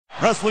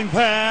Wrestling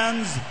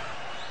fans,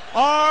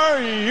 are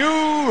you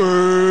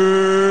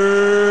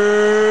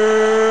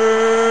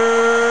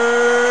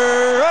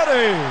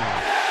ready?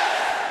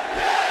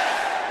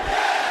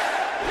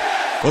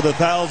 For the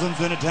thousands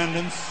in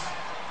attendance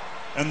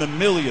and the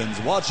millions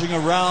watching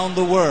around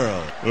the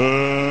world,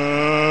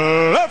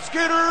 let's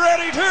get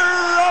ready to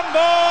rumble!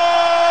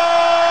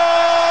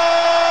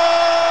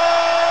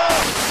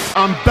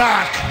 I'm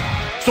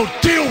back, so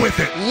deal with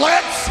it.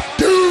 Let's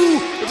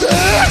do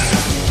this!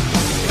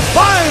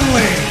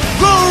 Finally,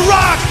 The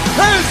Rock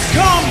has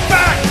come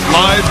back!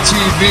 Live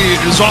TV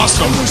is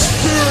awesome. The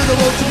spirit of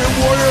Ultimate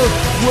Warrior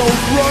will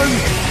run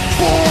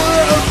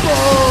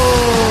forever!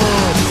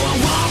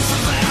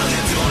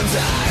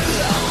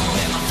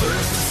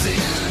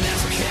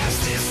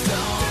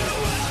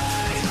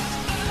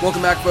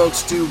 Welcome back,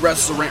 folks, to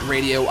Wrestle Rant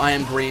Radio. I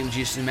am Graham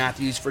Jason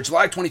Matthews for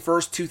July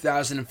 21st,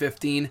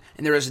 2015,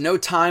 and there is no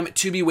time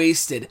to be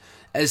wasted,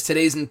 as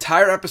today's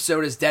entire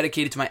episode is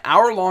dedicated to my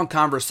hour-long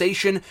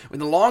conversation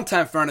with a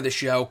longtime friend of the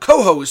show,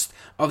 co-host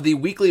of the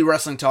weekly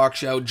wrestling talk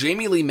show,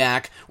 Jamie Lee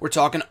Mack. We're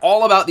talking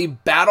all about the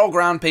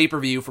Battleground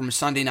pay-per-view from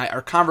Sunday night.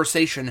 Our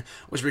conversation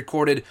was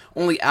recorded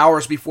only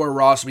hours before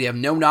Raw, so we have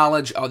no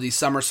knowledge of the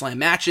SummerSlam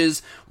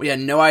matches. We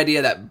had no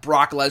idea that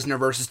Brock Lesnar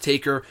versus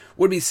Taker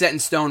would be set in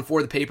stone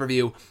for the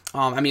pay-per-view.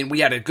 We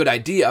had a good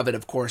idea of it,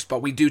 of course,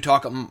 but we do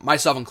talk,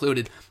 myself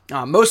included,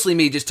 mostly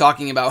me just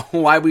talking about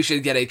why we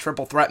should get a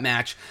triple threat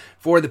match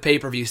for the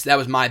pay-per-view, so that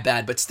was my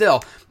bad. But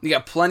still, we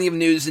got plenty of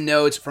news and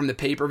notes from the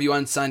pay-per-view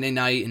on Sunday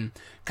night and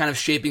kind of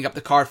shaping up the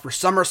card for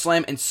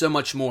SummerSlam and so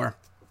much more.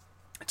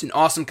 It's an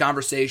awesome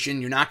conversation.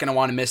 You're not going to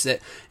want to miss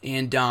it.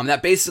 And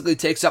that basically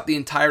takes up the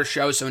entire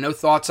show, so no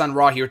thoughts on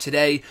Raw here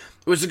today.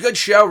 It was a good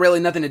show, really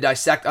nothing to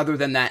dissect other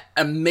than that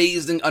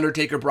amazing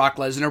Undertaker-Brock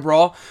Lesnar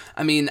brawl.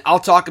 I mean,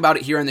 I'll talk about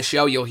it here in the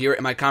show. You'll hear it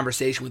in my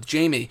conversation with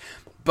Jamie.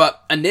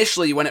 But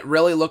initially, when it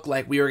really looked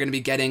like we were going to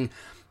be getting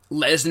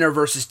Lesnar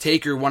versus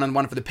Taker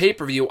one-on-one for the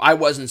pay-per-view, I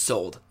wasn't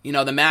sold. You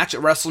know, the match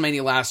at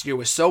WrestleMania last year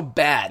was so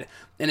bad,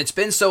 and it's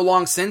been so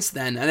long since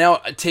then. I know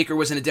Taker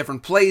was in a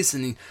different place,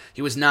 and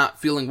he was not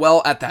feeling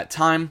well at that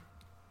time.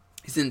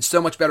 He's in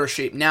so much better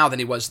shape now than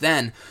he was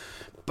then.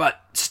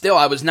 But still,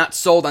 I was not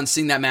sold on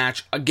seeing that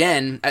match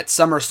again at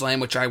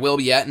SummerSlam, which I will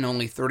be at in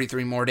only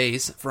 33 more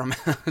days from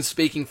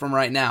speaking from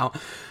right now.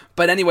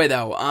 But anyway,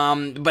 though,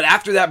 but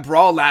after that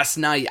brawl last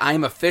night, I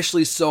am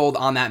officially sold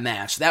on that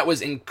match. That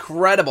was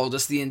incredible,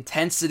 just the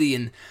intensity,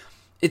 and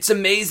it's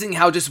amazing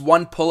how just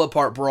one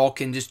pull-apart brawl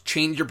can just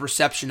change your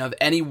perception of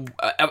any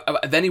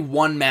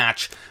one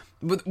match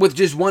with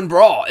just one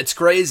brawl. It's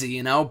crazy,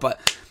 you know, but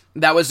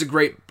that was a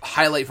great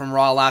highlight from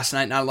Raw last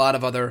night. Not a lot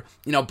of other,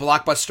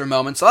 blockbuster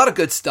moments. A lot of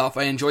good stuff.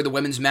 I enjoyed the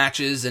women's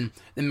matches and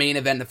the main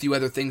event and a few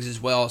other things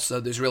as well, so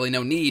there's really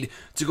no need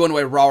to go into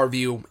a Raw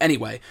review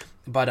anyway.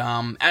 But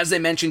as I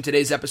mentioned,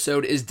 today's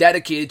episode is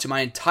dedicated to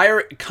my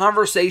entire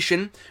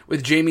conversation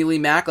with Jamie Lee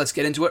Mack. Let's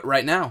get into it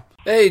right now.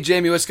 Hey,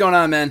 Jamie, what's going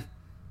on, man?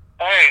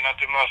 Hey, not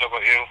too much. How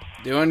about you?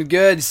 Doing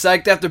good. You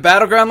psyched after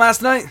Battleground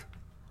last night?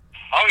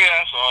 Oh, yeah,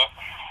 I saw it.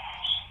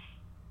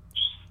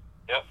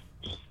 Yep.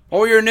 What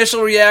were your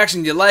initial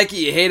reactions? You like it?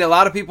 You hate it? A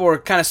lot of people were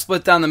kind of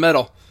split down the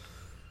middle.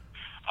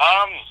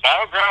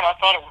 Battleground, I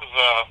thought it was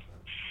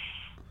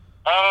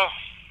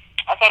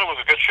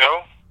a good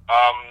show.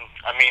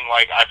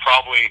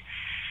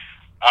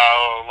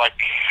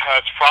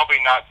 It's probably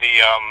not the,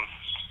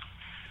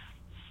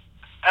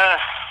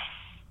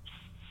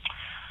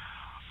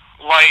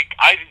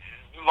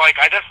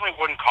 I definitely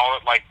wouldn't call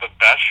it, the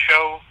best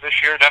show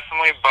this year,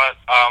 definitely, but,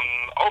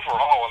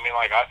 overall,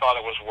 I thought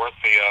it was worth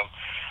the,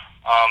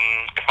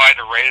 if I had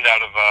to rate it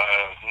out of,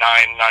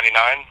 $9.99,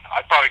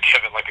 I'd probably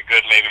give it, a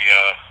good, maybe,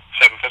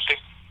 $7.50.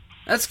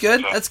 That's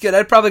good. So. That's good.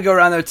 I'd probably go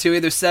around there too.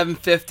 Either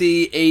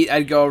 $7.50, $8.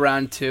 I'd go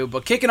around too.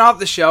 But kicking off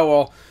the show,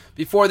 well,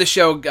 before the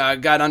show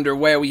got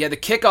underway, we had the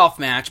kickoff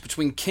match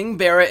between King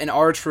Barrett and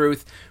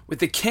R-Truth with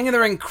the King of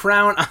the Ring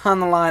crown on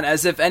the line,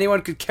 as if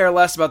anyone could care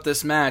less about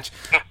this match.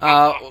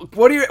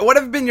 What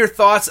have been your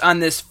thoughts on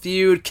this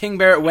feud? King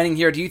Barrett winning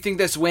here. Do you think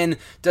this win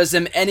does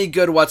him any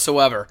good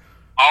whatsoever?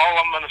 All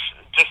I'm gonna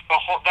just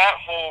that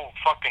whole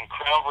fucking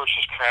crown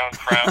versus crown.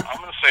 I'm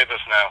gonna say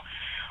this now.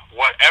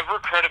 Whatever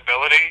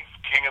credibility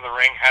King of the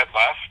Ring had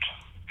left,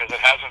 because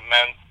it hasn't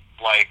meant,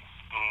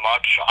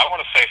 much, I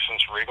want to say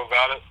since Regal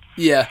got it.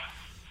 Yeah.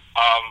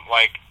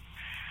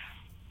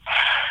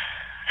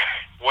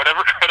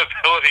 Whatever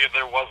credibility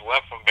there was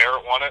left when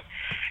Barrett won it,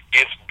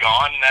 it's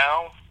gone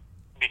now,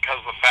 because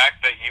the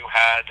fact that you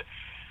had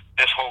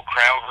this whole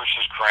crown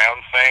versus crown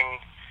thing,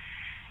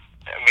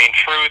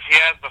 Truth, he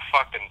had the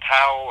fucking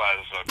towel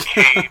as a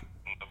cape,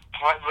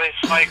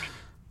 it's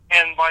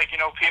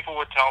people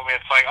would tell me,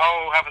 it's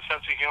oh, have a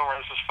sense of humor,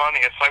 this is funny.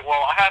 It's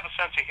well, I have a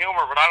sense of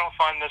humor, but I don't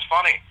find this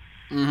funny.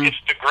 Mm-hmm. It's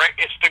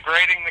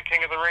degrading the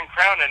King of the Ring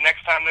crown, and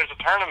next time there's a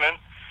tournament,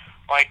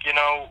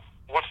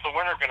 what's the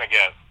winner gonna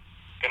get?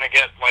 Gonna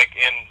get,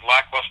 in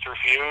lackluster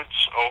feuds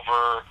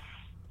over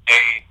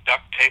a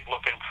duct tape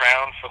looking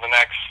crown for the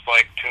next, 2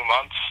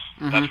 months?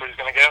 Mm-hmm. That's what he's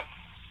gonna get?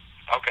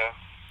 Okay.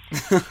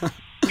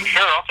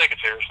 Sure, I'll take it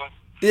seriously.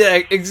 Yeah,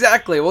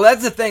 exactly. Well,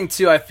 that's the thing,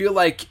 too. I feel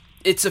like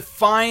it's a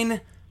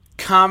fine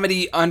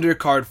comedy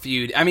undercard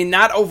feud. I mean,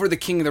 not over the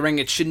King of the Ring.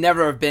 It should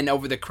never have been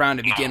over the crown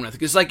to begin with.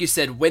 Because like you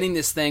said, winning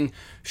this thing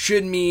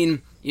should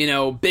mean,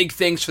 big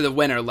things for the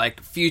winner,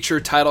 like future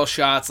title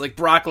shots, like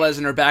Brock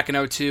Lesnar back in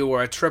 2002,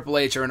 or a Triple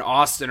H or an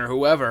Austin or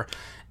whoever.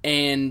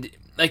 And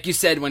like you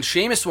said, when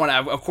Sheamus won,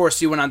 of course,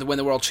 he went on to win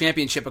the World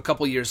Championship a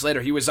couple years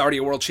later. He was already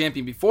a World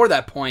Champion before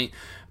that point,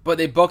 but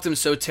they booked him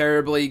so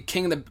terribly.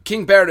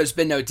 King Barrett has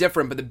been no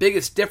different, but the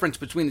biggest difference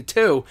between the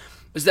two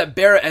is that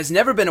Barrett has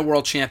never been a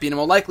world champion and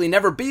will likely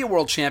never be a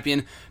world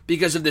champion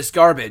because of this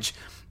garbage.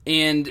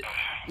 And,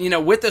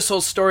 with this whole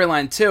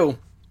storyline, too,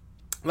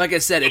 like I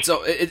said,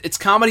 it's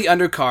comedy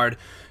undercard,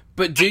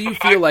 but do you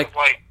feel like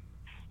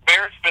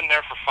Barrett's been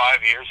there for 5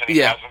 years and he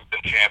hasn't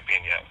been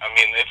champion yet? I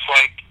mean, it's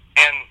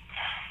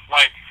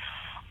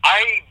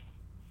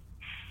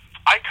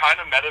I kind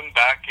of met him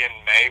back in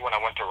May when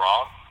I went to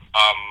Raw.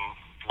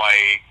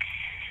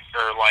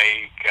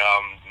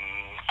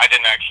 I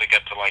didn't actually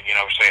get to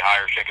say hi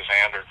or shake his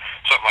hand or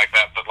something like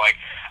that, but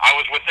I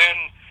was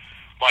within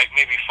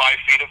maybe 5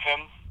 feet of him.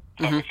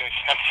 Does that make any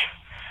sense?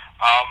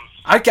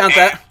 I'd count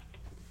that.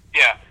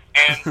 Yeah,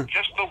 and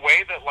just the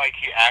way that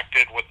he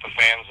acted with the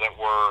fans that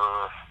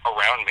were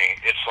around me,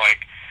 it's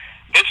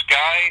this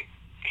guy,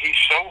 he's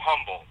so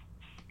humble,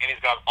 and he's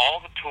got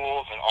all the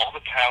tools and all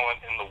the talent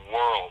in the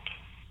world,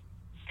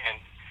 and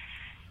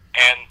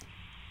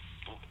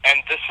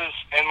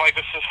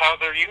this is how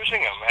they're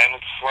using him, and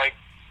it's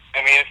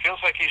it feels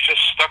like he's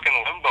just stuck in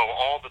limbo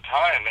all the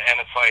time, and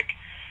it's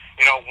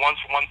once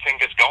one thing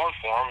gets going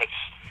for him,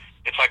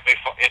 it's like they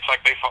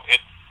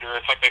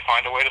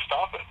find a way to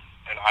stop it,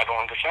 and I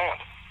don't understand.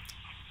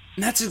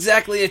 And that's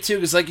exactly it, too,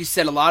 because like you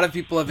said, a lot of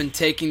people have been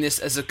taking this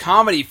as a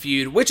comedy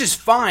feud, which is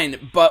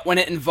fine, but when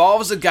it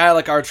involves a guy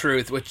like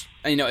R-Truth, which,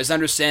 is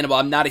understandable,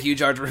 I'm not a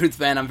huge R-Truth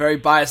fan, I'm very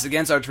biased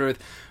against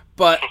R-Truth,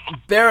 but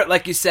Barrett,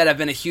 like you said, I've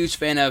been a huge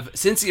fan of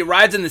since he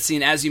arrived in the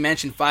scene, as you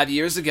mentioned, 5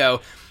 years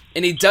ago,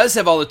 and he does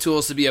have all the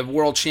tools to be a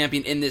world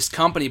champion in this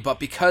company, but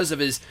because of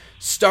his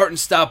start and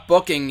stop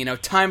booking,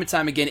 time and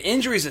time again,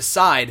 injuries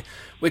aside,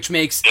 which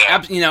makes,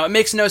 it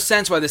makes no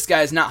sense why this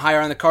guy is not higher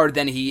on the card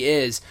than he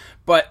is.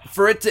 But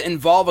for it to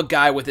involve a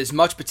guy with as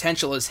much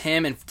potential as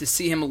him and to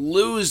see him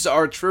lose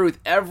R-Truth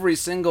every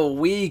single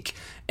week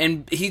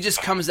and he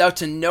just comes out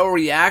to no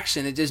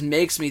reaction, it just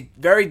makes me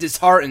very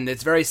disheartened.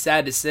 It's very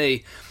sad to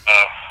see.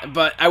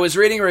 But I was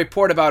reading a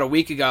report about a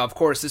week ago. Of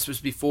course, this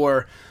was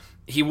before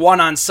he won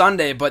on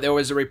Sunday, but there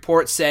was a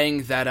report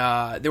saying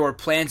that there were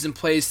plans in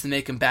place to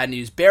make him Bad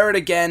News Barrett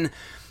again,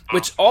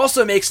 which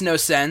also makes no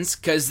sense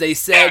because they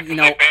said, they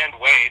banned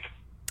Wade.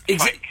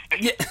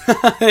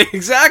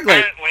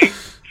 Exactly.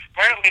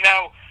 Apparently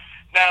now,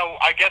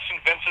 I guess in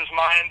Vince's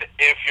mind,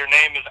 if your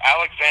name is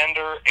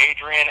Alexander,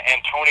 Adrian,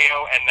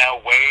 Antonio, and now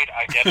Wade,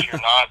 I guess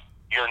you're not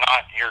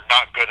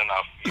good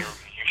enough. You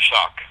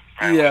suck.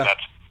 Apparently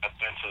that's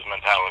Vince's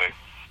mentality.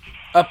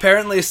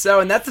 Apparently so,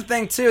 and that's the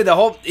thing too.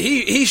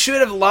 He should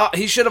have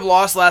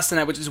lost last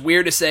night, which is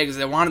weird to say because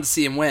I wanted to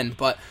see him win,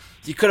 but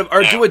you could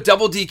have do a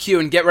double DQ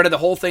and get rid of the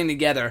whole thing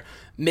together,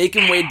 make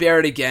him Wade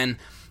Barrett again.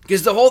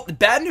 Because the whole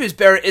Bad News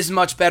Barrett isn't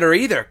much better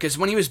either. Because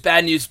when he was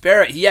Bad News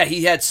Barrett,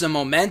 he had some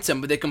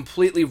momentum, but they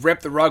completely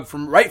ripped the rug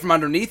from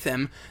underneath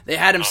him. They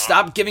had him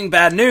stop giving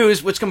bad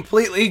news, which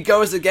completely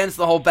goes against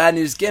the whole bad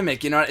news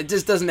gimmick. It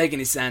just doesn't make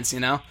any sense. They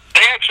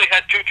actually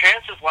had 2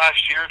 chances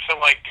last year to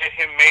get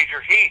him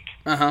major heat.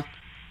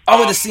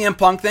 Oh, with the CM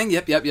Punk thing.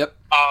 Yep. The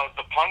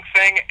Punk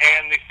thing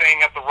and the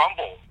thing at the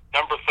Rumble,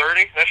 number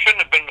 30. That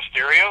shouldn't have been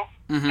Mysterio.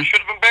 It should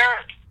have been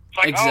Barrett.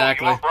 It's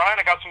exactly. Oh, you want Brian?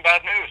 I got some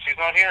bad news. He's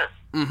not here.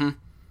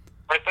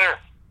 Right there.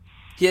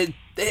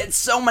 They had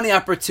so many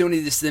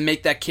opportunities to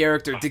make that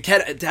character,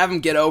 to have him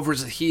get over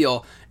as a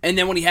heel, and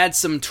then when he had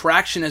some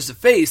traction as a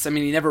face, I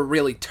mean, he never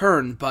really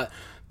turned, but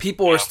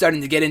people were starting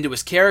to get into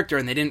his character,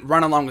 and they didn't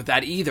run along with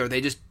that either.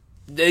 They just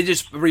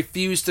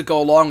refused to go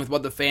along with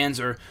what the fans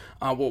are,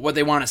 what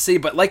they want to see.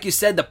 But like you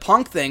said, the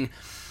Punk thing,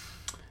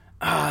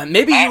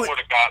 maybe that would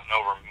have gotten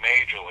over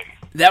majorly.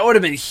 That would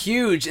have been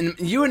huge, and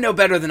you would know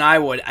better than I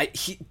would.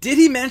 Did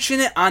he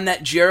mention it on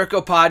that Jericho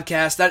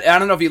podcast? I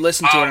don't know if you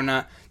listened to it or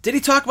not. Did he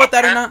talk about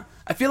that or not?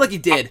 I feel like he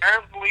did.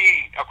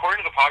 Apparently,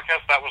 according to the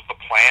podcast, that was the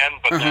plan,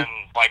 but then,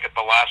 at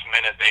the last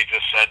minute, they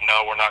just said,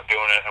 no, we're not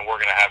doing it, and we're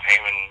going to have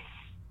Heyman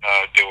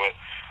do it,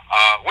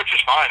 which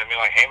is fine. I mean,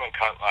 Heyman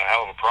cut a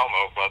hell of a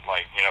promo, but,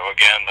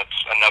 again, that's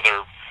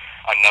another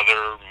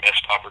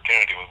missed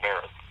opportunity with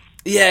Barrett.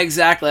 Yeah,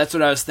 exactly. That's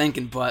what I was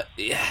thinking. But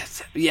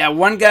yeah,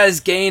 one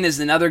guy's gain is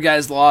another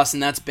guy's loss,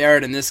 and that's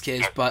Barrett in this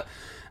case. But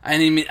I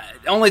mean,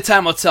 only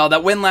time will tell.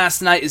 That win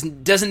last night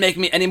doesn't make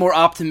me any more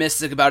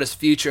optimistic about his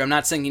future. I'm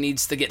not saying he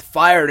needs to get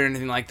fired or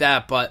anything like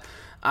that, but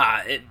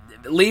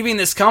leaving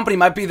this company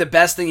might be the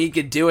best thing he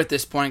could do at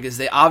this point because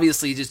they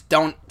obviously just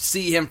don't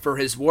see him for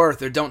his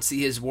worth or don't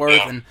see his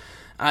worth, and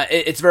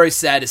it's very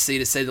sad to see,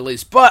 to say the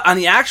least. But on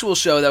the actual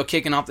show, though,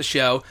 kicking off the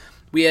show,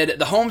 we had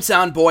the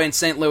hometown boy in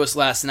St. Louis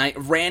last night,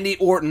 Randy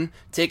Orton,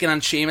 taking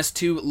on Sheamus,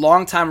 two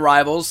longtime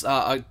rivals.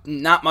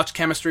 Not much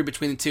chemistry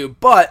between the two,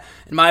 but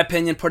in my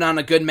opinion, put on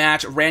a good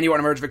match. Randy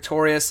Orton emerged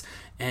victorious,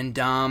 and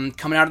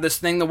coming out of this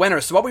thing, the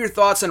winner. So what were your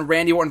thoughts on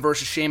Randy Orton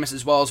versus Sheamus,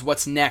 as well as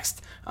what's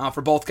next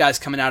for both guys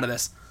coming out of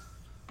this?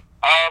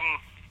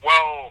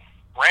 Well,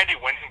 Randy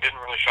winning didn't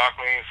really shock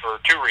me for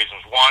two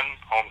reasons. One,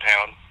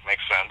 hometown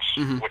makes sense,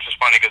 which is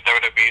funny because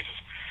WWE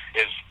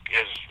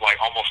is like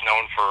almost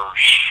known for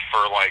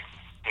like,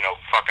 you know,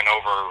 fucking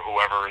over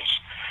whoever's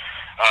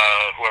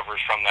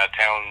from that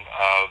town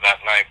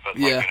that night. But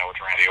like, you know, it's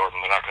Randy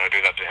Orton, they're not going to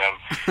do that to him.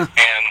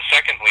 And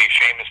secondly,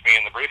 Sheamus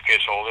being the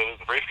briefcase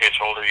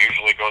holder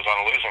usually goes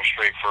on a losing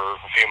streak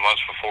for a few months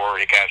before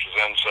he cashes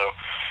in. So,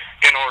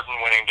 again, Orton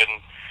winning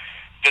didn't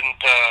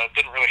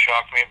really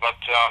shock me, but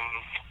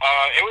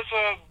it was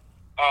a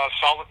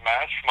solid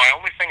match. My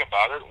only thing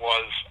about it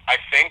was, I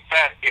think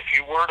that if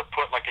you were to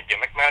put like a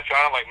gimmick match on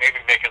it, like maybe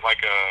make it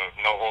like a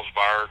no holds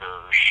barred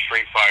or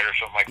street fight or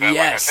something like that.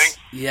 Yes, like, I think,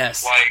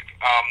 like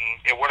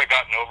it would have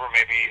gotten over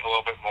maybe a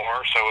little bit more.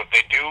 So if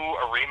they do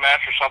a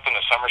rematch or something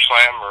at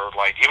SummerSlam or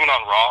like even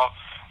on Raw,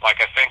 like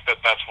I think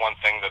that's one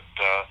thing that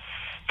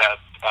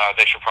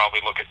they should probably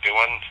look at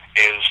doing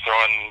is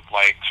throwing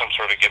like some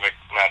sort of gimmick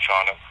match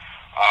on it.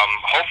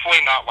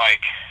 Hopefully not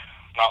like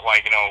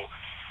you know,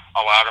 a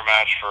ladder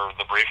match for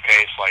the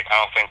briefcase. Like, I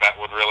don't think that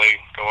would really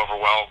go over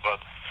well, but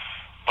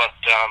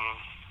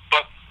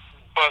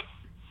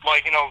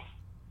like, you know,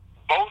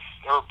 both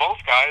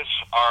guys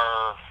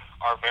are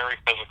very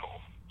physical.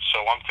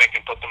 So I'm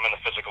thinking put them in a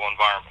physical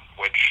environment,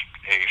 which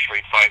a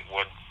street fight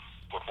would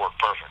work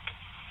perfect.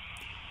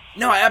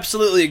 No, I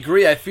absolutely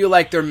agree. I feel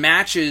like their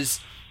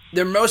matches,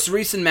 their most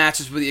recent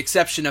matches, with the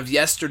exception of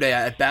yesterday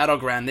at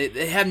Battleground,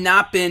 they have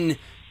not been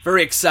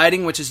very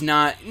exciting, which is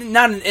not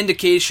an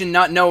indication,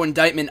 no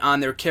indictment on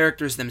their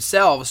characters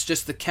themselves,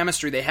 just the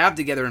chemistry they have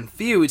together in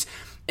feuds.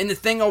 And the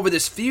thing over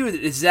this feud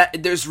is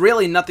that there's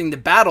really nothing to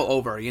battle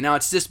over. You know,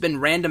 it's just been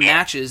random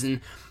matches,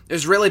 and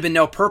there's really been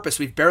no purpose.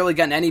 We've barely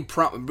gotten any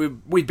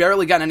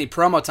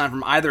promo time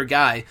from either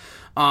guy.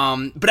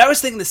 But I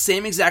was thinking the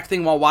same exact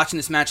thing while watching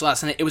this match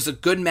last night. It was a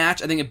good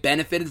match. I think it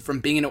benefited from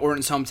being in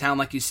Orton's hometown,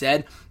 like you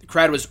said. The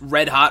crowd was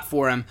red hot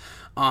for him.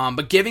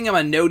 But giving him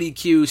a no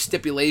DQ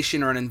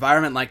stipulation or an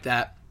environment like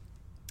that,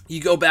 you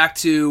go back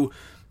to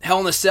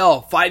Hell in a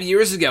Cell 5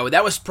 years ago.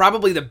 That was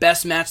probably the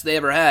best match they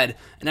ever had,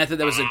 and I thought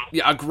that was a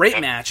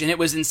great match. And it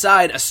was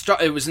inside a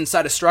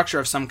structure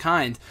of some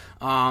kind.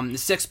 The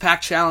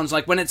six-pack challenge,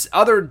 like when it's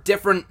other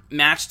different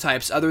match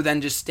types other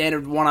than just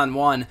standard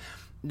one-on-one,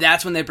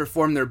 that's when they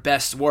perform their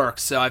best work.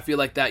 So I feel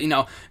like that, you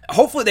know,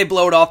 hopefully they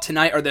blow it off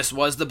tonight, or this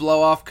was the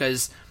blow-off,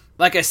 because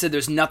like I said,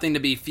 there's nothing to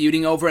be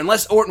feuding over.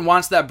 Unless Orton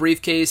wants that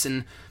briefcase,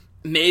 and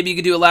maybe you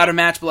could do a ladder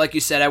match, but like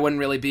you said, I wouldn't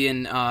really be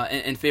in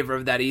favor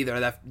of that either.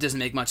 That doesn't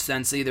make much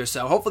sense either.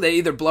 So hopefully they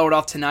either blow it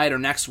off tonight or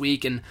next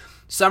week, and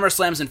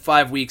SummerSlam's in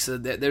 5 weeks, so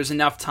there's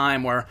enough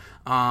time where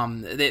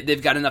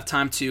they've got enough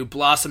time to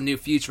blossom new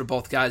feuds for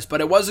both guys. But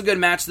it was a good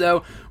match,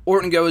 though.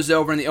 Orton goes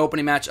over in the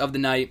opening match of the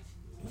night.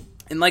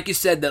 And like you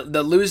said,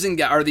 the losing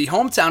guy, or the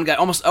hometown guy,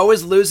 almost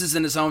always loses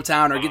in his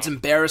hometown or gets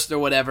embarrassed or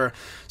whatever.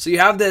 So you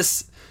have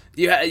this...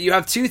 You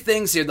have two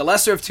things here, the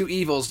lesser of two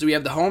evils. Do we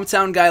have the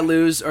hometown guy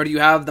lose, or do you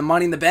have the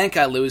Money in the Bank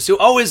guy lose, who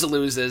always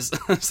loses?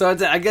 So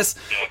I guess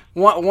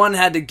one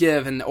had to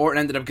give, and Orton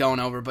ended up going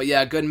over. But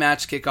yeah, good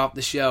match to kick off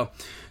the show.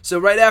 So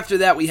right after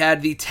that, we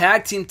had the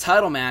tag team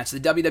title match. The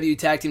WWE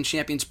Tag Team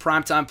Champions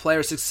Primetime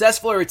Players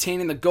successfully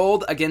retaining the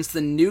gold against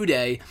the New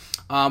Day.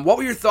 What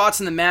were your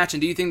thoughts on the match,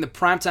 and do you think the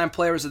Primetime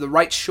Players are the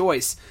right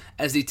choice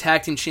as the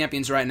Tag Team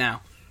Champions right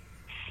now?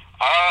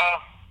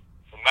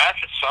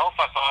 Match itself,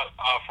 I thought,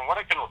 from what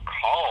I can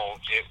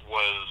recall, it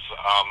was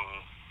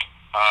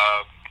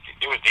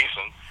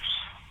decent.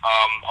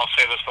 I'll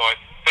say this though,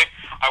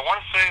 I want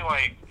to say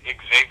like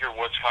Xavier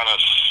Woods kind of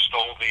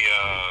stole the,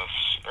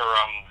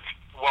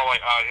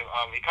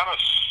 he kind of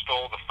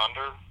stole the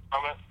thunder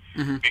from it,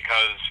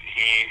 because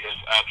he is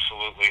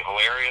absolutely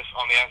hilarious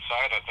on the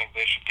outside. I think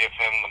they should give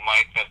him the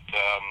mic that,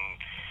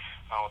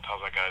 what the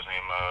hell's that guy's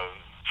name?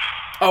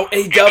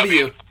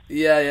 AW.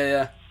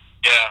 Yeah.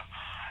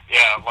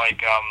 Yeah, like,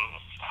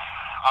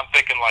 I'm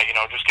thinking, like, you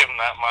know, just give him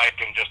that mic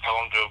and just tell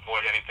him to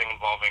avoid anything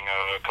involving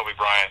Kobe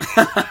Bryant.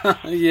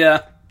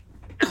 Yeah.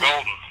 You're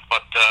golden.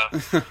 But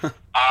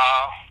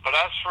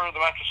as for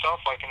the match itself,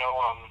 like, you know,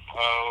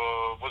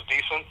 was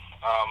decent.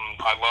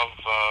 I love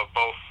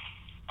both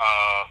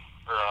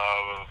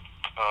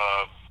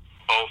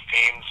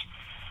teams.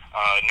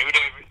 New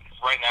Day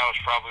right now is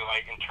probably,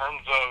 like, in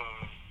terms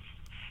of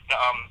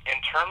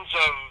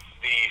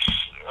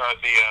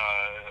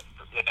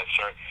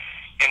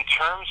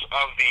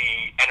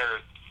the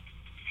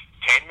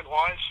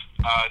entertainment-wise,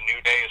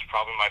 New Day is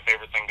probably my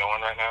favorite thing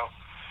going right now.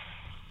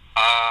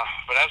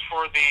 But as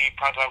for the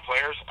Primetime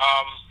Players,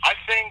 I'm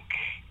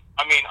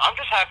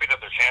just happy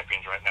that they're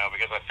champions right now,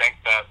 because I think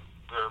that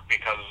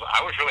because I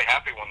was really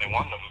happy when they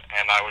won them,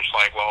 and I was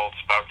like, well, it's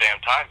about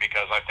damn time,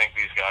 because I think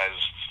these guys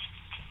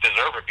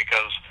deserve it,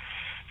 because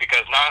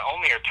not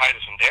only are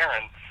Titus and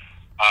Darren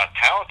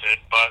talented,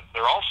 but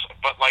they're also,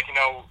 but like, you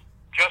know,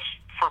 just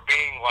for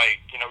being like,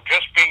 you know,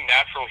 just being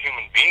natural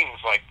human beings,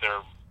 like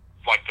they're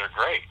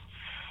great.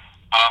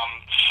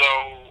 So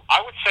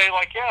I would say,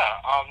 like, yeah,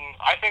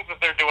 I think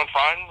that they're doing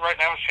fine right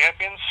now as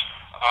champions.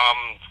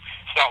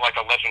 It's not like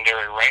a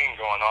legendary reign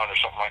going on or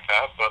something like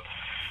that, but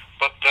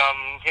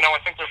you know, I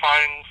think they're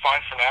fine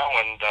for now,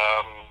 and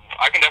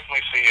I can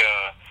definitely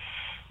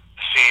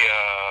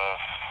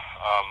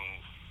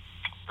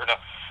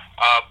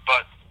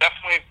but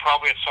definitely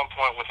probably at some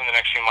point within the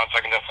next few months,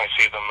 I can definitely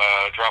see them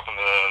dropping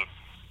the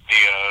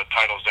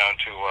titles down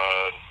to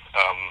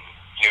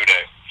New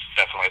Day,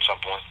 definitely at some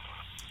point.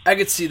 I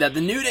could see that.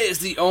 The New Day is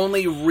the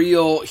only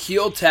real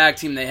heel tag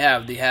team they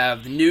have. They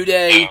have the New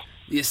Day,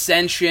 the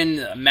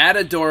Ascension,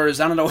 Matadors.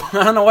 I don't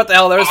know what the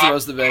hell they're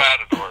supposed to be.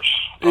 Matadors.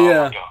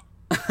 Yeah.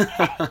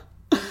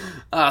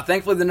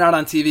 Thankfully, they're not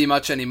on TV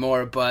much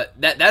anymore. But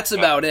that's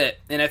about it.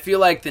 And I feel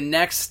like the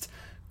next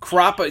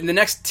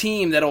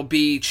team that'll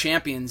be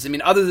champions, I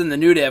mean, other than the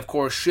New Day, of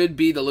course, should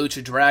be the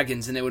Lucha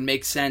Dragons, and it would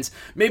make sense.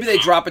 Maybe they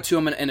drop it to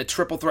them in a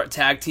triple threat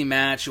tag team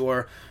match,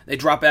 or they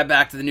drop that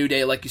back to the New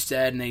Day, like you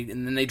said, and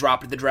then they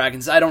drop it to the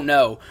Dragons. I don't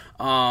know.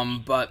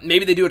 But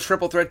maybe they do a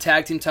triple threat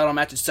tag team title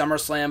match at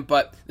SummerSlam.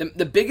 But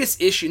the biggest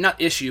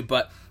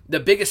the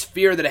biggest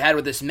fear that I had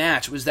with this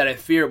match was that I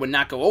fear it would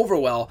not go over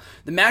well.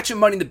 The match of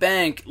Money in the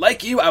Bank,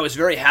 like you, I was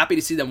very happy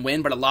to see them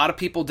win, but a lot of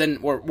people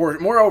were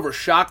moreover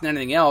shocked than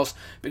anything else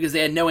because they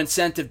had no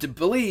incentive to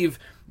believe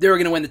they were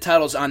going to win the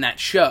titles on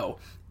that show.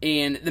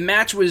 And the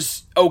match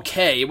was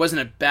okay. It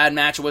wasn't a bad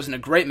match. It wasn't a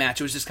great match.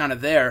 It was just kind of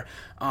there.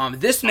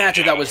 This match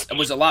I thought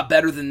was a lot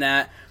better than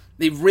that.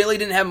 They really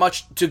didn't have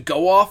much to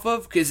go off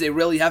of because they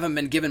really haven't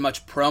been given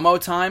much promo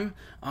time.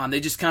 They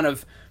just kind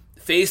of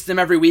faced them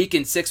every week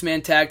in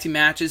 6-man tag team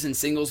matches and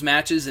singles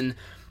matches, and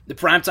the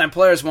Primetime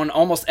Players won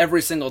almost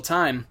every single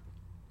time,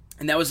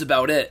 and that was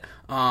about it.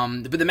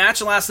 But the match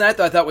last night,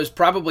 though, I thought was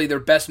probably their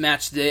best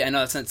match today. I know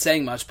that's not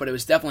saying much, but it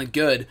was definitely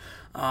good.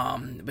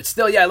 But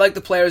still, yeah, I like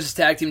the Players as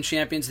tag team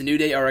champions. The New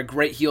Day are a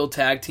great heel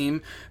tag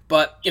team.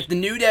 But if the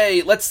New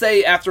Day, let's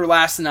say after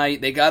last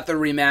night, they got their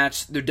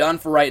rematch, they're done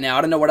for right now.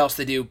 I don't know what else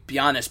they do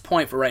beyond this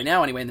point for right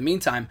now anyway, in the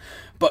meantime.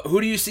 But who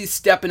do you see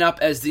stepping up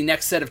as the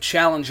next set of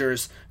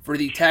challengers for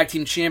the tag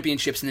team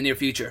championships in the near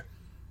future?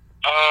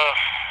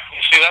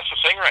 You see, that's the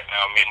thing right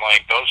now. I mean,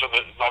 like, those are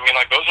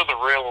the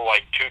real,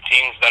 like, two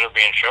teams that are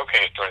being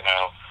showcased right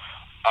now.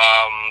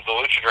 The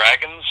Lucha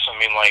Dragons, I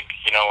mean, like,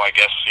 you know, I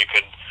guess you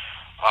could,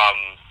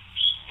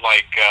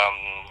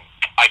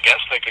 I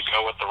guess they could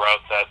go with the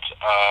route that,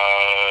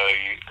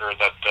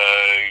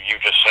 you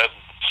just said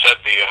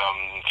the,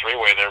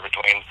 three-way there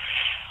between,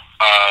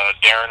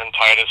 Darren and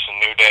Titus and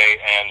New Day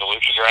and the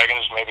Lucha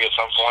Dragons, maybe at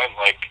some point,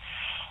 like,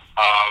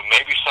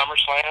 maybe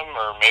SummerSlam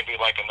or maybe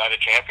like a Night of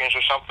Champions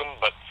or something.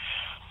 But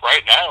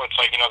right now, it's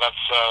like, you know,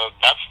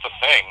 that's the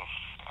thing.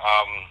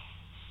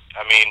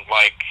 I mean,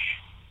 like,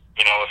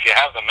 you know, if you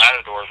have the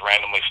Matadors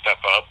randomly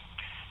step up,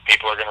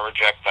 people are going to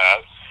reject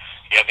that.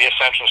 You have the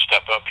Ascension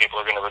step up, people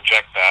are going to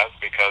reject that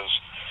because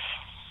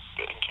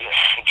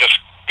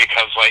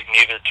like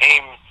neither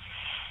team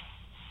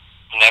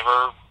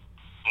never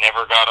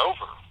got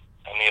over.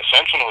 And the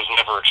Ascension was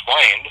never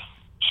explained,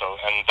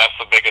 and that's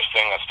the biggest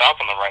thing that's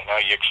stopping them right now.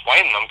 You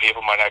explain them,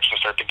 people might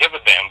actually start to give a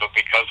damn, but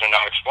because they're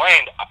not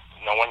explained,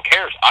 no one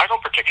cares. I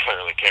don't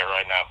particularly care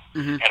right now.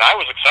 Mm-hmm. And I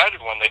was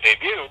excited when they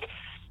debuted.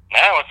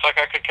 Now it's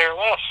like I could care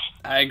less.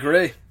 I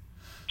agree.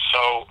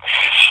 So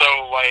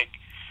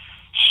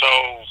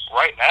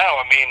right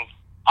now, I mean,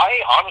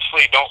 I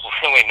honestly don't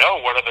really know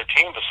what other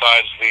team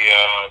besides the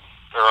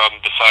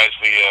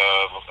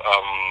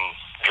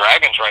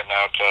Dragons right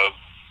now to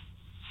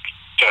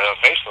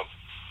face them.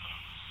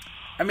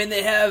 I mean,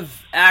 they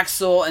have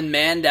Axel and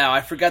Mandow.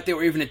 I forgot they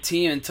were even a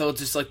team until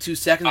just like 2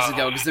 seconds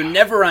ago because they're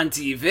never on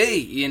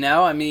TV. You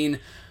know, I mean,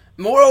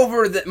 more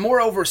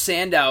over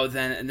Sandow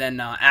than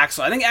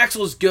Axel. I think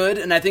Axel is good,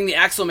 and I think the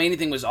Axel Mania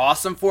thing was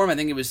awesome for him. I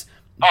think it was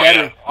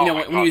better,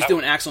 when he was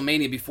doing Axel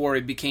Mania before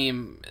he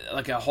became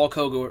like a Hulk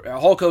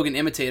Hogan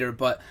imitator.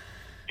 But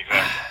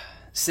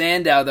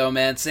Sandow, though,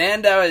 man,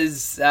 Sandow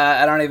is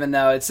I don't even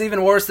know. It's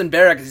even worse than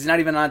Barrett because he's not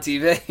even on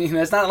TV.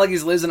 It's not like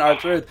he's losing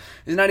R-Truth.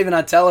 He's not even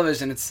on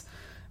television.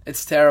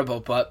 It's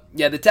terrible. But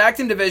yeah, the tag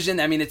team division,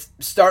 I mean, it's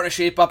starting to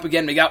shape up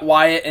again. We got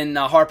Wyatt and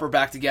Harper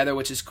back together,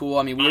 which is cool.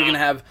 I mean, we were gonna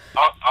have.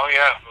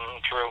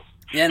 True.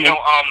 Yeah, man.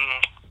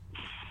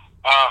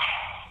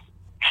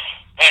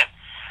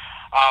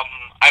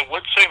 I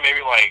would say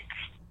maybe like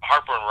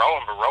Harper and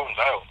Rowan, but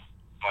Rowan's out.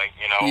 Like,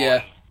 you know.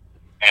 Yeah.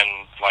 And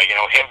like, you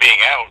know, him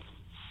being out,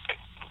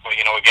 but,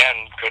 you know, again,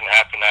 couldn't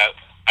happen at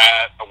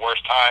a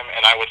worse time.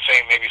 And I would say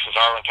maybe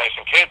Cesaro and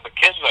Tyson Kidd, but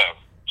Kidd's out.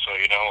 So,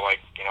 you know,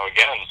 like, you know,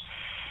 again,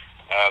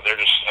 they're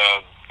just,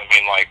 I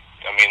mean, like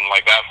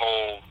that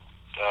whole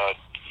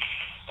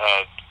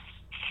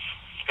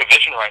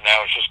division right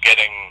now is just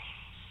getting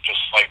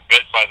like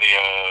bit by the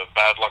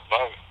bad luck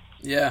bug.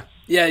 Yeah.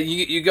 Yeah,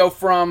 you go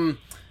from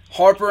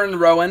Harper and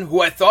Rowan,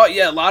 who I thought,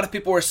 a lot of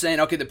people were saying,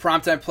 okay, the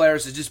primetime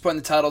players are just putting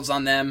the titles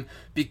on them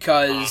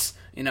because,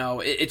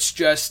 it's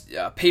just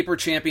paper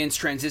champions,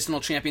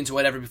 transitional champions,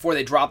 whatever, before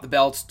they drop the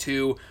belts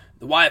to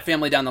the Wyatt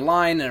family down the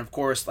line. And, of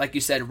course, like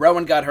you said,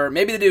 Rowan got hurt.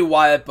 Maybe they do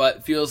Wyatt, but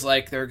it feels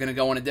like they're going to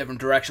go in a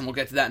different direction. We'll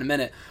get to that in a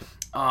minute.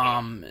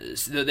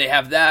 So they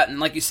have that. And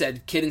like you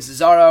said, Kid and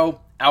Cesaro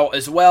out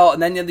as well.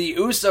 And then the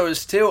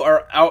Usos, too,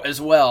 are out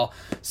as well.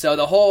 So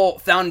the whole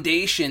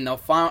foundation,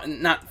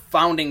 not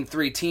founding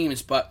three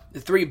teams, but the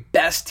three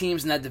best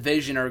teams in that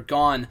division are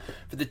gone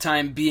for the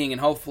time being. And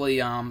hopefully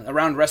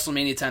around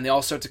WrestleMania time, they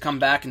all start to come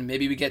back, and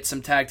maybe we get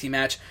some tag team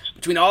match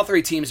between all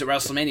three teams at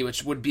WrestleMania,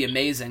 which would be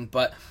amazing.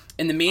 But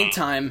in the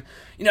meantime,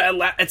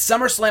 at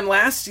SummerSlam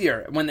last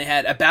year, when they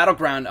had a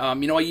Battleground,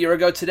 a year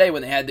ago today,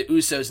 when they had the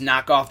Usos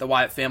knock off the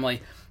Wyatt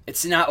family,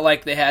 it's not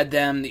like they had the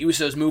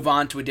Usos move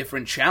on to a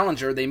different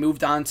challenger. They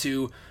moved on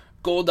to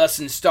Goldust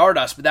and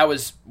Stardust, but that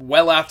was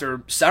well after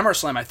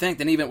SummerSlam, I think.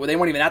 They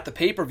weren't even at the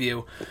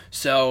pay-per-view,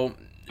 so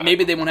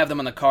maybe they won't have them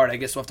on the card. I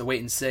guess we'll have to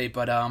wait and see.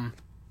 But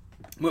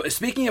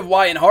speaking of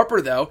Wyatt and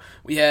Harper, though,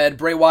 we had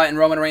Bray Wyatt and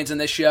Roman Reigns on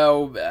this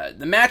show.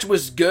 The match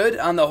was good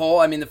on the whole.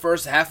 I mean, the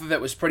first half of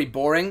it was pretty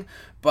boring,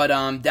 but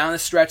down the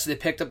stretch they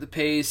picked up the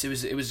pace.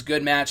 It was a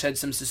good match. Had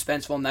some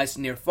suspenseful, nice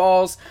near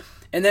falls.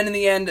 And then in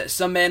the end,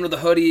 some man with a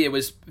hoodie. It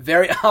was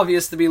very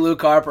obvious to be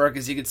Luke Harper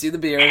because you could see the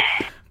beard.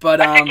 But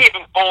I think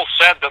even Cole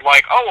said that,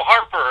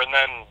 Harper, and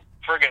then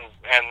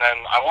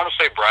I want to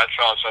say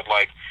Bradshaw said,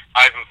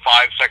 even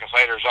 5 seconds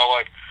later, it's all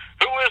like,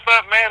 who is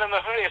that man in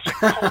the hoodie?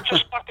 It's like, Cole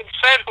just fucking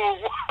said who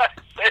it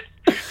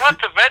was. Not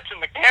to mention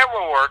the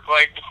camera work. Tell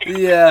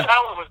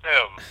it was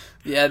him.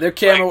 Yeah, their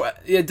camera.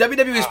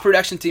 WWE's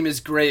production team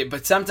is great,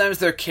 but sometimes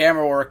their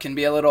camera work can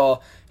be a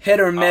little hit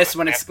or miss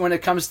when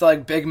it comes to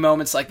big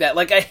moments like that.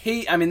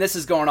 This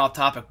is going off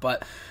topic,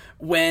 but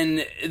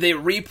when they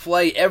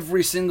replay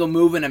every single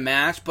move in a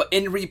match, but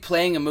in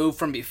replaying a move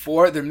from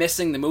before, they're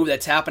missing the move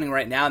that's happening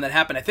right now. And that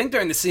happened, I think,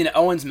 during the Cena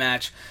Owens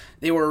match.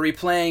 They were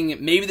replaying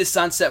maybe the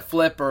sunset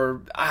flip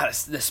or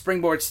the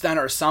springboard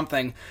stunner or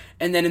something.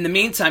 And then in the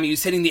meantime, he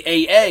was hitting the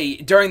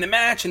AA during the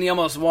match, and he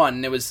almost won.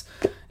 And it was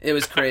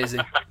crazy.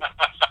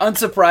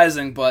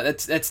 Unsurprising, but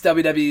that's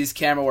WWE's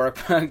camera work.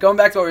 Going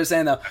back to what we were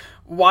saying, though,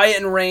 Wyatt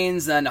and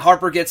Reigns, and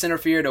Harper gets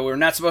interfered. We're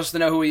not supposed to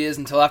know who he is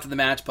until after the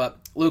match, but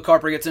Luke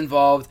Harper gets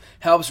involved,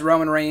 helps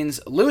Roman Reigns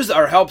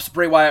helps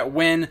Bray Wyatt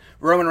win.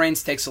 Roman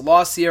Reigns takes a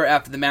loss here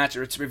after the match.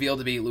 It's revealed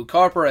to be Luke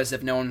Harper, as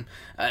if no one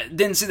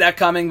didn't see that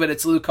coming, but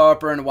it's Luke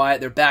Harper and Wyatt.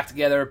 They're back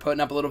together,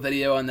 putting up a little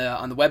video on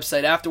the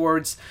website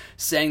afterwards,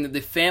 saying that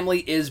the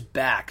family is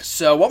back.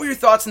 So what were your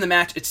thoughts on the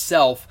match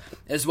itself,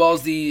 as well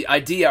as the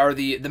idea or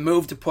the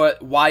move to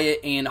put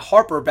Wyatt and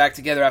Harper back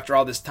together after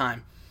all this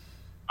time?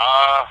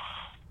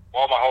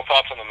 Well, my whole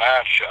thoughts on the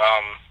match,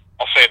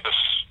 I'll say this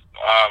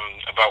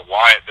about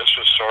Wyatt. This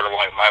was sort of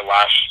like my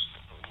last,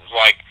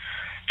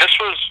 this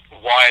was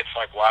Wyatt's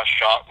last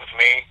shot with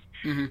me,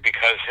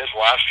 because his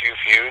last few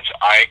feuds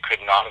I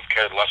could not have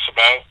cared less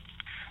about.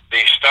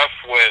 The stuff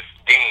with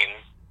Dean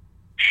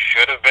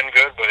should have been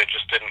good, but it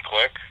just didn't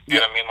click.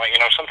 Yeah.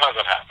 And sometimes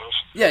that happens.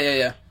 Yeah.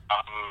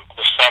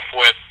 The stuff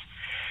with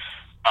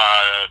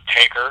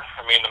Taker,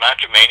 the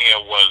match at Mania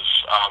was,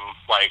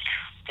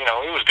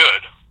 it was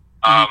good.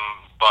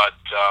 But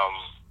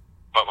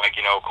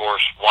of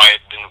course, Wyatt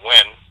didn't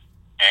win,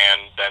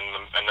 and then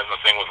the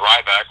thing with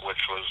Ryback,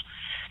 which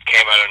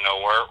came out of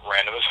nowhere,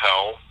 random as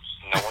hell,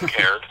 no one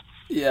cared.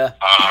 Yeah.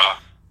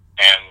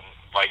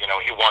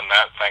 He won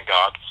that, thank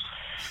God.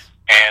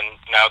 And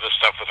now this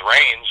stuff with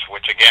Reigns,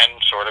 which again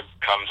sort of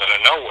comes out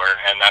of nowhere,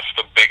 and that's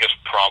the biggest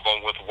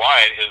problem with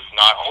Wyatt, is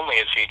not only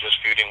is he just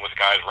feuding with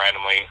guys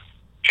randomly,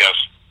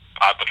 just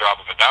at the drop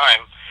of a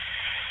dime,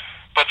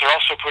 but they're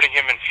also putting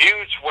him in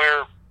feuds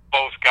where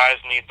both guys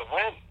need the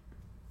win.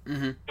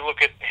 Mm-hmm. You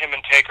look at him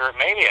and Taker at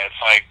Mania,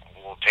 it's like,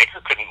 well,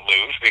 Taker couldn't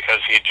lose because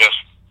he just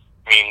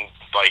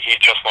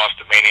lost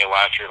at Mania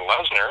last year to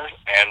Lesnar,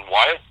 and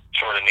Wyatt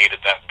sort of needed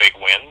that big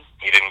win.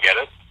 He didn't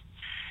get it.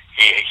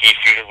 He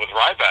feuded with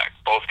Ryback.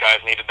 Both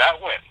guys needed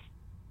that win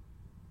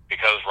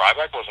because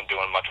Ryback wasn't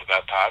doing much at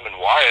that time, and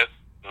Wyatt,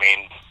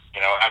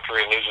 after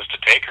he loses to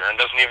Taker and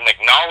doesn't even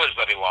acknowledge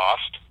that he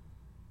lost,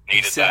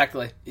 needed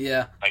exactly. That.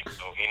 Yeah.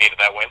 So he needed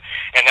that win.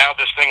 And now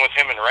this thing with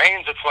him and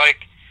Reigns, it's like,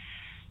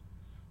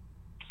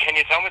 can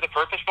you tell me the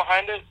purpose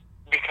behind it?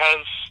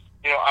 Because,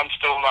 I'm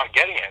still not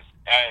getting it.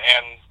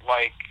 And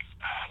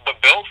the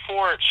build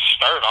for it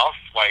started off,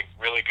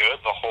 really good.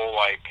 The whole,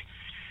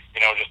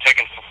 just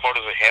taking some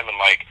photos of him and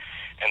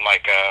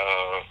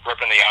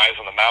ripping the eyes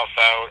and the mouth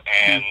out.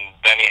 And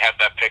then he had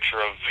that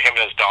picture of him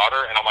and his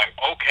daughter. And I'm like,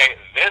 okay,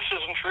 this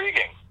is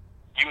intriguing.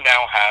 You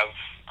now have,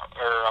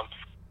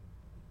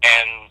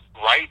 and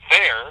right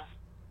there,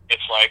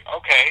 it's like,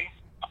 okay,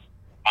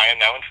 I am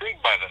now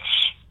intrigued by this.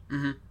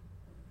 Mm-hmm.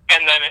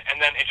 And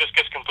then it just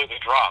gets completely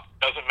dropped.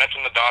 Doesn't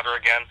mention the daughter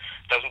again.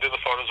 Doesn't do the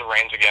photos of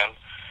Reigns again.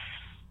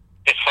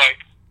 It's like,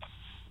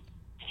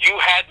 you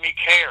had me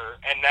care,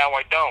 and now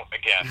I don't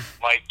again.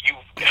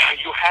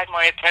 You had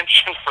my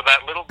attention for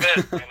that little bit,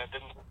 and it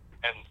didn't.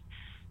 And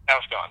now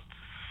it's gone.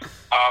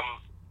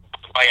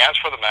 Like, as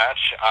for the match,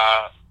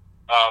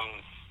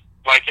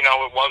 like, you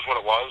know, it was what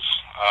it was.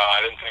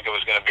 I didn't think it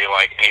was going to be,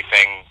 like,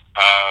 anything,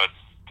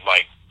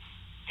 like,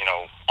 you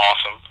know,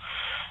 awesome.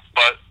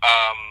 But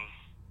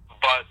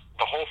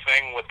the whole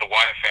thing with the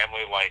Wyatt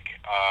family, like,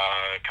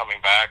 coming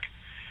back,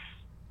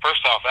 first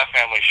off, that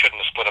family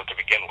shouldn't have split up to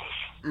begin with.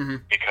 Mm-hmm.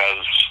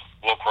 Because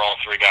look where all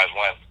three guys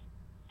went.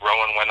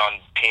 Rowan went on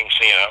Team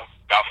Cena,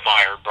 got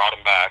fired, brought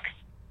him back.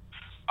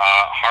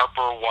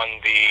 Harper won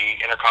the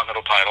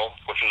Intercontinental title,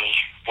 which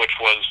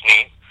was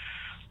neat.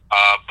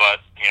 But,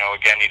 you know,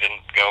 again, he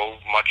didn't go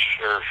much,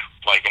 or,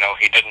 like, you know,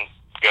 he didn't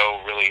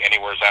go really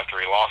anywhere after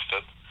he lost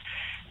it.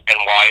 And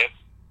Wyatt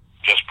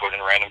just put in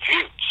random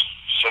feuds.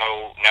 So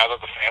now that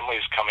the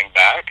family's coming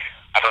back,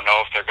 I don't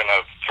know if they're going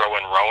to throw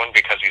in Rowan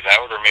because he's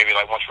out, or maybe,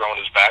 like, once Rowan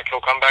is back,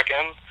 he'll come back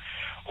in,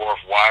 or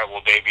if Wyatt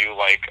will debut,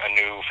 like, a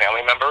new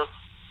family member.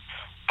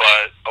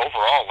 But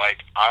overall,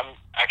 like, I'm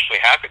actually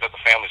happy that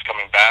the family's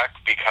coming back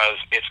because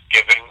it's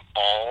giving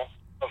all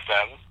of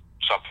them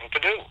something to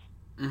do.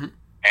 Mm-hmm.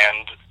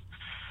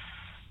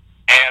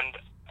 And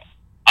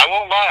I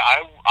won't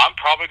lie, I'm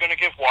probably going to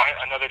give Wyatt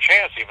another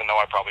chance, even though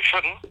I probably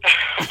shouldn't.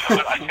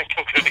 But I think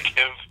I'm going to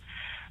give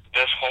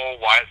this whole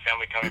Wyatt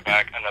family coming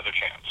back another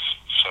chance.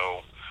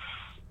 So,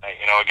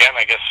 you know, again,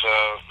 I guess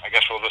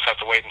we'll just have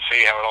to wait and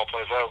see how it all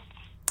plays out.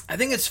 I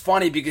think it's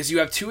funny because you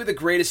have two of the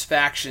greatest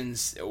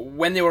factions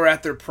when they were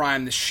at their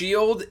prime, the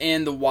Shield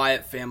and the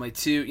Wyatt family,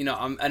 too. You know,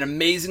 an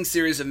amazing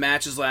series of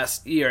matches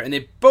last year, and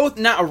they both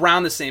not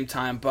around the same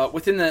time, but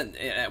within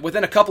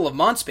a couple of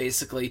months,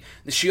 basically.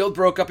 The Shield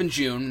broke up in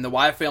June, and the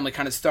Wyatt family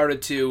kind of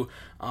started to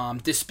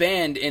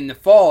disband in the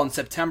fall, in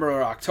September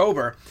or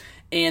October.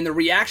 And the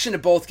reaction to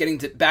both getting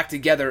back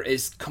together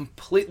is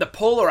the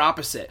polar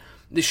opposite.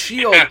 The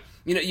Shield.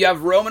 You know, you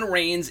have Roman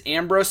Reigns,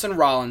 Ambrose, and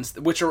Rollins,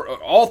 which are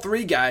all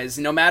three guys.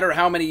 No matter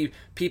how many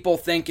people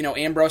think, you know,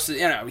 Ambrose,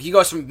 you know, he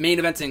goes from main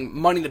eventing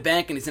Money in the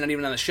Bank, and he's not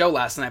even on the show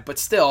last night. But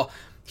still,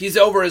 he's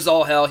over as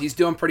all hell. He's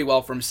doing pretty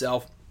well for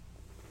himself.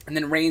 And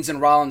then Reigns and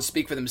Rollins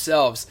speak for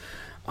themselves.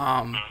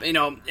 You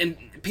know, and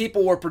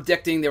people were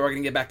predicting they were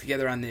going to get back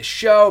together on this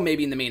show,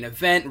 maybe in the main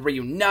event,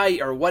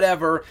 reunite or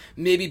whatever,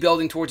 maybe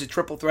building towards a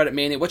triple threat at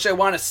Mania, which I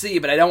want to see,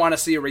 but I don't want to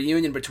see a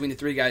reunion between the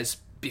three guys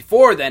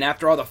before then,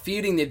 after all the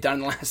feuding they've done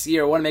last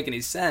year. It wouldn't make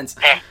any sense.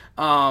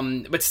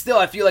 But still,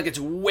 I feel like it's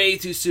way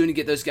too soon to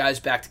get those guys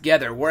back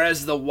together.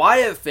 Whereas the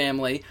Wyatt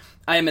family,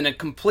 I am in a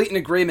complete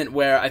agreement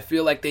where I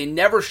feel like they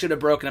never should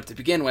have broken up to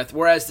begin with.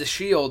 Whereas the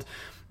Shield,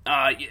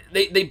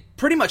 they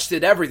pretty much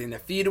did everything. They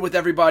feuded with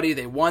everybody.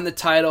 They won the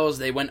titles.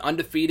 They went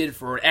undefeated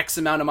for X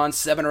amount of months,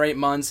 7 or 8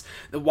 months.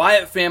 The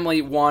Wyatt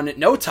family won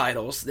no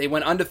titles. They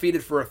went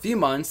undefeated for a few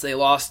months. They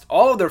lost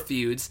all of their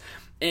feuds.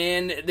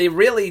 And they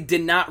really did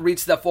not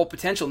reach that full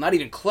potential, not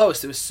even close.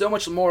 There was so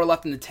much more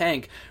left in the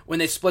tank when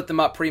they split them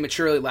up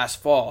prematurely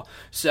last fall.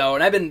 So,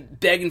 and I've been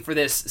begging for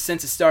this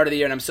since the start of the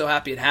year, and I'm so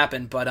happy it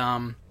happened. But,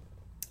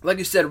 like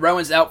you said,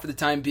 Rowan's out for the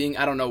time being.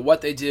 I don't know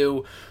what they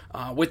do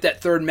with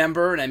that third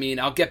member. And I mean,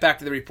 I'll get back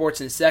to the reports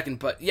in a second.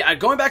 But yeah,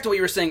 going back to what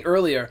you were saying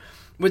earlier,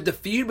 with the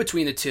feud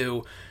between the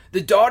two, the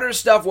daughter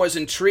stuff was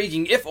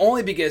intriguing, if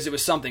only because it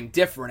was something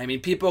different. I mean,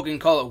 people can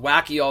call it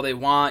wacky all they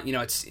want. You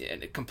know, it's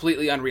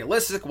completely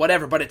unrealistic,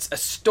 whatever, but it's a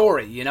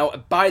story, you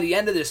know. By the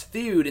end of this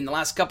feud in the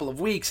last couple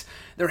of weeks,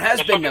 there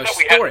has been no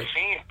story. That we haven't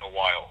seen in a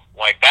while.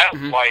 Like, that,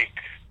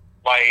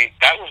 like,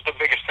 that was the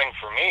biggest thing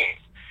for me.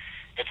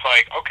 It's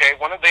like, okay,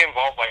 when did they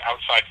involve, like,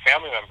 outside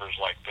family members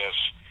like this,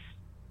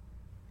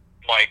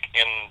 like,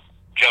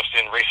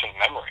 in recent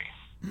memory?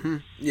 Mm-hmm.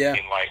 Yeah. I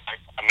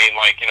mean,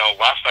 you know,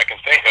 last I can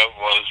think of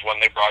was when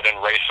they brought in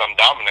Ray Son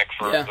Dominic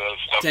for the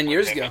stuff 10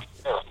 years ago.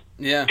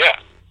 Yeah. Yeah.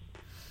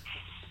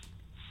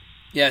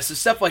 Yeah, so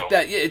stuff like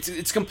that. Yeah,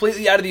 it's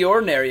completely out of the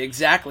ordinary.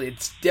 Exactly.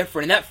 It's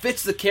different. And that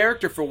fits the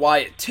character for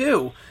Wyatt,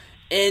 too.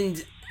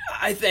 And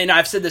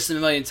I've said this a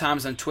million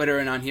times on Twitter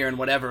and on here and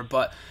whatever,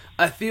 but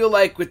I feel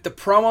like with the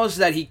promos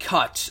that he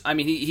cuts, I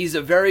mean, he's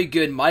a very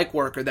good mic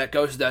worker, that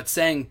goes without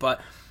saying,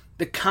 but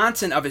the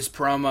content of his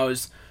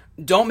promos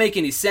don't make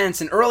any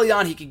sense. And early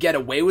on, he could get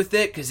away with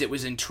it because it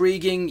was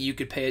intriguing. You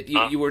could pay it.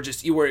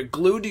 You were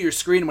glued to your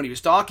screen when he was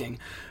talking.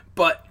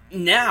 But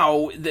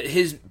now that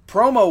his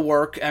promo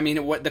work, I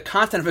mean, what the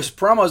content of his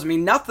promos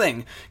mean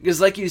nothing,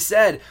 because like you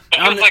said, it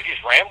feels like he's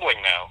rambling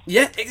now.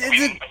 Yeah,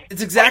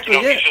 it's exactly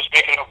it. He's just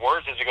making up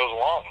words as he goes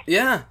along.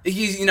 Yeah,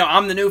 he's, you know,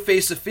 I'm the new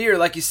face of fear,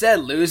 like you said,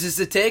 loses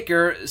the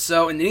Taker.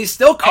 So, and then he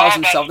still calls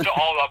himself. That's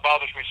all that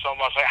bothers me so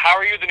much. Like, how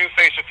are you the new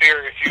face of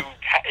fear if you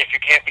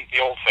can't beat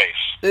the old face?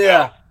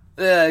 Yeah.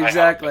 Yeah,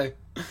 exactly.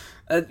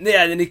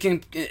 Yeah,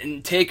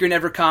 and Taker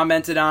never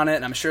commented on it,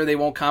 and I'm sure they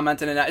won't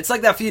comment on it. It's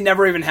like that feud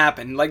never even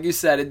happened. Like you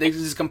said, they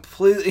just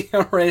completely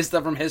erased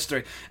that from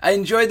history. I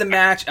enjoyed the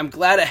match. I'm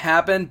glad it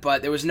happened,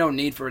 but there was no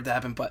need for it to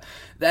happen. But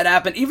that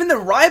happened. Even the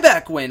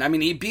Ryback win. I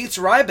mean, he beats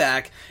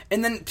Ryback,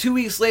 and then 2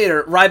 weeks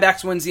later,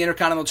 Ryback wins the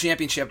Intercontinental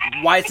Championship.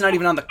 Why it's not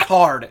even on the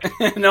card?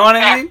 You know what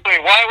I mean?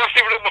 Why was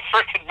he even in the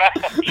freaking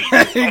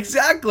match?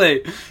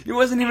 Exactly. He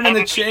wasn't even in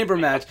the chamber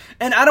match.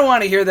 And I don't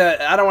want to hear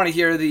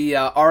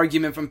the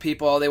argument from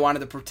people. They wanted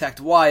to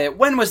protect Wyatt.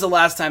 When was the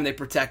last time they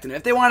protected him?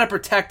 If they want to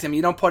protect him,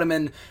 you don't put him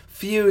in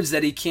feuds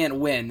that he can't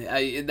win.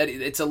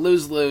 It's a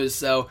lose-lose,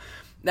 so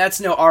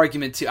that's no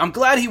argument to. I'm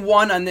glad he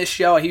won on this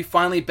show. He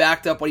finally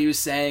backed up what he was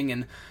saying,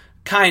 and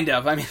kind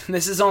of. I mean,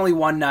 this is only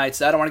one night,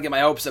 so I don't want to get my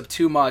hopes up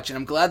too much, and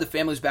I'm glad the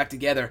family's back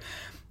together.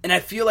 And I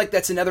feel like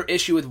that's another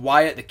issue with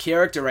Wyatt, the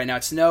character, right now.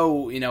 It's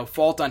no,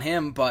 fault on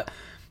him, but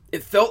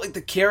it felt like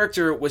the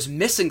character was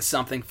missing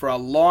something for a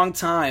long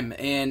time,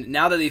 and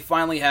now that they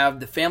finally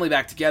have the family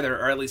back together,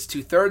 or at least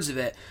 2/3 of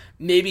it,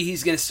 maybe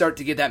he's going to start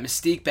to get that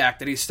mystique back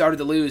that he started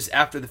to lose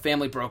after the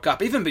family broke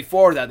up. Even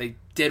before that, they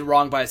did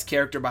wrong by his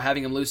character by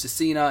having him lose to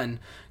Cena and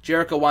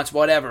Jericho once,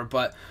 whatever,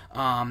 but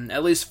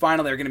at least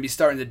finally they're going to be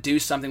starting to do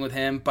something with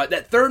him. But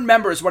that third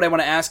member is what I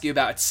want to ask you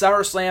about. It's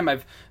SummerSlam.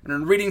 I've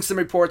been reading some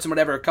reports and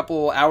whatever a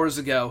couple hours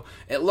ago.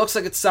 It looks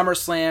like it's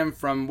SummerSlam.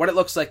 From what it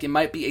looks like, it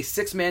might be a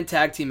 6-man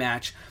tag team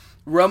match.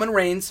 Roman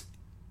Reigns,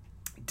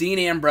 Dean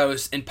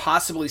Ambrose, and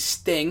possibly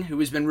Sting, who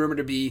has been rumored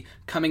to be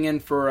coming in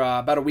for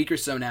about a week or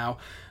so now,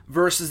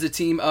 versus the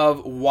team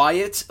of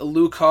Wyatt,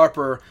 Luke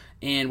Harper,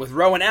 and with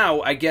Rowan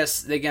out, I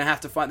guess they're gonna have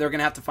to find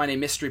a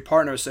mystery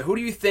partner. So who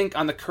do you think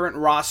on the current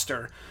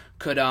roster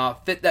could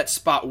fit that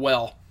spot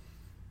well?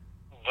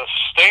 The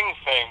Sting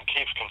thing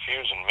keeps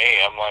confusing me.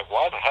 I'm like,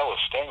 why the hell is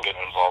Sting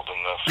getting involved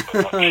in this?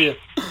 But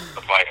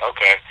I'm like,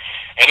 okay.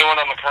 Anyone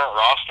on the current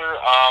roster?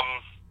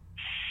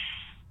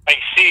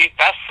 See,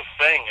 that's the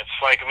thing. It's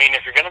like, I mean,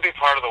 if you're going to be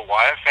part of the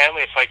Wyatt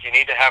family, it's like you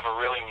need to have a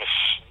really,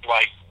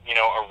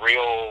 a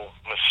real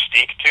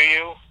mystique to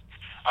you.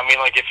 I mean,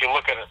 like, if you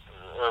look at it,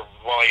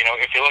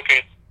 if you look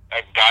at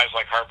guys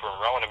like Harper and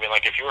Rowan, I mean,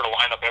 like, if you were to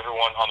line up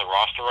everyone on the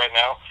roster right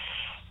now,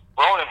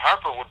 Rowan and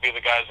Harper would be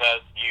the guys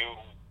that you,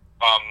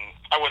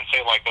 I wouldn't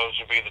say, like, those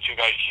would be the two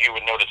guys you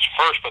would notice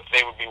first, but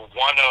they would be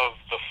one of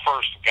the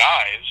first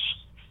guys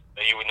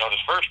that you would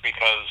notice first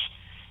because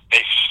they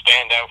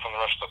stand out from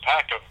the rest of the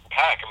pack.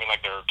 I mean,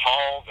 like, they're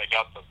tall, they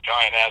got the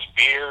giant-ass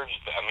beards,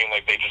 I mean,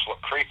 like, they just look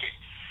creepy.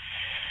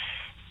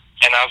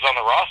 And I was on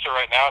the roster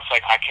right now, it's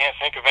like, I can't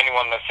think of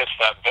anyone that fits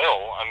that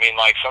bill. I mean,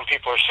 like, some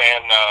people are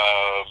saying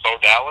Bo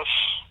Dallas,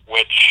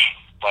 which,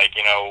 like,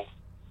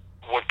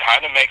 would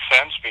kind of make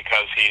sense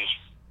because he's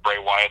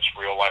Bray Wyatt's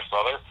real-life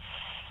brother.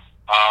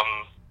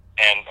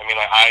 And, I mean,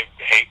 like, I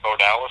hate Bo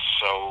Dallas,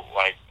 so,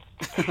 like,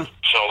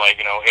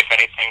 if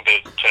anything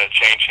to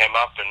change him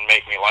up and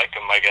make me like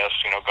him, I guess,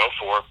 go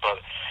for it. But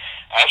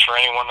as for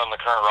anyone on the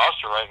current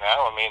roster right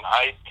now, I mean,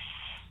 I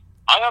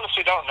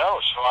honestly don't know.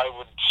 So I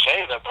would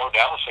say that Bo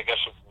Dallas, I guess,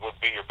 would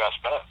be your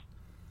best bet.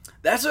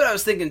 That's what I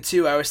was thinking,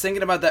 too. I was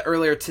thinking about that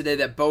earlier today,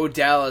 that Bo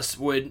Dallas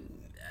would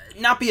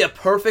not be a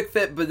perfect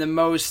fit, but the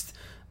most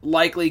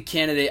likely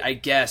candidate, I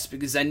guess,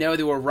 because I know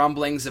there were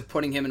rumblings of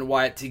putting him and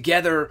Wyatt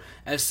together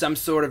as some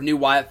sort of new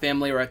Wyatt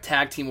family or a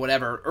tag team,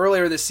 whatever.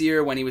 Earlier this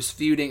year when he was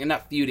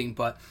not feuding,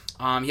 but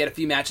he had a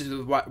few matches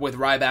with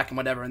Ryback and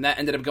whatever, and that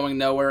ended up going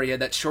nowhere. He had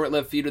that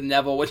short-lived feud with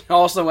Neville, which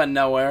also went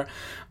nowhere.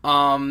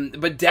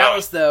 But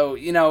Dallas, though,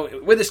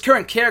 with his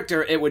current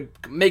character, it would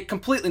make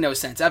completely no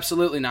sense.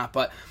 Absolutely not.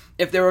 But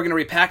if they were going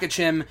to repackage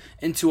him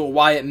into a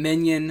Wyatt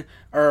minion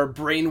or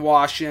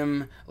brainwash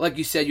him, like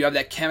you said, you have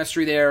that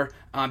chemistry there.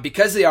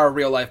 Because they are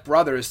real-life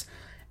brothers,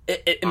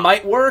 it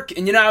might work.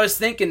 And, I was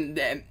thinking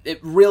that it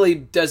really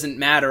doesn't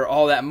matter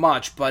all that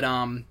much. But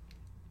one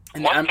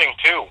thing,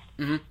 too,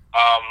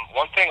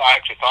 one thing I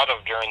actually thought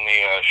of during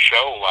the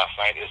show last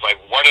night is, like,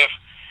 what if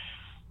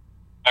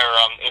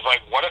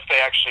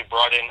they actually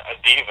brought in a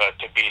diva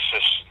to be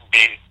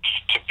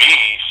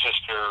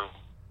sister,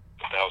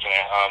 what the hell's her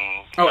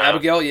name?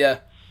 Abigail, yeah.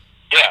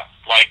 Yeah,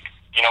 like,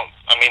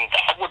 I mean,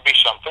 that would be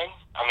something.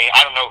 I mean,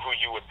 I don't know who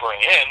you would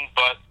bring in,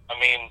 but, I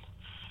mean,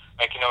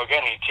 like,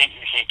 again, he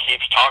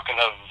keeps talking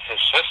of his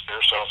sister,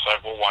 so it's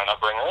like, well, why not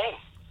bring her in?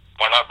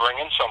 Why not bring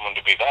in someone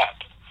to be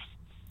that?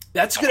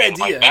 That's a good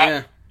idea, like that,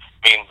 yeah.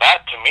 I mean,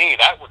 that, to me,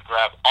 that would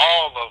grab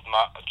all of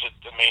my,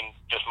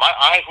 just my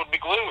eyes would be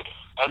glued.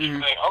 I'd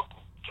just think, oh,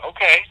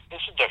 okay,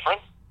 this is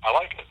different. I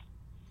like it.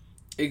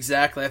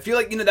 Exactly. I feel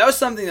like, that was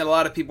something that a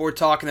lot of people were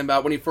talking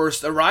about when he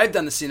first arrived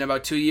on the scene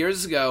about 2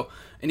 years ago,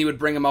 and he would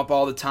bring him up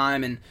all the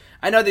time. And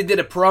I know they did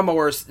a promo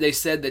where they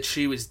said that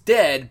she was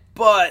dead,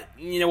 but,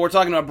 we're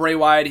talking about Bray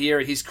Wyatt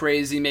here. He's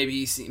crazy.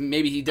 Maybe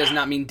he does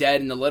not mean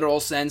dead in the literal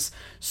sense.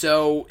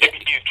 So maybe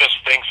he just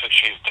thinks that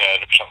she's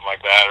dead or something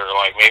like that, or,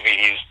 like, maybe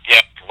he's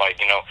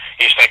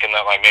thinking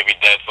that, like, maybe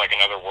dead's, like,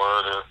 another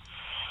word or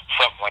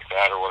something like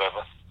that or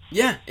whatever.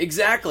 Yeah,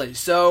 exactly.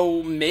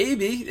 So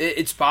maybe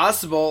it's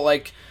possible,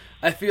 like,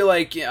 I feel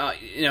like,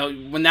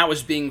 when that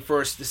was being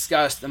first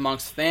discussed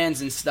amongst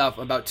fans and stuff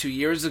about 2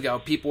 years ago,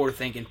 people were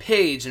thinking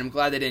Paige, and I'm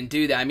glad they didn't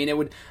do that. I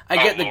mean,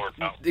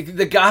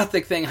 the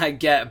gothic thing I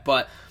get,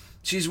 but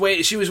she was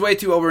way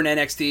too over in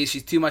NXT.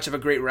 She's too much of a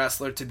great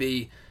wrestler to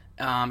be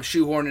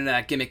shoehorned into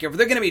that gimmick. If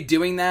they're going to be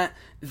doing that,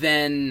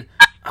 then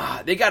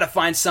they got to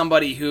find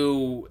somebody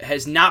who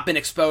has not been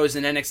exposed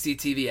in NXT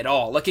TV at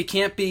all. Like, it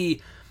can't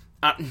be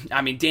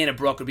I mean, Dana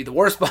Brooke would be the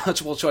worst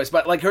possible choice,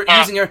 but like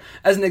using her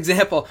as an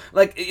example,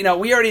 like, you know,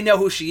 we already know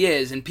who she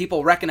is and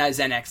people recognize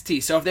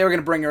NXT. So if they were going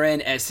to bring her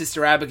in as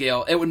Sister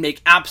Abigail, it would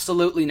make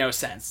absolutely no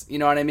sense. You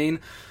know what I mean?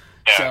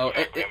 Yeah, so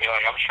exactly.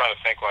 I'm just trying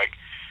to think,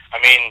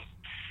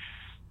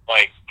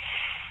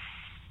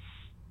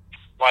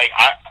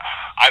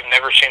 I've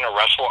never seen her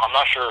wrestle. I'm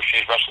not sure if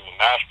she's wrestled the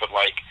match, but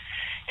what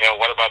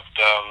about,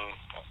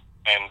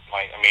 I'm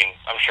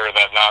sure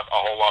that not a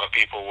whole lot of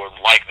people would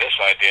like this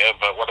idea,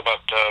 but what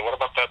about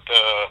that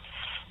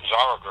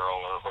Zara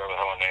girl, or whatever the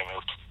hell her name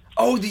is?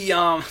 Oh, the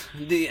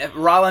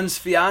Rollins'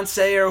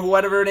 fiance, or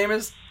whatever her name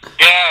is?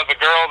 Yeah, the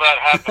girl that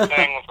had the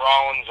thing with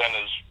Rollins and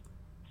his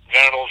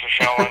genitals were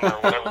showing, or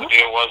whatever the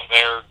deal was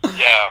there.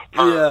 Yeah.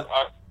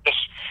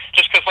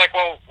 Just because,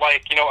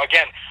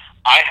 again,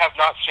 I have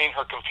not seen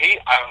her compete.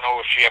 I don't know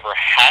if she ever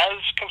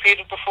has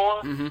competed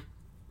before,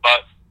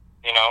 but,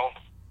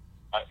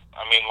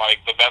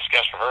 the best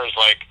guess for her is,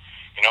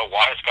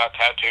 Wyatt's got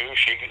tattoos,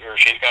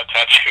 she's got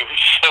tattoos,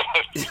 so,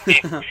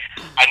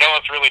 I know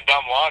it's really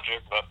dumb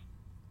logic, but,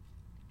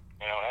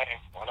 hey,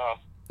 why not?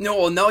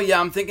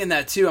 I'm thinking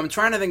that too. I'm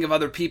trying to think of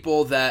other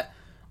people that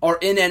are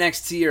in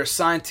NXT or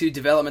signed to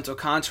developmental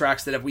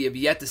contracts that we have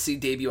yet to see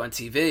debut on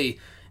TV.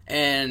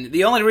 And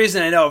the only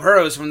reason I know of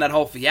her is from that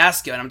whole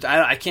fiasco. And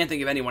I can't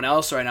think of anyone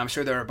else right now. I'm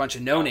sure there are a bunch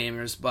of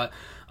no-namers, but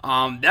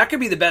that could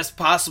be the best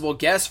possible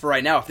guess for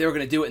right now if they were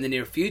going to do it in the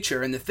near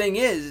future. And the thing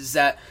is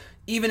that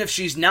even if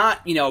she's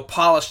not,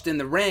 polished in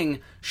the ring,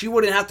 she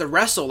wouldn't have to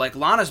wrestle. Like,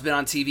 Lana's been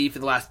on TV for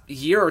the last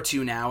year or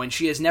two now, and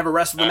she has never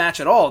wrestled a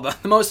match at all. The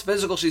most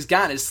physical she's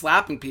gotten is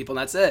slapping people,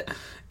 and that's it.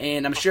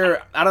 And I'm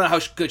sure, I don't know how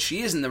good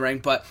she is in the ring,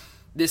 but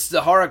this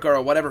Zahara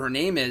girl, whatever her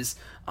name is,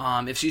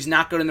 if she's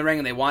not good in the ring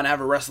and they want to have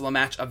her wrestle a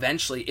match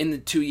eventually in the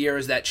 2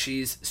 years that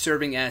she's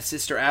serving as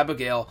Sister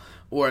Abigail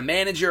or a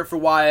manager for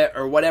Wyatt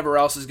or whatever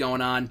else is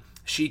going on,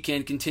 she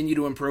can continue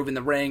to improve in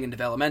the ring and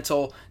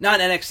developmental, not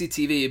NXT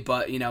TV,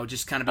 but,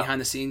 just kind of behind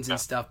the scenes and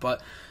stuff.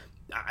 But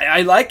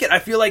I like it. I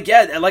feel like,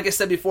 like I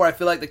said before, I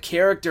feel like the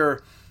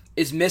character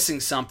is missing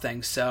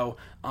something. So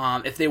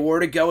if they were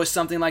to go with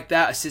something like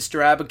that, a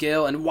Sister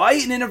Abigail, and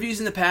Wyatt in interviews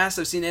in the past,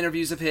 I've seen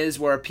interviews of his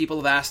where people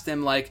have asked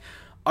him, like,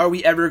 are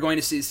we ever going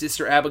to see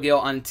Sister Abigail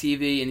on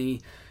TV? And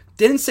he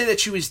didn't say that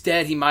she was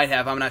dead. He might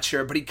have, I'm not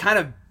sure, but he kind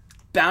of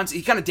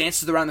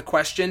dances around the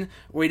question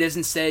where he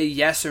doesn't say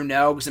yes or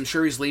no, because I'm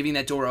sure he's leaving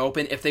that door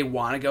open if they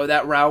want to go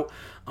that route,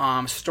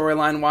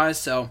 storyline-wise.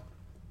 So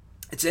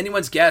it's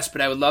anyone's guess,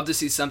 but I would love to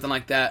see something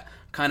like that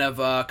kind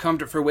of come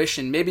to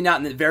fruition. Maybe not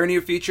in the very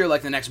near future,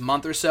 like the next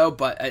month or so,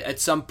 but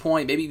at some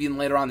point, maybe even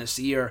later on this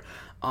year,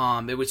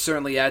 it would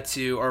certainly add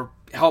to or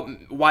help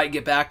Wyatt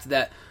get back to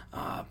that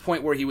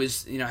point where he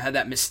was, had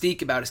that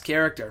mystique about his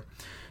character.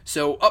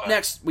 So up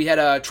next, we had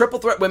a triple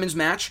threat women's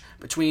match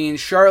between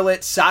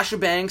Charlotte, Sasha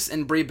Banks,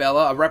 and Brie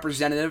Bella, a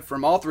representative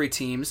from all three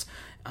teams.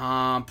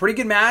 Pretty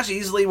good match,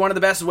 easily one of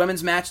the best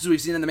women's matches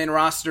we've seen in the main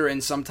roster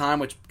in some time,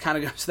 which kind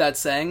of goes without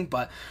saying.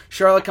 But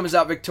Charlotte comes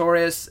out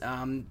victorious,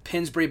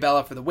 pins Brie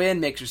Bella for the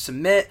win, makes her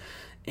submit.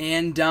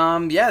 And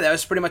that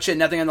was pretty much it.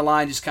 Nothing on the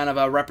line, just kind of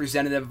a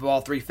representative of all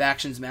three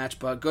factions match,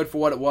 but good for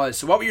what it was.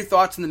 So what were your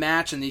thoughts on the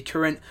match and the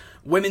current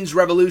women's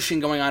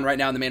revolution going on right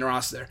now in the main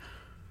roster?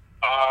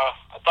 I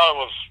thought it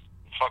was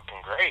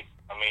fucking great.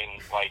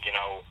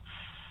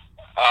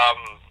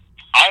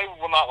 I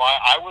will not lie.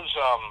 I was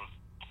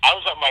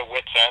at my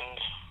wit's end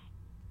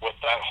with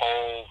that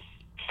whole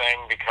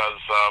thing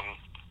because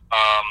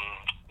at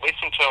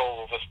least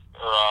until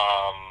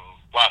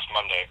last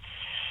Monday,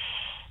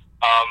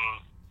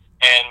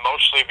 and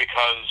mostly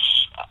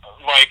because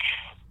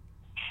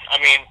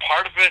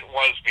part of it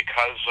was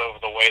because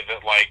of the way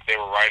that they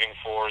were writing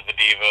for the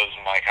Divas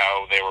and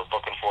how they were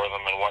booking for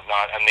them and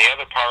whatnot, and the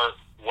other part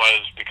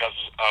was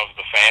because of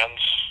the fans.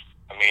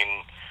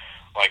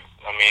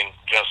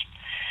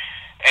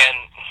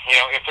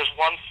 If there's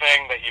one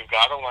thing that you've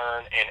got to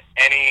learn in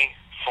any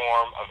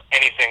form of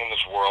anything in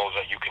this world is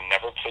that you can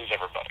never please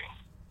everybody.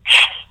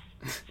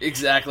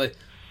 Exactly.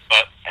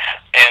 But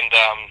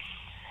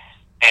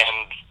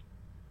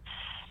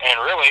and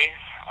really,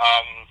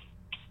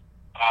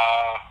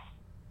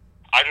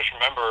 I just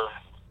remember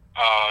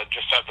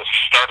just at the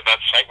start of that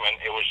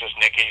segment, it was just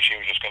Nikki. She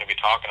was just going to be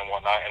talking and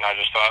whatnot, and I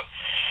just thought,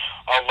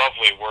 oh,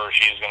 lovely, where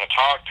she's going to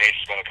talk, Paige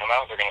is going to come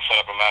out, they're going to set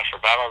up a match for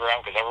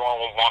Battleground, because everyone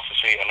wants to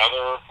see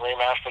another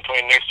rematch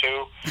between these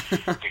two,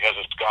 because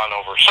it's gone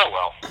over so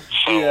well.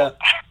 So,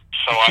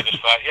 so I just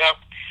thought, yep,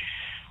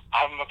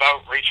 I'm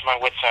about reaching my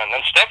wit's end.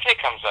 Then Stephanie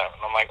comes out,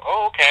 and I'm like,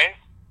 oh, okay.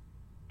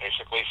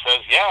 Basically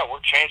says, yeah,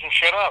 we're changing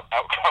shit up.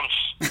 Out comes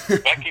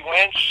Becky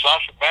Lynch,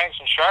 Sasha Banks,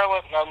 and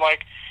Charlotte, and I'm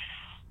like,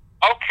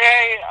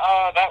 okay,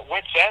 that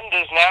wit's end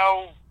is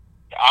now,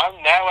 I'm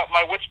now at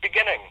my wit's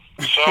beginning,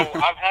 so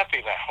I'm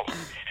happy now.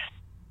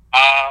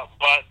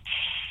 But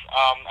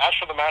as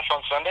for the match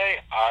on Sunday,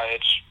 it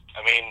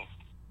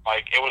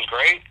was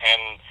great,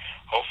 and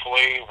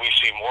hopefully we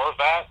see more of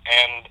that,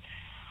 and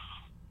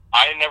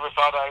I never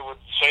thought I would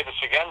say this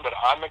again, but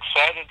I'm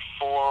excited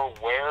for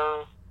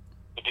where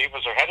the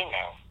Divas are heading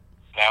now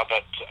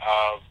that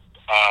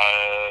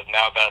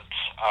now that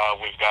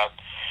we've got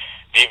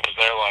divas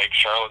there like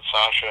Charlotte,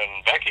 Sasha,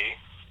 and Becky,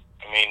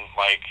 I mean,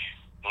 like,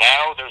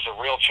 now there's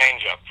a real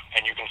change-up,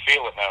 and you can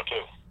feel it now,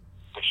 too,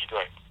 which is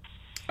great.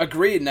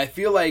 Agreed, and I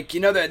feel like,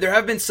 there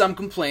have been some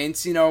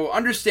complaints,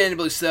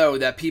 understandably so,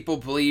 that people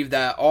believe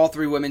that all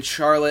three women,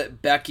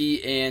 Charlotte,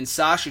 Becky, and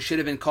Sasha, should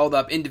have been called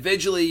up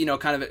individually,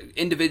 kind of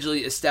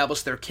individually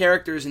establish their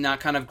characters and not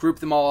kind of group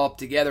them all up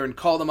together and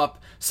call them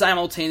up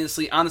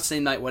simultaneously on the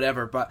same night,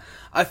 whatever. But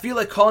I feel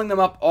like calling them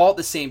up all at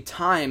the same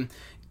time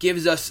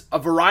gives us a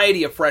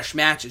variety of fresh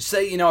matches.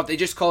 Say, if they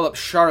just called up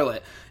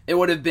Charlotte, it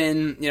would have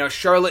been,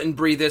 Charlotte and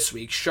Brie this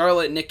week,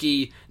 Charlotte and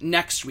Nikki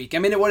next week. I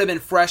mean, it would have been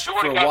fresh for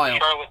a while.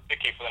 Charlotte and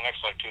Nikki for the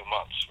next, 2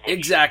 months.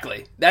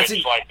 Exactly. That's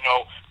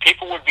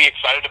people would be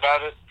excited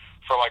about it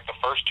for, the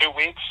first 2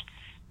 weeks,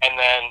 and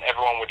then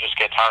everyone would just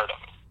get tired of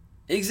it.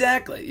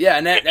 Exactly. Yeah,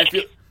 and I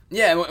feel...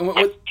 Yeah,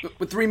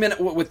 with three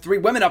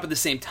women up at the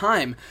same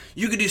time,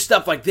 you could do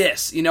stuff like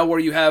this, where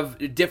you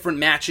have different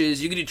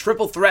matches. You could do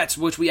triple threats,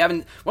 which we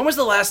haven't... When was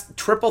the last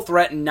triple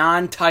threat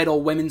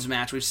non-title women's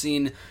match we've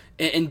seen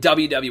in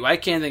WWE? I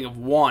can't think of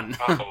one.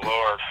 Oh,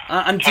 Lord.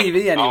 On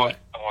TV, anyway.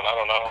 I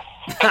don't know.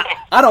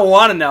 I don't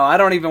want to know. I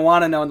don't even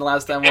want to know when the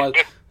last time was.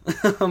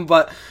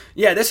 But,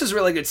 yeah, this is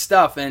really good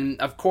stuff. And,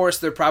 of course,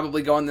 they're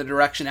probably going the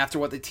direction after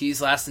what they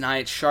teased last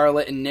night.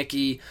 Charlotte and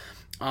Nikki...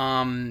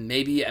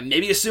 maybe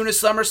as soon as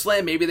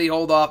SummerSlam, maybe they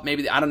hold off, I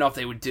don't know if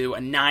they would do a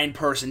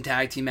 9-person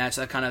tag team match.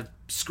 That kind of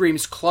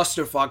screams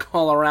clusterfuck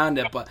all around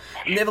it, but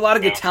they have a lot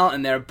of good talent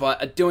in there,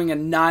 but doing a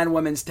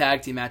 9-women's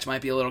tag team match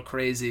might be a little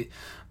crazy.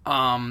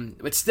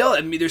 But still,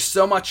 there's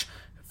so much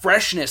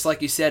freshness,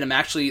 like you said. I'm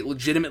actually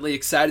legitimately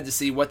excited to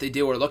see what they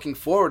do, or looking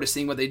forward to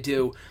seeing what they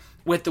do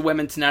with the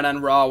women tonight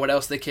on Raw, what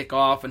else they kick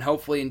off, and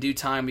hopefully in due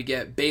time we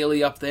get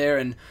Bayley up there,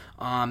 and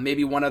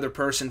maybe one other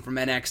person from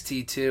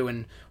NXT too,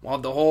 and we'll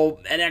have the whole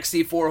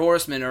NXT 4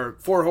 horsewomen,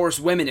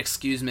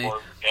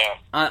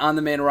 on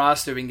the main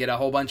roster. We can get a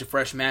whole bunch of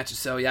fresh matches.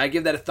 So yeah, I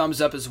give that a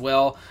thumbs up as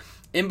well.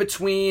 In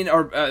between,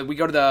 we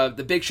go to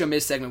the Big Show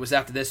Miz segment was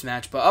after this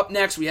match, but up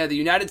next we had the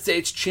United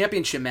States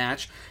Championship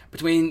match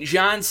between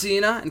John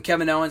Cena and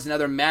Kevin Owens,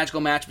 another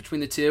magical match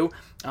between the two.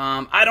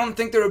 I don't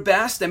think they're the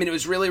best. I mean, it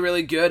was really,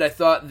 really good. I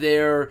thought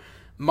their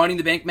Money in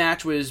the Bank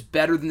match was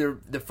better than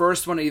the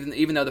first one,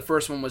 even though the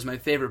first one was my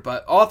favorite.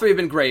 But all three have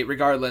been great,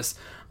 regardless.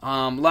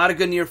 A lot of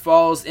good near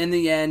falls. In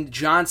the end,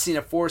 John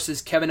Cena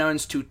forces Kevin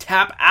Owens to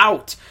tap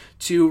out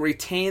to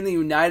retain the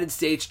United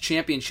States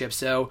Championship.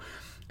 So,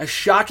 a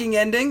shocking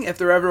ending, if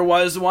there ever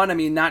was one. I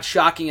mean, not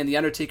shocking in the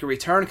Undertaker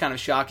return kind of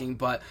shocking,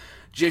 but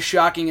just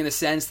shocking in the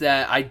sense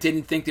that I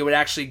didn't think they would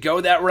actually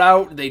go that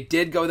route. They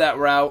did go that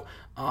route.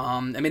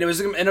 It was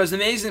an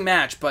amazing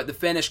match, but the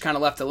finish kind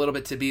of left a little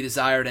bit to be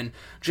desired, and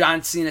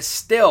John Cena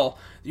still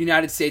the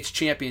United States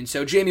champion.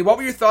 So, Jamie, what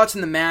were your thoughts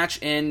on the match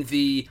and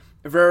the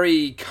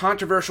very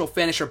controversial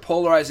finish, or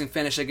polarizing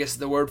finish, I guess is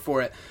the word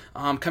for it,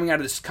 coming out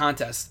of this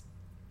contest?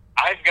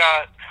 I've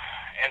got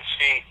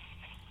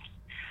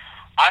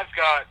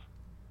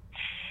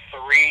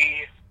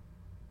three,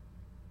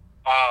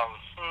 I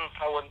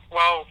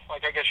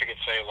guess you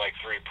could say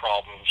three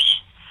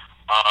problems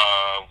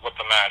with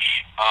the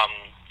match.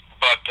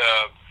 But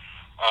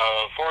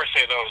before I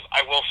say those,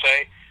 I will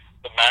say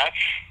the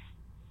match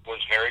was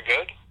very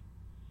good.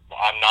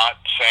 I'm not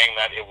saying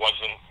that it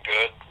wasn't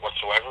good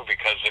whatsoever,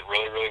 because it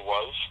really, really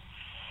was.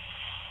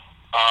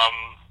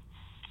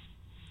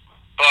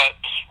 But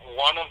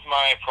one of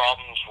my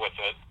problems with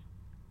it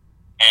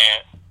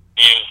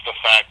is the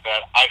fact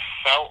that I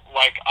felt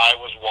like I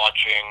was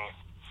watching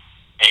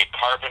a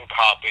carbon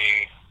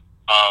copy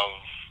of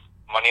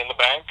Money in the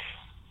Bank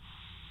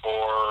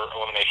or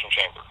Elimination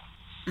Chamber.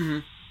 Mm-hmm.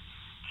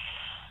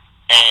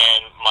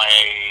 And my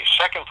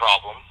second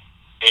problem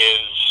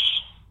is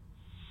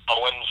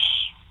Owens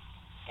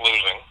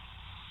losing,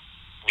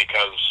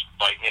 because,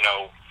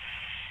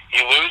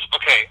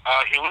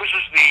 he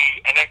loses the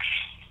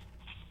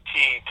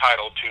NXT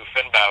title to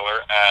Finn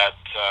Balor at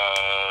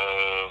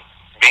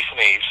Beast and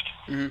East.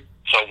 Mm-hmm.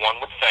 So one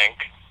would think,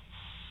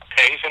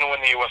 okay, he's going to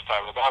win the U.S.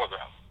 title in the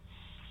Battleground.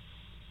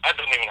 That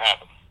doesn't even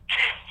happen.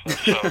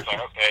 So it's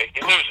okay,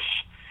 he loses.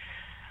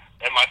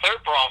 And my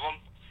third problem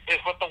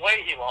is with the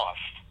way he lost.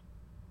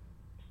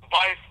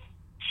 By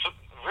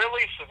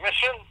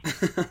submission?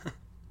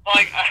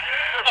 I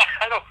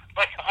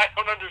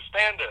don't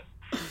understand it.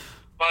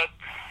 But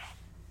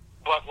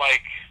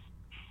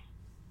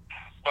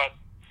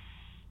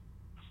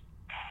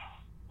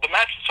the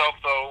match itself,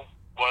 though,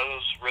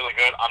 was really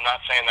good. I'm not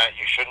saying that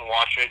you shouldn't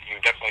watch it.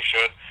 You definitely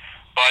should.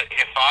 But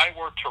if I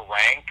were to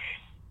rank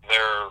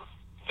their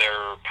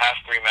past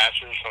three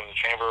matches from the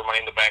Chamber, Money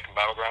in the Bank, and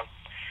Battleground,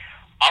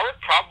 I would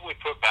probably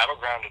put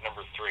Battleground at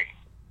number 3.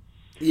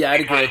 Yeah,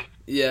 I'd agree.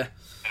 Yeah.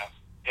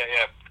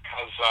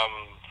 Because,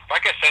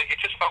 like I said, it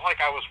just felt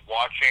like I was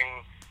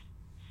watching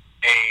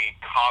a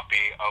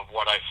copy of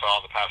what I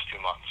saw the past 2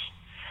 months.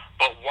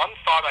 But one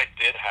thought I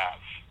did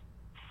have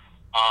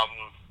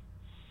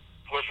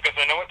was, because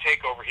I know at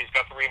TakeOver he's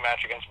got the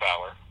rematch against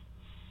Balor,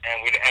 and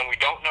we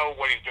don't know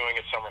what he's doing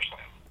at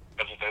SummerSlam.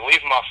 Because if they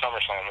leave him off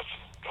SummerSlam,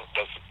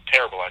 That's a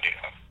terrible idea.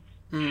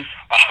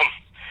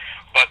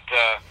 But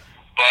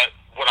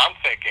what I'm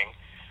thinking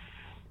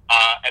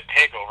at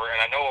Takeover,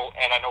 and I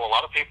know a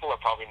lot of people are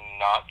probably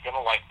not going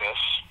to like this,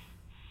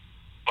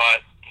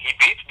 but he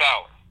beats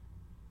Balor,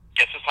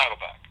 gets his title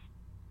back.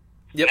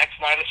 Yep. Next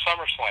night is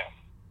SummerSlam.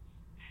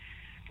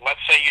 Let's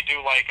say you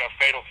do like a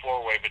fatal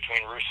four-way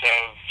between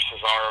Rusev,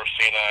 Cesaro,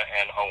 Cena,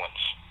 and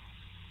Owens.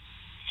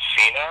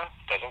 Cena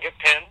doesn't get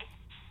pinned.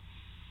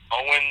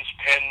 Owens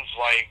pins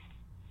like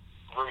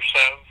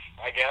Rusev,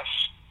 I guess,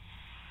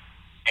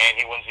 and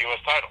he wins the U.S.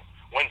 title.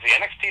 Wins the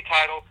NXT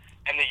title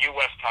and the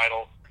U.S.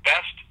 title.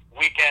 Best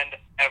weekend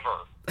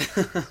ever.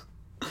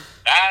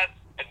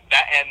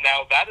 And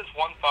now that is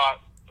one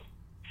thought,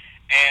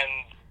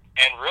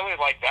 and really,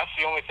 like, that's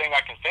the only thing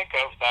I can think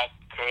of that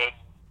could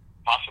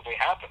possibly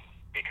happen.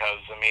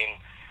 Because, I mean,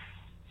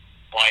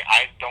 like,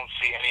 I don't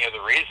see any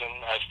other reason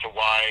as to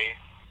why,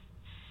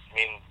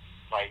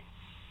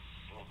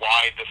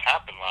 why this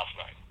happened last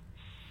night.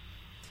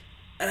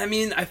 And I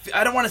mean,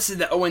 I don't want to say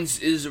that Owens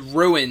is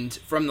ruined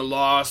from the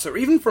loss or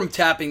even from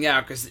tapping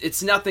out, because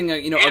it's nothing, He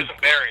isn't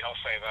buried, I'll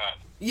say that.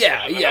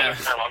 Yeah.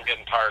 I'm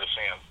getting tired of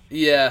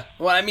seeing. Yeah.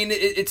 Well, I mean,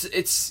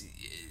 it's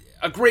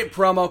a great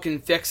promo can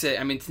fix it.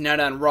 I mean, tonight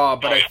on Raw,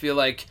 but I feel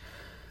like,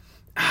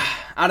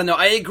 I don't know.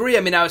 I agree.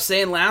 I mean, I was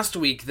saying last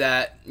week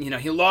that,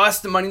 he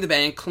lost the Money in the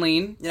Bank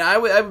clean. I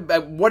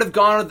would have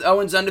gone with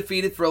Owens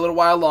undefeated for a little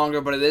while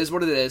longer, but it is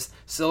what it is.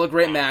 Still a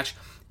great match.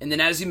 And then,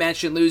 as you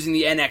mentioned, losing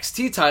the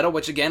NXT title,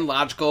 which, again,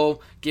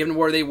 logical, given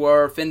where they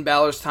were. Finn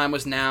Balor's time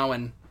was now,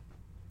 and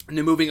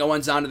then moving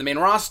Owens onto the main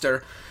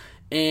roster.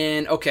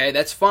 And, okay,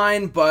 that's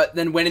fine, but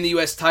then winning the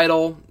U.S.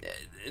 title,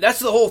 that's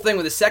the whole thing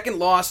with the second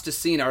loss to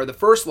Cena, or the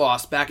first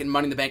loss back in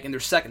Money in the Bank in their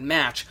second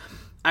match.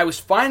 I was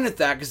fine with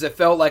that because it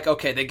felt like,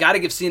 okay, they got to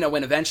give Cena a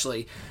win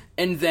eventually.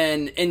 And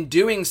then, in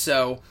doing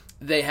so,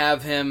 they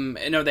have him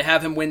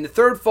win the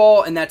third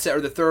fall, and that's it,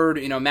 or the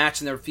third,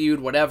 match in their feud,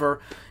 whatever.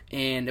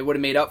 And it would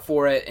have made up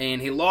for it,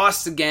 and he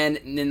lost again,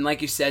 and then,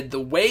 like you said, the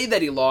way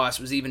that he lost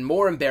was even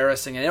more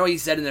embarrassing. I know he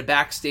said in the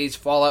backstage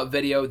Fallout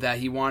video that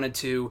he wanted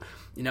to,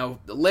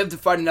 live to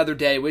fight another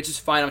day, which is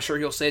fine. I'm sure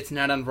he'll say it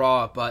tonight on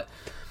Raw, but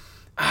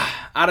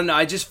I don't know.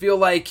 I just feel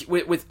like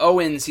with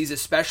Owens, he's a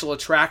special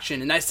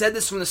attraction, and I said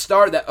this from the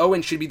start, that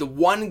Owens should be the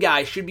one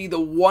guy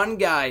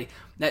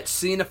that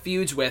Cena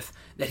feuds with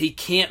that he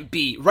can't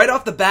beat, right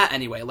off the bat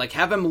anyway. Like,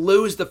 have him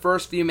lose the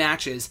first few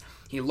matches.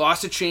 He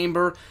lost a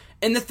Chamber.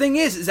 And the thing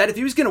is that if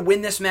he was going to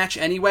win this match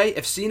anyway,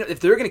 if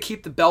they're going to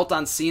keep the belt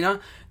on Cena,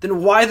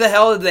 then why the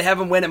hell did they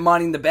have him win at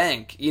Money in the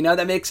Bank?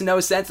 That makes no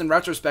sense in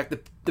retrospect.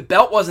 The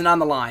belt wasn't on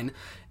the line.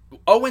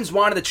 Owens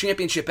wanted the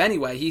championship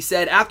anyway. He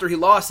said after he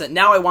lost that,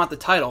 now I want the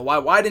title.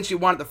 Why didn't you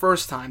want it the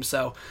first time?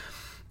 So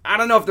I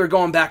don't know if they're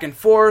going back and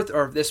forth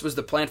or if this was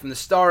the plan from the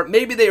start.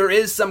 Maybe there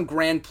is some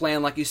grand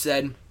plan, like you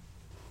said,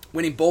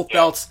 winning both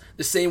belts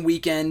the same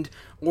weekend,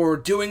 or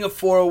doing a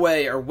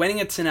 4-way, or winning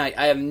it tonight.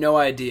 I have no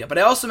idea. But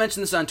I also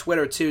mentioned this on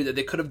Twitter, too, that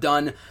they could have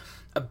done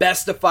a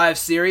best-of-5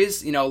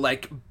 series,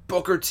 like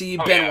Booker T,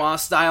 Benoit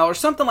style, or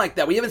something like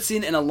that. We haven't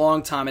seen it in a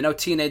long time. I know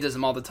TNA does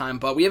them all the time,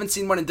 but we haven't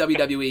seen one in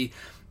WWE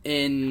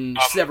in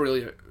several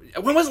years.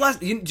 When was the last?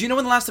 Do you know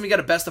when the last time we got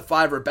a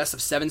best-of-5 or a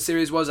best-of-7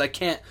 series was? I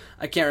can't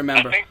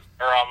remember. I think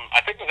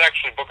it was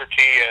actually Booker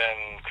T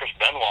and Chris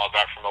Benoit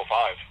back from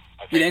 05.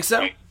 You think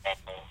so?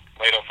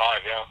 Late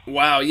 05, yeah.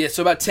 Wow, yeah,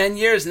 so about 10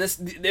 years, and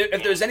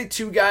if there's any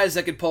two guys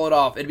that could pull it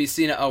off, it'd be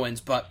Cena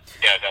Owens, but...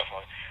 Yeah,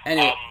 definitely.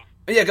 Anyway,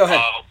 yeah, go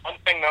ahead. One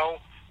thing, though,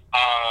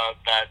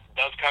 that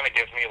does kind of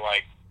give me,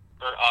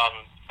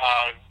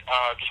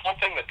 just one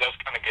thing that does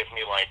kind of give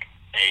me,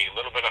 a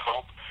little bit of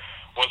hope,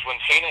 was when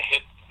Cena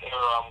hit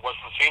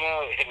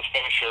his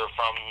finisher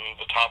from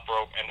the top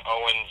rope and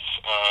Owens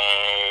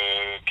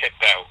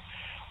kicked out,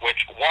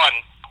 which, one,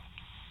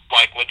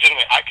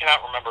 legitimately, I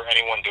cannot remember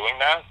anyone doing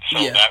that, so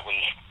that was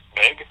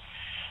big.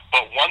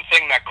 But one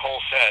thing that Cole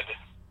said,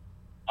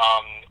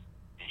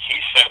 he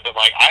said that,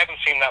 I haven't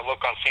seen that look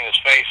on Cena's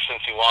face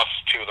since he lost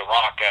to The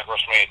Rock at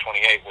WrestleMania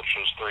 28, which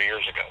was 3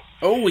 years ago.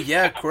 Oh,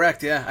 yeah,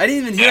 correct, yeah. I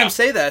didn't even hear him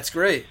say that. It's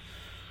great.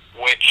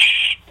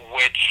 Which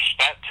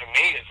that, to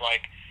me, is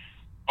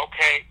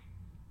okay,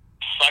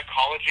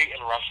 psychology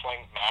in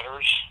wrestling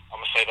matters.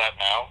 I'm going to say that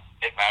now.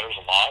 It matters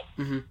a lot.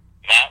 Mm-hmm.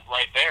 That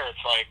right there, it's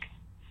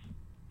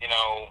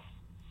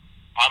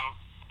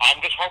I'm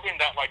just hoping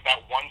that that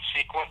one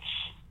sequence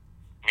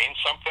means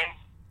something.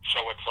 So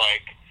it's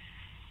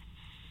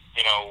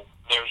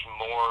there's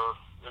more.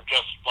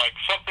 Just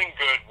something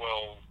good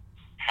will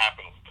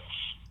happen with this.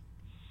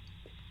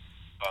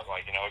 But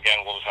again,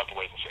 we'll just have to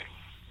wait and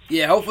see.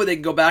 Yeah, hopefully they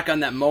can go back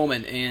on that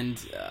moment.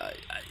 And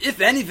if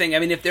anything, I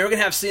mean, if they were going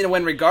to have Cena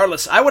win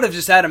regardless, I would have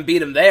just had him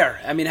beat him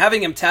there. I mean,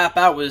 having him tap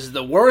out was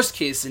the worst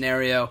case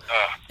scenario.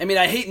 I mean,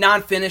 I hate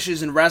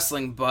non-finishes in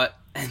wrestling, but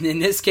in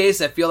this case,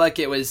 I feel like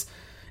it was...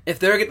 If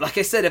they're, like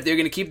I said, if they're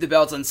going to keep the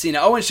belts on Cena,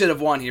 Owens should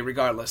have won here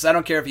regardless. I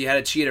don't care if you had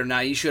a cheat or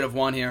not, you should have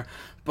won here.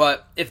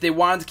 But if they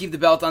wanted to keep the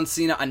belt on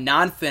Cena, a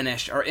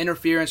non-finish or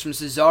interference from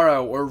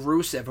Cesaro or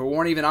Rusev, who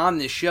weren't even on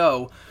this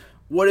show,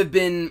 would have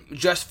been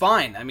just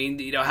fine. I mean,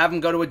 have him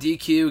go to a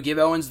DQ, give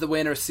Owens the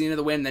win or Cena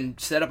the win, then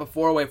set up a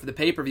 4-way for the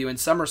pay-per-view in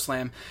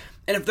SummerSlam.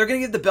 And if they're going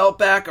to give the belt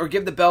back or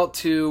give the belt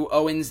to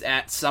Owens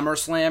at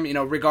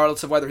SummerSlam,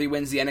 regardless of whether he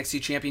wins the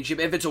NXT Championship,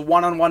 if it's a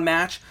one-on-one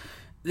match,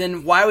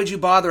 then why would you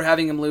bother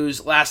having him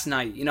lose last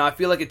night? I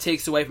feel like it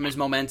takes away from his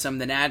momentum,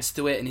 then adds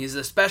to it, and he's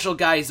a special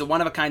guy. He's a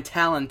one-of-a-kind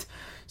talent.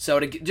 So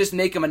to just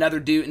make him another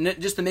dude,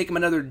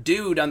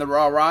 on the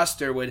Raw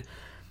roster would,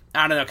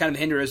 I don't know, kind of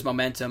hinder his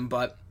momentum.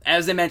 But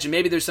as I mentioned,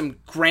 maybe there's some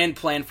grand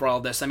plan for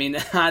all this. I mean,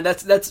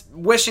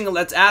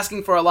 that's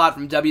asking for a lot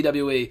from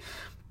WWE.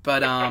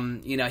 But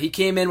he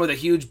came in with a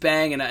huge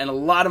bang and a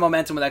lot of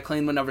momentum with that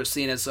clean win over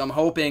Cena. So I'm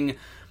hoping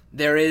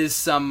there is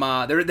some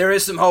there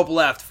is some hope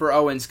left for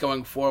Owens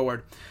going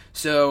forward.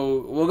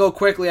 So we'll go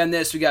quickly on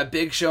this. We got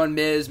Big Show and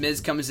Miz.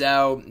 Miz comes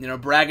out,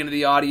 bragging to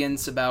the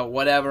audience about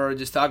whatever,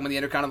 just talking about the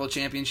Intercontinental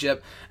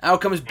Championship. Out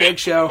comes Big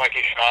Show. Like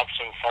he shops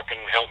in fucking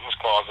Hilton's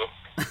closet.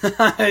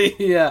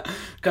 Yeah,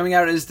 coming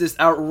out as this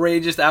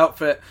outrageous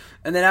outfit,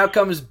 and then out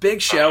comes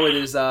Big Show with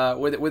his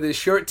with his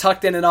shirt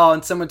tucked in and all,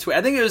 and someone tweeted.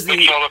 I think it was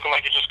Big Show looking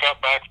like he just got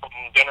back from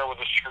dinner with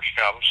his shirt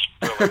shops.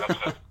 Really,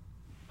 that's it.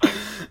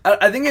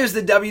 I think it was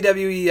the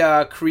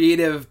WWE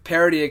creative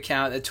parody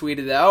account that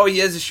tweeted that, oh, he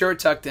has his shirt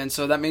tucked in,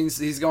 so that means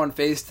he's going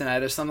face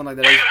tonight or something like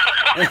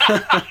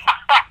that.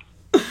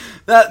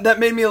 that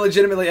made me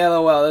legitimately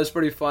LOL. That was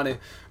pretty funny.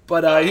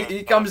 But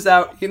he comes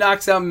out, he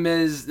knocks out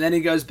Miz, then he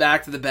goes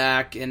back to the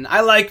back. And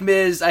I like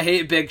Miz, I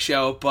hate Big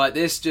Show, but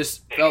this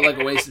just felt like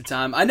a waste of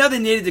time. I know they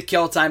needed to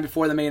kill time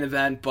before the main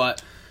event,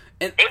 but...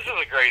 Miz is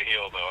a great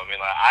heel, though. I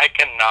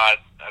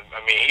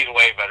mean, he's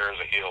way better as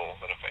a heel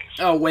than a face.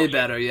 Oh, way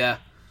better, yeah.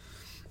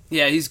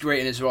 Yeah, he's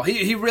great in his role.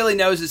 He really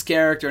knows his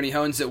character and he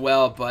hones it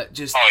well, but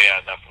just... Oh, yeah,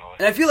 definitely.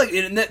 And I feel like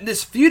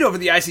this feud over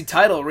the IC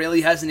title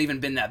really hasn't even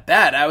been that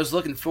bad. I was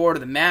looking forward to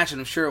the match, and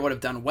I'm sure it would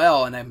have done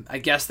well, and I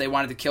guess they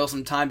wanted to kill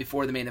some time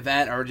before the main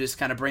event or just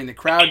kind of bring the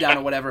crowd down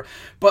or whatever.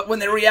 But when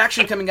the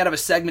reaction coming out of a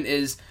segment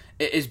is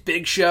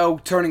Big Show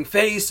turning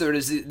face, or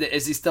is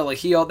he still a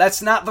heel?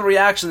 That's not the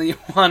reaction that you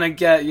want to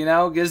get,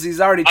 because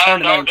he's already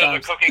turned a million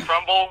times. Does the cookie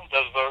crumble?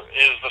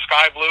 Is the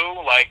sky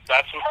blue?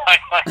 That's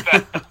like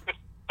that.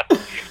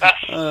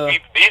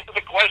 These are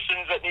the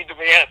questions that need to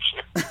be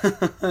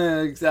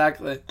answered.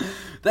 Exactly.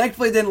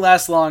 Thankfully, it didn't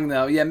last long,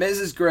 though. Yeah, Miz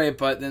is great,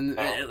 but then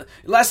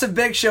less of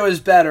Big Show is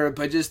better.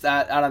 But just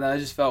I don't know. It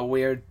just felt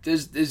weird.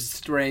 It's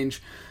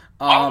strange.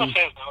 All I'm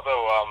saying,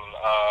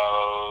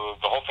 though,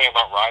 the whole thing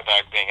about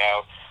Ryback being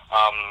out,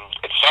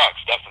 it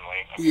sucks,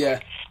 definitely. Yeah.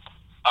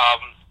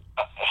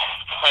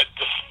 But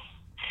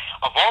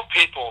of all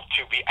people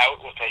to be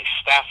out with a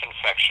staph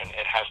infection,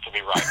 it has to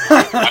be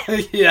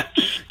Ryback. Yeah.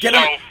 Get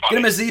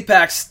him a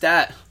Z-Pack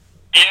stat.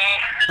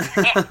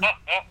 Yeah.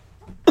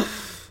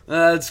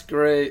 That's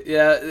great.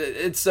 Yeah,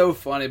 it's so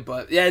funny,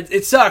 but yeah,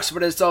 it sucks,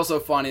 but it's also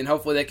funny, and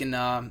hopefully they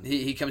can.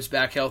 He comes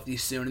back healthy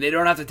soon. They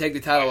don't have to take the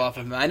title off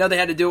of him. I know they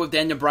had to do it with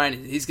Daniel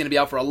Bryan. He's going to be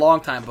out for a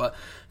long time, but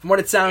from what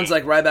it sounds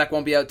like, Ryback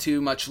won't be out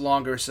too much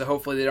longer. So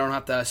hopefully they don't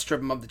have to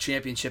strip him of the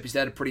championship. He's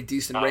had a pretty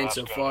decent reign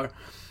so far. I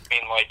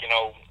mean,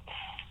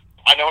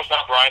 I know it's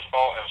not Bryan's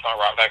fault and it's not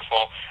Ryback's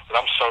fault, but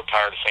I'm so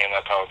tired of seeing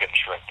that title getting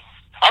stripped.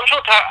 I'm so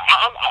tired.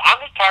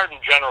 I'm just tired in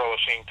general of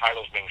seeing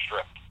titles being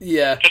stripped.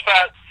 Yeah. Just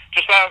that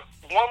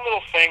one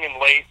little thing in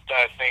late,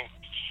 I think,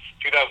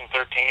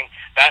 2013.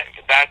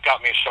 That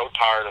got me so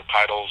tired of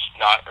titles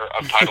not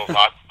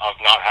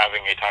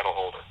having a title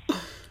holder.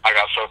 I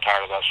got so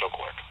tired of that so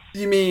quick.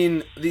 You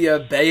mean the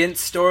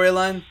abeyance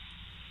storyline?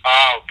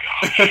 Oh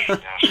gosh,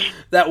 yes.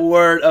 That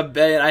word,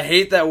 abeyance. I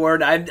hate that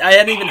word. I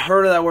hadn't even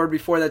heard of that word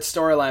before that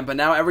storyline, but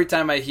now every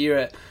time I hear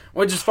it,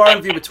 which is far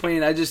and few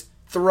between, I just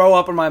throw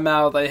up in my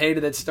mouth. I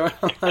hated that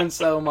storyline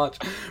so much.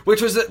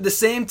 Which was at the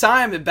same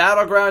time at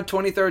Battleground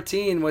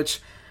 2013, which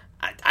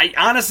I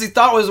honestly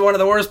thought was one of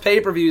the worst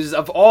pay-per-views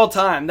of all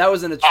time. That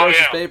was an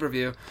atrocious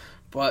pay-per-view.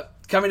 But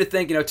coming to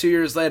think, 2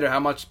 years later,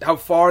 how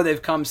far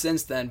they've come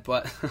since then.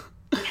 But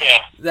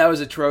that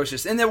was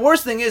atrocious. And the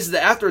worst thing is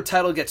that after a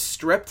title gets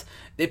stripped,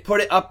 they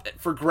put it up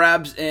for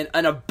grabs in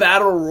a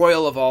battle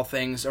royal of all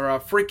things, or a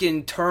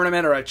freaking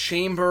tournament, or a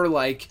chamber.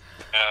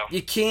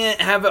 You can't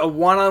have a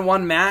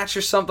one-on-one match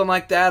or something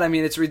like that. I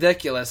mean, it's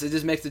ridiculous. It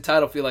just makes the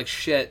title feel like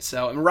shit.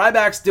 So, and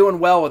Ryback's doing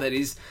well with it.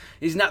 He's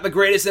not the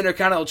greatest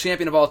Intercontinental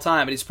Champion of all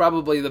time, but he's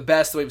probably the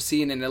best we've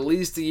seen in at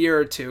least a year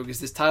or two, because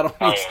this title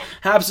means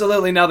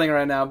absolutely nothing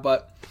right now.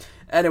 But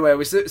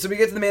anyway, so we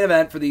get to the main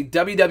event for the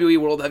WWE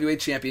World Heavyweight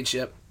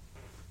Championship.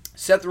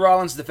 Seth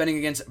Rollins defending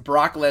against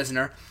Brock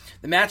Lesnar.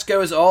 The match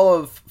goes all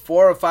of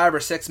 4 or 5 or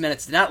 6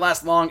 minutes. Did not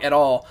last long at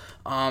all.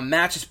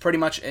 Match is pretty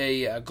much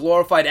a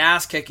glorified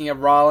ass-kicking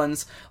of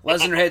Rollins.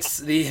 Lesnar hits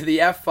the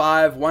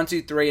F5, 1,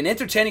 2, 3, and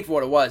entertaining for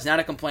what it was. Not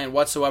a complaint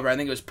whatsoever. I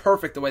think it was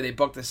perfect the way they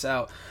booked this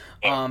out.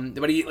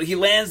 But he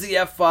lands the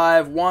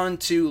F5, 1,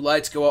 2,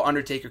 lights go out,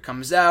 Undertaker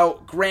comes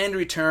out, grand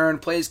return,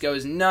 place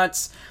goes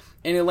nuts.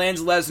 and he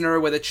lands Lesnar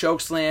with a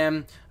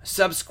chokeslam,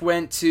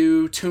 subsequent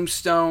to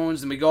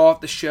tombstones, and we go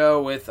off the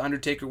show with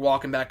Undertaker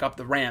walking back up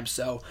the ramp.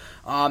 So,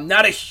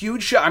 not a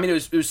huge show. I mean,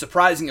 it was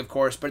surprising, of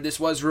course, but this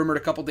was rumored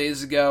a couple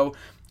days ago.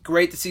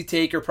 Great to see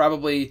Taker.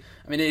 Probably,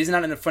 I mean, he's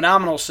not in a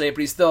phenomenal shape,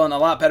 but he's still in a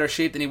lot better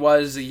shape than he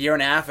was a year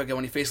and a half ago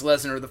when he faced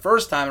Lesnar the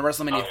first time at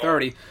WrestleMania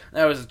 30.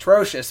 That was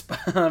atrocious.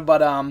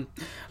 But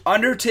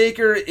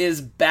Undertaker is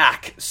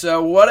back.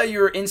 So what are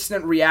your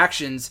instant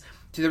reactions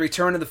to the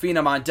return of the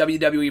Phenom on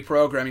WWE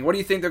programming? What do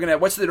you think they're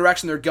what's the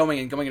direction they're going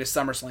into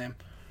SummerSlam?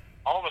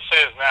 All I'm going to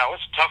say is now,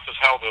 it's tough as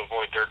hell to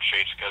avoid dirt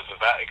sheets because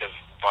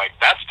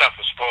that stuff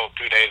was spoiled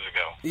 2 days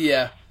ago.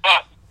 Yeah.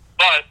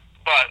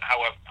 But,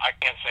 however, I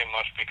can't say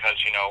much because,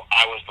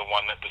 I was the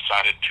one that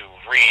decided to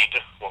read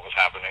what was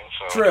happening.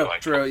 So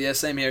True. Yeah,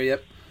 same here,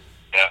 yep.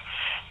 Yeah.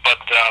 But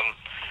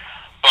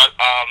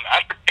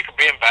after Taker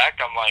being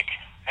back, I'm like,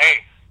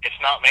 hey, it's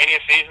not Mania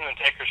season and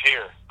Taker's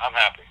here. I'm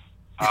happy.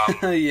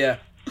 Yeah.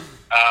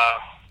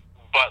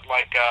 But,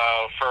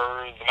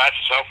 for the match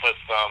itself with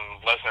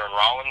Lesnar and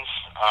Rollins,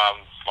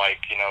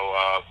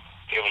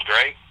 it was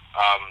great.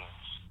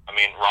 I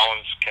mean,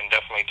 Rollins can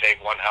definitely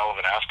take one hell of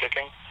an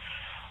ass-kicking.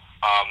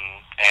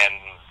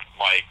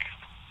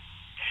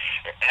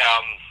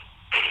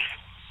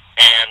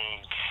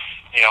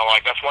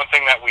 That's one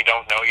thing that we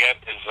don't know yet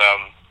is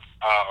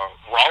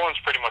Rollins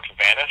pretty much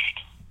vanished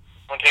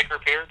when Taker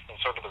appeared, and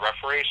so did the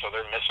referee, so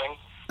they're missing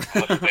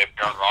unless they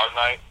appear on Raw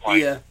tonight,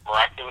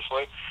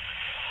 miraculously.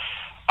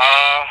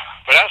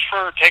 But as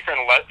for Taker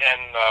and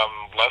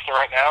Lesnar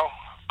right now,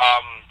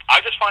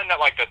 I just find that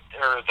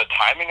the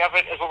timing of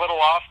it is a little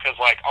off because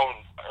now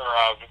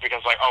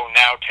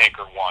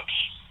Taker wants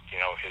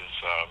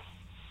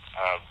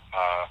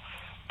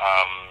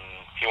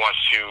he wants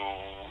to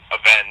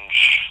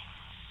avenge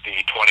the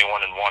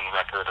 21-1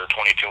 record, or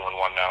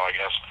 22-1 now, I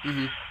guess.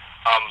 Mm-hmm.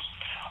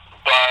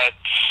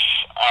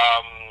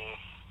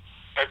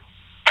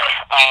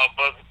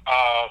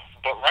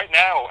 But right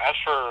now, as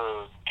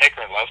for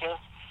Taker and Lesnar,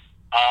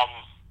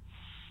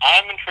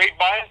 I'm intrigued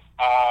by it.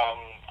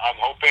 I'm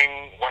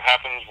hoping what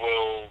happens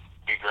will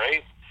be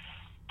great.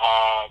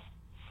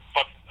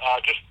 But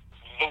just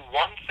the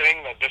one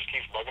thing that just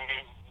keeps bugging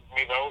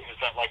me though is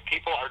that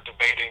people are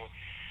debating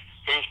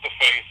who's the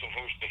face and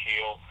who's the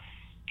heel.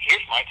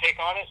 Here's my take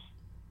on it.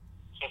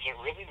 Does it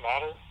really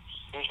matter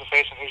who's the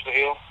face and who's the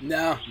heel?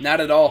 No,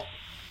 not at all.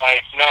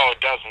 No, it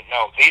doesn't.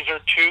 No, these are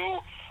two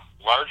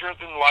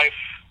larger-than-life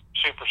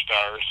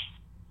superstars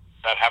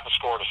that have a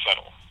score to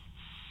settle.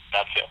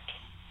 That's it.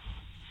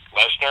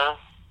 Lesnar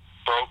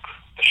broke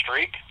the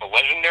streak, the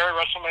legendary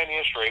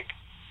WrestleMania streak.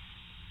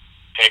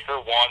 Taker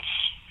wants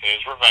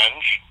his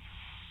revenge.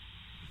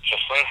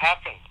 Just let it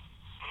happen.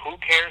 Who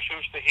cares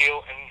who's the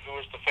heel and who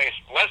is the face?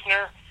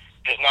 Lesnar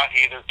is not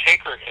either.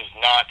 Taker is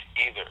not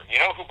either. You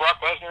know who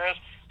Brock Lesnar is?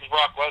 He's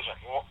Brock Lesnar.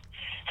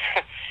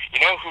 You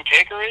know who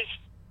Taker is?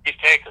 He's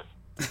Taker.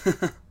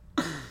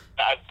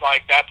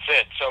 That's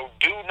it. So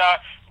do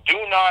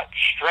not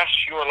stress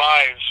your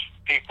lives,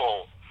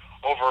 people,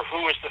 over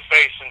who is the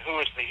face and who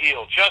is the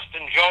heel. Just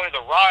enjoy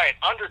the ride.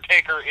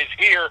 Undertaker is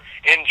here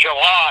in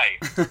July.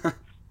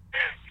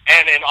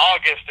 And in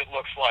August, it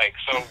looks like.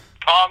 So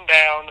calm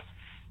down.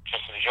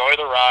 Just enjoy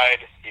the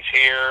ride. He's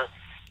here.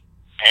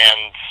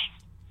 And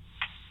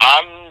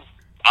I'm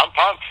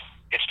pumped.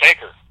 It's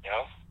Taker,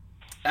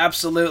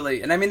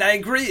 Absolutely. And I mean, I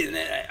agree.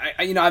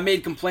 I've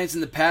made complaints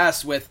in the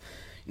past with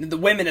the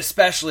women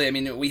especially. I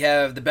mean, we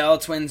have the Bella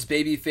Twins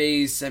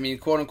babyface,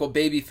 quote-unquote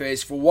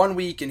babyface for 1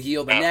 week and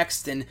heel the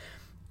next, and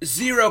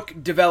zero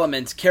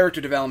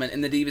character development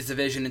in the Divas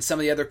division, and some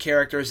of the other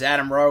characters,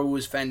 Adam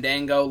Rose,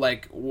 Fandango,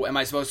 am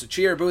I supposed to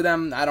cheer or boo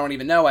them? I don't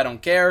even know. I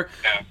don't care.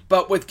 Yeah.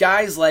 But with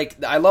guys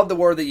I love the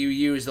word that you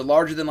use, the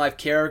larger-than-life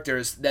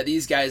characters that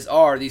these guys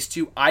are, these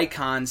two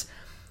icons,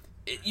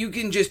 you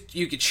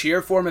could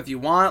cheer for him if you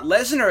want.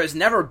 Lesnar has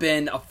never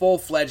been a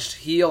full-fledged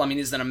heel. I mean,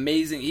 he's an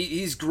amazing,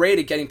 he's great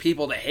at getting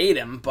people to hate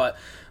him, but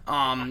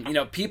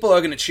people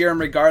are going to cheer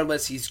him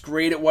regardless. He's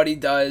great at what he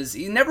does.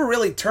 He never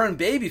really turned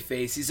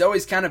babyface. He's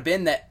always kind of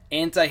been that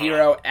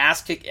anti-hero,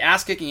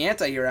 ass-kicking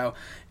anti-hero,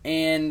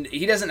 and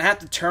he doesn't have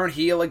to turn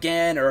heel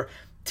again. Or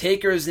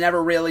Taker's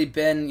never really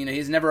been,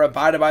 he's never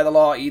abided by the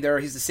law either.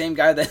 He's the same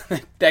guy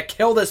that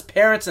killed his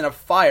parents in a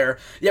fire,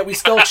 yet we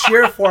still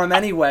cheer for him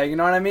anyway. You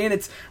know what I mean?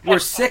 We're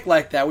sick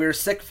like that. We're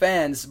sick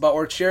fans, but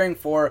we're cheering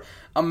for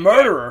a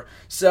murderer.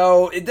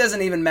 So it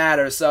doesn't even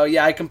matter. So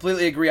yeah, I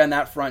completely agree on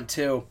that front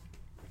too.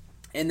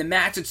 In the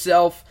match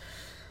itself,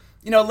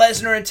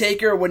 Lesnar and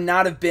Taker would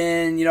not have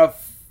been,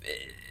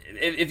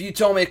 if you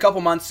told me a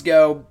couple months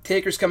ago,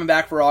 Taker's coming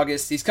back for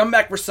August, he's coming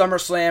back for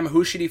SummerSlam,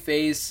 who should he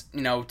face?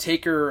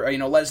 Taker,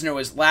 Lesnar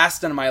was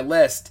last on my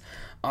list.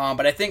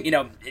 But I think,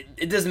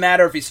 it doesn't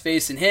matter if he's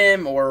facing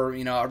him or,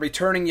 a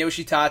returning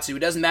Yoshitatsu. It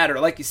doesn't matter.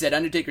 Like you said,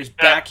 Undertaker's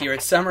back here at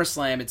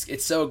SummerSlam.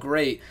 It's so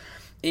great.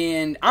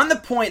 And on the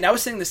point, and I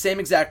was saying the same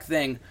exact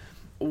thing,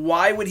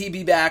 why would he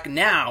be back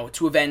now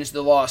to avenge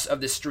the loss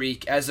of the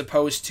streak as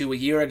opposed to a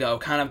year ago?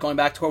 Kind of going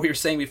back to what we were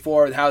saying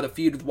before, how the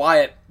feud with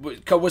Wyatt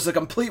was a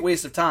complete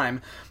waste of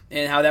time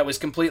and how that was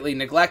completely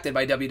neglected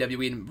by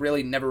WWE and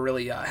really never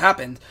really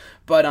happened.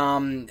 But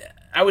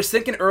I was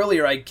thinking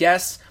earlier, I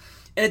guess,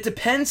 and it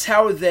depends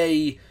how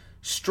they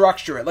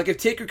structure it. Like if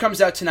Taker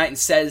comes out tonight and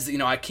says,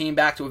 I came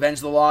back to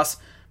avenge the loss,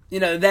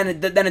 then it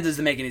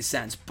doesn't make any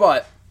sense.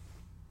 But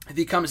if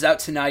he comes out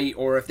tonight,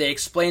 or if they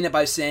explain it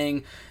by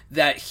saying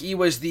that he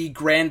was the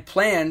grand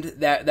plan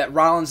that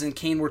Rollins and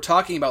Kane were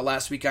talking about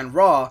last week on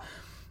Raw,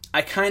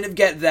 I kind of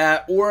get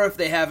that. Or if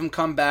they have him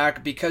come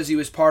back because he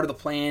was part of the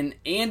plan,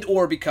 and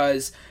or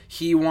because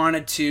he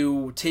wanted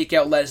to take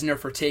out Lesnar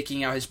for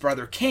taking out his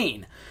brother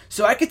Kane.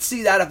 So I could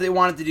see that if they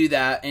wanted to do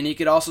that, and he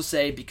could also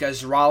say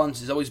because Rollins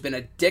has always been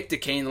a dick to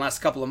Kane the last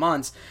couple of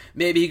months,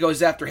 maybe he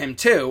goes after him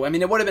too. I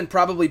mean, it would have been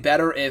probably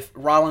better if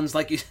Rollins,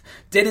 like, he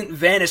didn't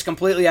vanish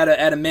completely out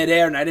of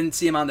midair, and I didn't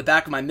see him on the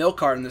back of my milk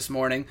carton this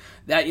morning.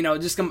 That,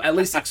 just at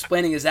least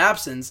explaining his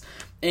absence.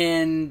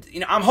 And,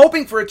 I'm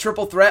hoping for a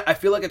triple threat. I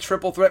feel like a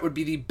triple threat would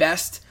be the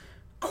best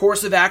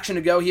course of action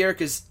to go here,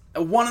 because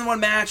a one-on-one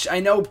match,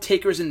 I know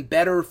Taker's in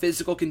better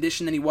physical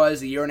condition than he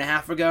was a year and a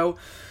half ago,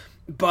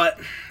 but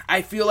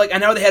I feel like, I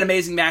know they had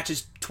amazing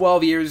matches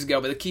 12 years ago,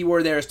 but the key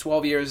word there is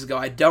 12 years ago.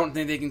 I don't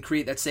think they can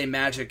create that same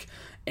magic.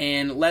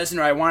 And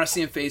Lesnar, I want to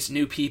see him face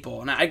new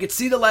people. And I could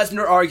see the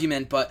Lesnar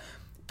argument, but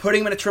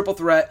putting him in a triple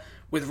threat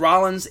with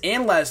Rollins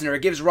and Lesnar,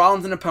 it gives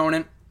Rollins an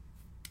opponent.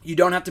 You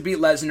don't have to beat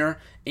Lesnar,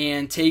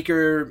 and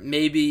Taker,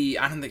 maybe,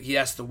 I don't think he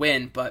has to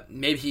win, but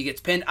maybe he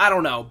gets pinned. I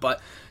don't know, but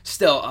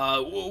still,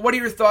 what are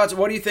your thoughts?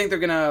 What do you think they're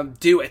going to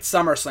do at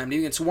SummerSlam? Do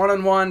you think it's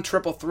one-on-one,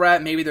 triple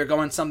threat? Maybe they're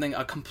going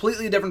a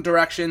completely different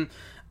direction.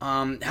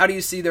 How do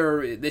you see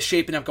this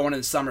shaping up going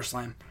into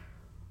SummerSlam?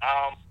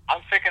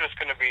 I'm thinking it's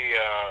going to be,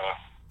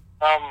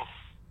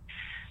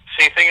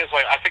 see, the thing is,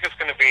 I think it's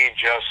going to be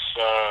just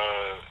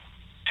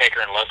Taker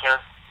and Lesnar,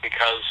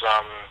 because,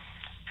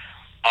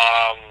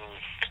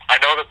 I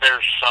know that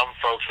there's some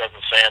folks who have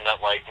been saying that,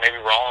 maybe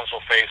Rollins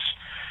will face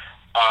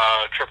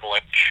Triple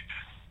H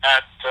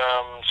at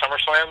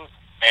SummerSlam,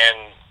 and,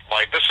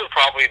 this is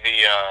probably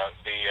the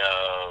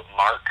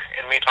mark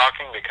in me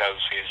talking, because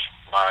he's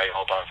my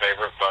all-time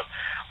favorite, but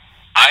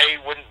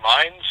I wouldn't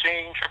mind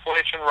seeing Triple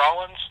H and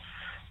Rollins,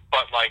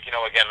 but,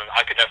 again,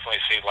 I could definitely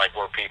see, where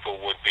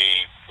people would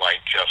be,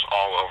 just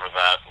all over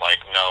that,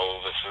 no,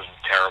 this is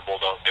terrible,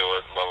 don't do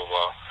it, blah, blah,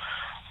 blah.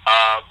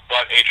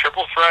 But a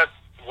triple threat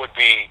would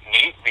be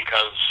neat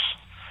because,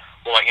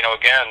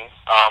 again,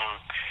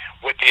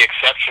 with the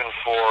exception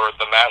for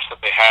the match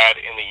that they had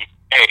in the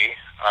UK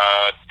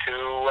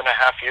 2.5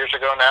 years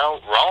ago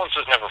now, Rollins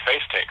has never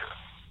faced Taker.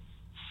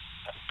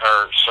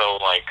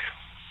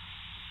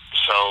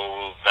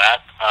 So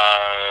that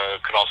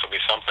could also be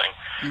something.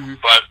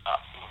 Mm-hmm. But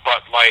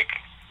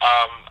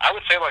I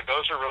would say,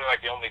 those are really,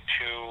 the only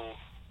two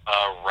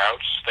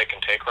routes they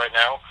can take right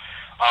now.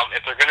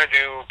 If they're going to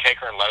do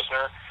Taker and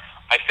Lesnar,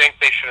 I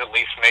think they should at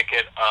least make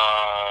it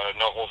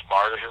no holds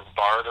barred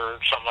or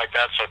something like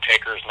that, so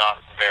Taker's not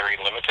very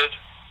limited.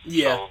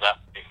 Yeah.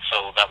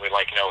 So that way,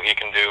 he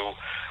can do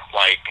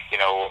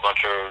a bunch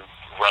of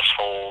rest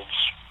holds.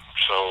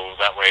 So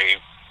that way,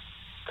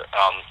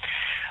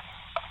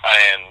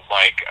 and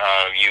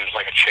use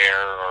a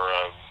chair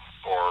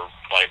or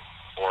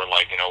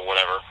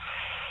whatever.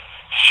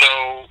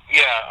 So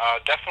yeah,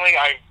 definitely.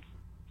 I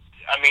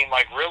mean,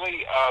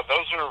 really,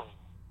 those are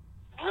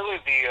really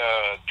the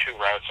two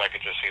routes I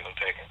could just see them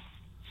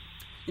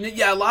taking.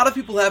 Yeah, a lot of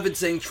people have been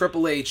saying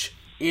Triple H,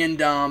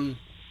 and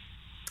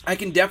I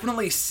can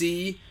definitely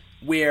see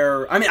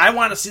where... I mean, I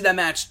want to see that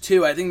match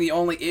too. I think the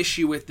only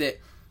issue with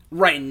it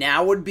right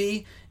now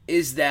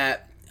is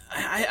that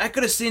I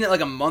could have seen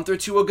it a month or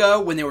two ago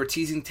when they were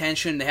teasing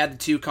tension. They had the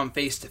two come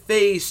face to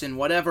face and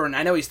whatever, and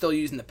I know he's still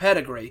using the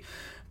pedigree.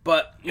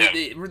 But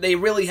they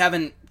really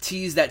haven't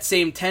teased that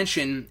same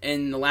tension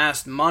in the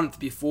last month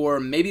before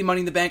maybe Money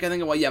in the Bank, I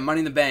think. Well, yeah, Money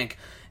in the Bank.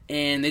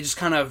 And they just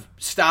kind of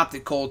stopped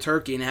it cold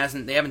turkey, and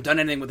they haven't done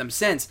anything with them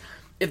since.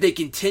 If they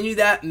continue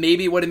that,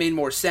 maybe it would have made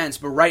more sense.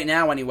 But right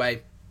now,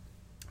 anyway,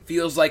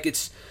 feels like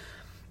it's...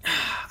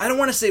 I don't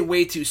want to say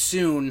way too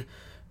soon,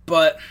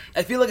 but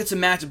I feel like it's a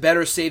match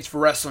better saved for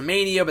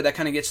WrestleMania, but that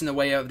kind of gets in the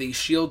way of the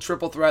Shield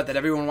triple threat that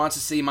everyone wants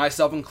to see,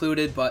 myself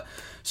included. But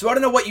so I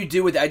don't know what you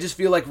do with it. I just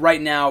feel like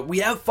right now, we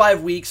have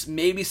 5 weeks,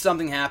 maybe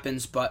something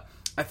happens, but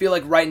I feel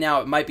like right now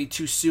it might be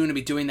too soon to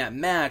be doing that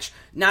match.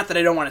 Not that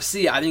I don't want to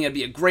see it. I think it'd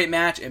be a great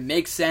match. It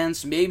makes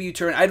sense. Maybe you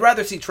turn... I'd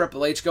rather see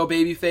Triple H go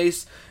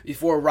babyface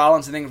before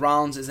Rollins. I think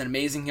Rollins is an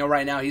amazing heel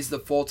right now. He's the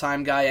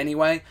full-time guy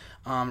anyway,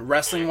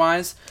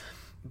 wrestling-wise.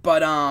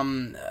 But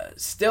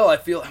still, I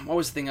feel... What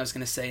was the thing I was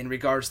going to say in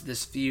regards to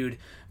this feud?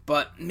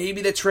 But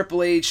maybe the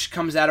Triple H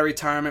comes out of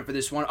retirement for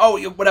this one. Oh,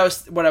 what I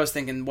was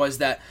thinking was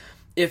that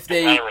if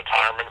they... Out of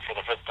retirement for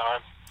the 5th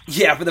time?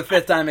 Yeah, for the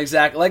 5th time,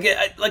 exactly.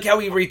 Like how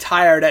he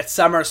retired at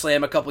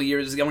SummerSlam a couple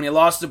years ago when he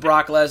lost to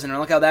Brock Lesnar.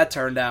 Look how that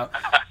turned out.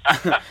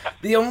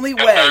 The only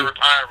way...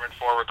 retirement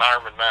for a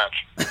retirement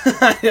match.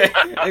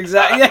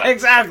 Exactly. Yeah,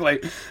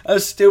 exactly. How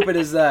stupid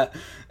is that?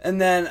 And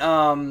then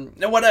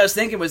what I was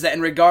thinking was that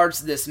in regards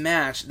to this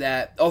match,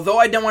 that although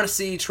I don't want to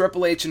see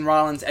Triple H and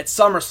Rollins at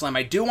SummerSlam,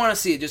 I do want to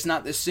see it, just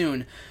not this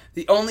soon.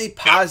 The only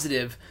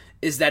positive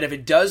is that if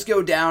it does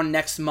go down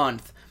next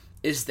month,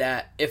 is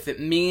that if it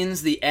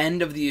means the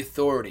end of the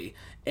Authority.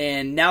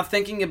 And now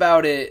thinking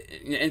about it,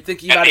 and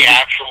thinking about the it... the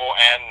actual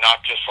end,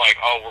 not just like,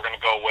 oh, we're going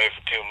to go away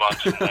for 2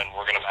 months and then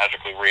we're going to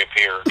magically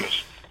reappear,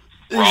 because...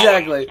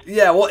 Exactly.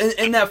 Yeah. Well,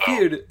 in that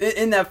feud,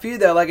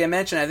 though, like I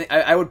mentioned, I think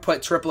I would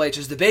put Triple H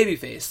as the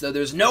babyface. So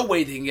there's no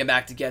way they can get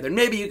back together.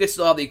 Maybe you could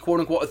still have the quote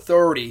unquote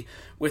authority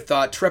with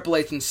Triple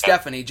H and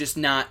Stephanie, just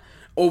not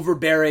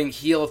overbearing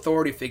heel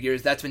authority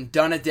figures. That's been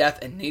done to death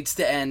and needs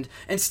to end.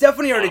 And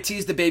Stephanie already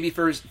teased the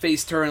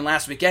babyface turn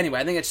last week anyway.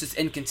 I think it's just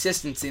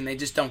inconsistency and they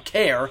just don't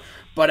care.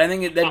 But I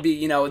think that'd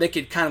be, they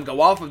could kind of go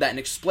off of that and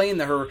explain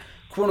her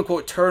quote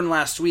unquote turn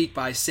last week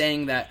by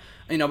saying that.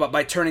 But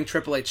by turning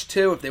Triple H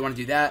too, if they want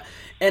to do that.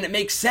 And it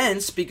makes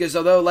sense because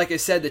although, like I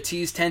said, the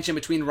teased tension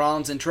between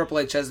Rollins and Triple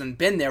H hasn't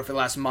been there for the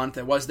last month.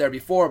 It was there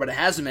before, but it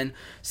hasn't been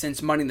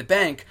since Money in the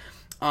Bank.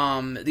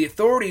 The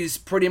Authority's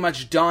pretty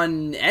much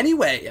done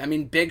anyway. I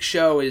mean, Big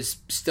Show is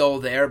still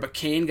there, but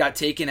Kane got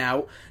taken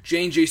out.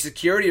 J&J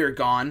Security are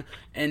gone.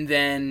 And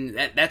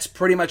then that's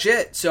pretty much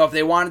it. So if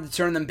they wanted to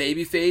turn them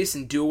babyface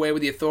and do away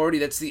with the Authority,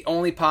 that's the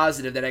only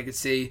positive that I could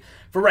see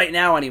for right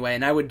now anyway.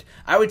 And I would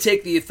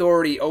take the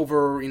Authority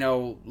over,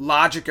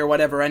 Logic or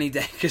whatever any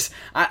day. Because,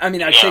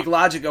 I'd take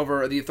Logic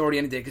over the Authority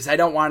any day because I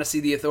don't want to see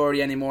the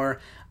Authority anymore.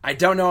 I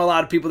don't know a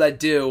lot of people that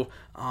do.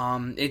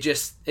 It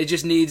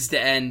just needs to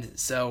end.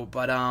 So,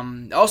 but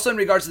also in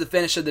regards to the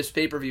finish of this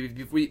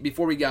pay-per-view,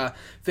 before we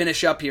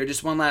finish up here,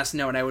 just one last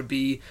note. I would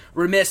be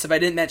remiss if I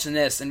didn't mention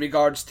this in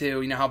regards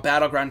to how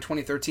Battleground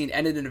 2013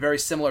 ended in a very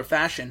similar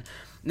fashion.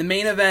 The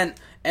main event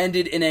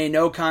ended in a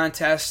no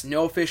contest,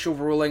 no official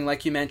ruling,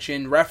 like you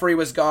mentioned. Referee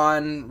was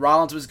gone.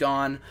 Rollins was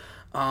gone.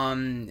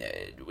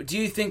 Do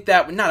you think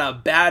that, not a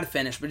bad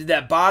finish, but did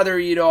that bother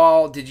you at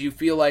all? Did you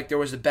feel like there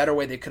was a better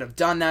way they could have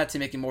done that to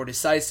make it more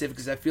decisive?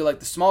 Because I feel like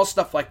the small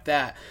stuff like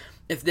that,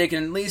 if they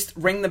can at least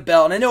ring the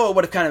bell, and I know it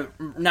would have kind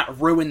of not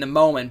ruined the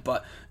moment,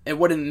 but it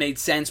would have made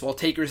sense. While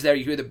Taker's there,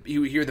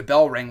 you hear the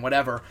bell ring,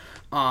 whatever.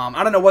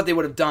 I don't know what they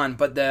would have done,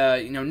 but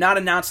not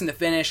announcing the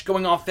finish,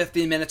 going off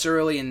 15 minutes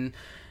early, and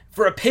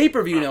for a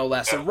pay-per-view no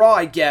less. A Raw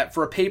I get,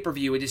 for a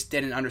pay-per-view I just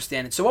didn't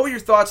understand it. So what were your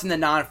thoughts on the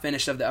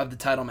non-finish of the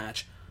title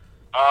match?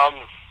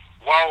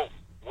 Well,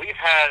 we've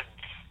had,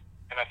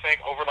 and I think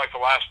over like the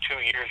last 2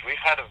 years, we've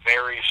had a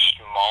very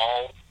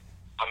small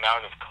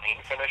amount of clean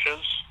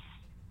finishes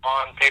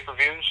on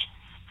pay-per-views.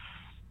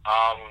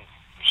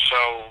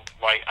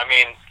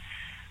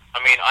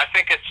 I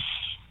think it's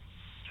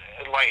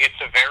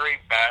a very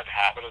bad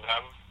habit of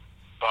them,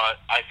 but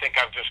I think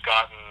I've just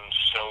gotten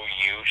so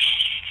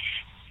used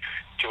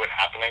to it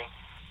happening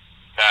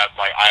that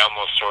I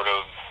almost sort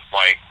of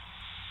right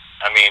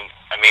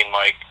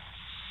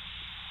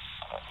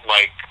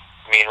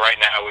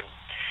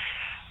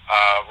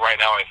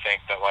now I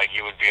think that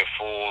you would be a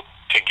fool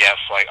to guess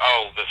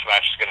this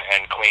match is going to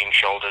end clean,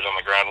 shoulders on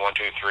the ground, 1,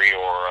 2, 3,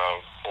 or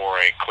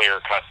a clear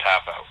cut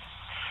tap out.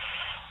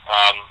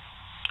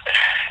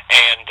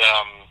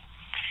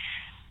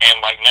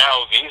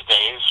 Now these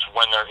days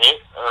when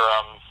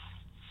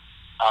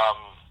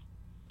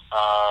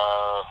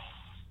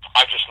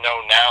I just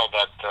know now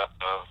that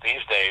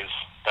these days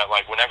that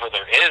whenever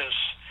there is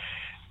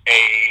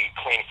a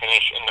clean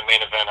finish in the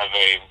main event of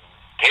a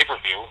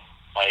pay-per-view,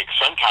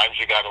 sometimes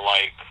you gotta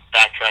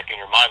backtrack in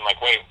your mind,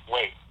 wait,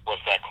 was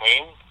that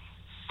clean?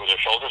 Were there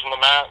shoulders on the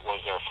mat?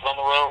 Was there a foot on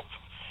the rope?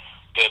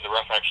 Did the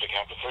ref actually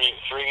count to three? And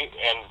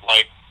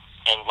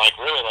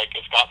really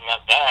it's gotten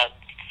that bad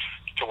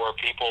to where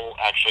people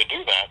actually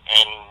do that.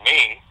 And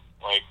me,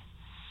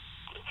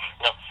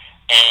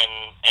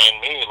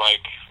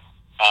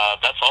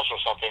 that's also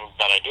something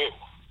that I do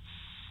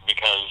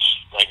because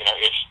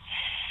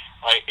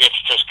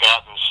it's just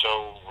gotten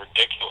so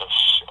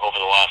ridiculous over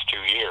the last 2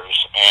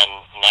 years, and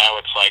now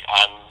it's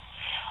I'm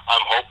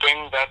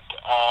hoping that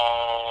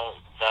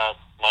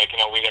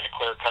we get a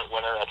clear cut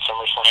winner at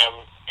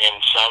SummerSlam in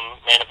some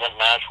main event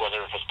match,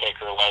 whether if it's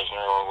Taker or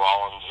Lesnar or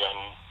Rollins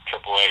and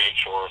Triple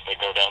H, or if they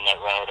go down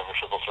that route of a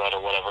triple threat or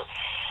whatever.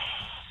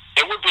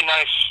 It would be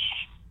nice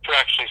to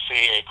actually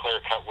see a clear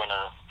cut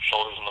winner,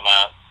 shoulders on the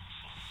mat,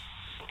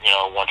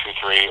 1, 2,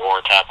 3, or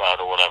a tap out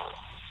or whatever.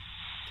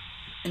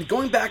 And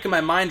going back in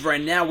my mind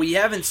right now, we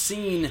haven't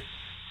seen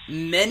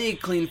many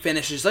clean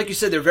finishes. Like you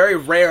said, they're very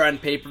rare on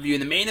pay-per-view.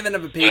 In the main event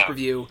of a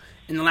pay-per-view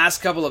in the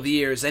last couple of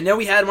years, I know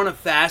we had one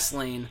at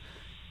Fastlane,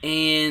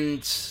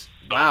 and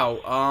wow,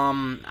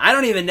 I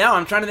don't even know.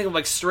 I'm trying to think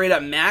of straight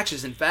up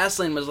matches, and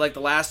Fastlane was the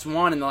last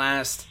one in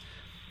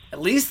at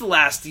least the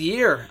last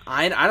year.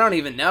 I don't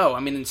even know. I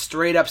mean, in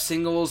straight up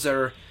singles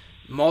or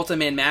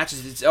multi-man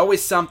matches, it's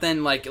always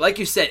something like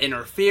you said,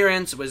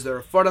 interference. Was there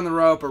a foot on the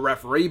rope, a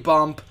referee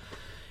bump?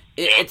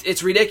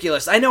 It's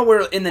ridiculous. I know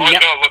we're in the look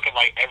at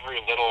like every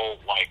little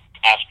like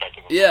aspect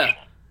of it. Yeah.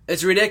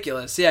 It's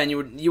ridiculous, yeah, and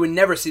you would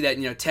never see that,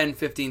 10,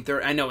 15,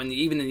 30, I know,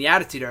 even in the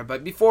Attitude Era,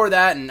 but before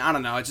that, and I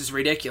don't know, it's just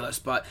ridiculous,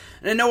 and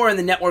I know we're in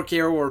the network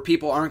era where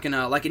people aren't going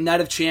to, like in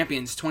Night of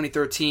Champions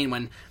 2013,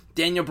 when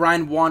Daniel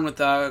Bryan won with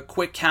a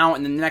quick count,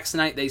 and the next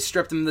night they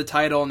stripped him of the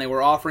title, and they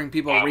were offering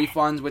people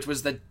refunds, which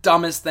was the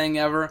dumbest thing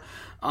ever,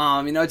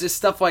 just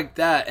stuff like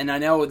that, and I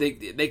know they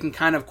can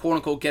kind of,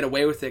 quote-unquote, get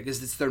away with it,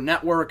 because it's their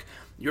network.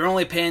 You're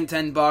only paying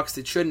 $10.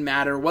 It shouldn't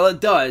matter. Well,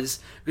 it does,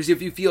 because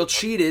if you feel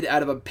cheated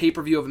out of a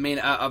pay-per-view of a main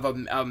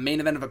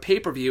event of a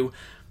pay-per-view,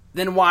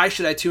 then why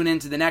should I tune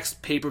into the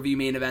next pay-per-view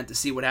main event to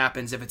see what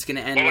happens if it's going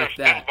to end like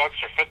that? $10 or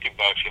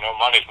 $50,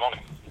 money's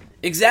money.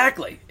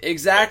 Exactly.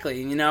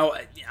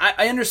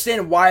 I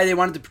understand why they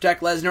wanted to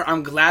protect Lesnar.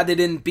 I'm glad they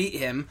didn't beat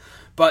him,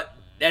 but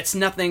that's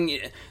nothing.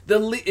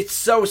 It's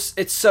so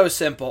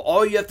simple.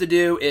 All you have to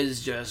do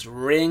is just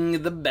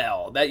ring the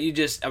bell. That you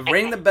just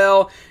ring the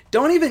bell.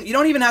 You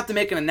don't even have to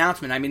make an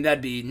announcement. I mean,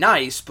 that'd be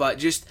nice, but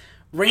just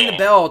ring the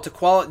bell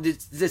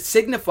to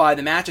signify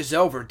the match is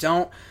over.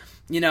 Don't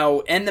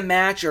end the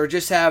match, or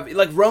just have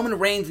like Roman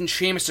Reigns and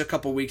Sheamus a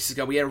couple weeks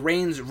ago. We had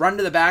Reigns run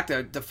to the back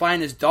to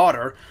find his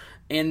daughter,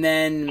 and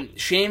then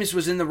Sheamus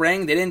was in the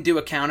ring. They didn't do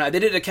a count out. They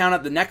did a count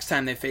out the next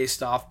time they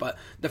faced off, but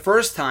the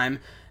first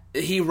time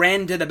he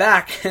ran to the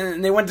back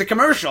and they went to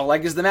commercial.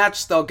 Like, is the match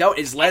still go?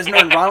 Is Lesnar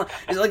and Rollins?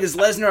 Is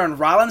Lesnar and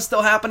Rollins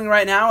still happening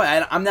right now?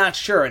 I'm not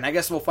sure, and I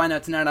guess we'll find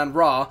out tonight on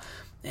Raw.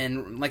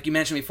 And like you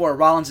mentioned before,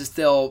 Rollins is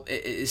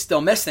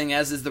still missing,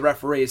 as is the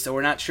referee. So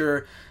we're not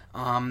sure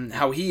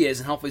how he is,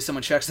 and hopefully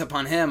someone checks up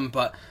on him.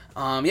 But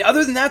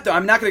other than that, though,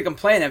 I'm not going to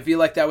complain. I feel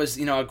like that was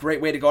a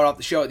great way to go out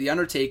the show at The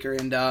Undertaker,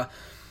 and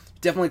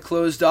definitely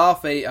closed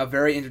off a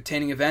very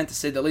entertaining event, to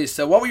say the least.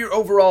 So what were your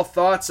overall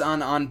thoughts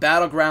on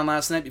Battleground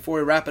last night before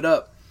we wrap it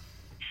up?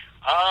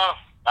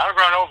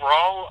 Battleground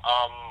overall,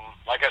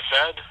 like I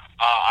said,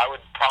 I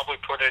would probably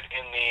put it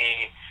in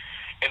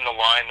the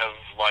line of,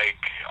 like,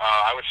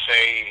 I would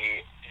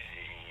say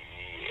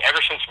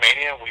ever since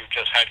Mania, we've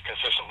just had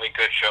consistently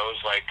good shows.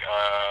 Like,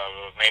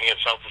 Mania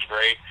itself was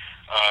great.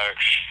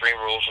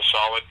 Extreme Rules was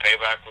solid.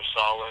 Payback was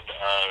solid.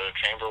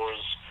 Chamber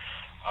was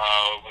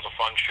a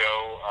fun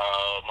show.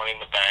 Money in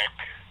the Bank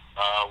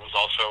was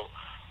also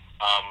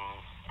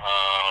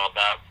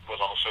that was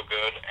also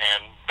good,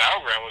 and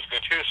Battleground was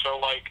good too. So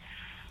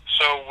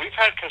we've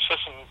had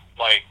consistent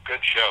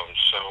good shows.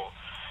 So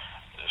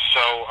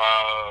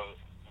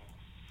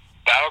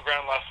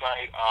Battleground last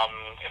night.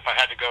 If I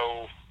had to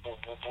go with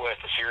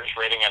a series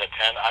rating out of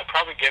 10, I'd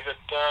probably give it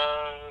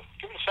a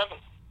 7.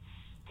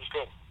 It was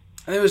good.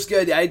 I think it was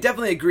good. I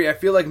definitely agree. I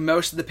feel like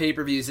most of the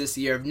pay-per-views this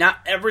year, not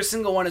every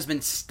single one has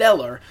been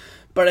stellar,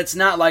 but it's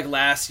not like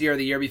last year or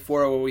the year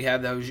before where we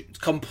have those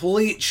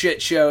complete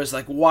shit shows.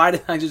 Like, why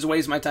did I just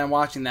waste my time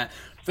watching that?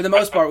 For the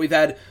most part, we've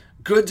had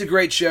good to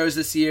great shows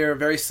this year,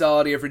 very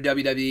solid year for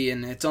WWE,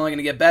 and it's only going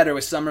to get better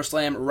with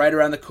SummerSlam right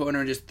around the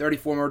corner in just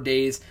 34 more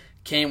days.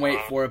 Can't wait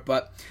for it.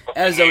 But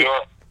as New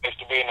York is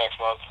to be next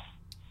month.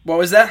 What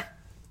was that?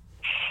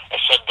 I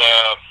said,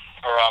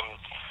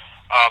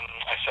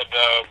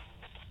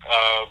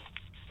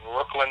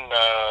 Brooklyn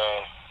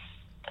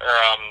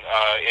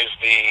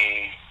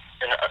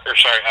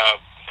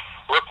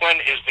Brooklyn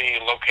is the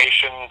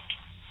location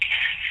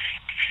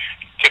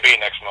to be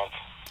next month.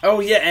 Oh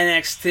yeah,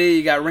 NXT.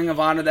 You got Ring of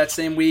Honor that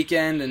same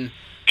weekend, and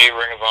Ring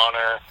of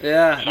Honor.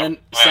 Yeah, and then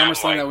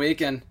SummerSlam that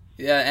weekend.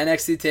 Yeah,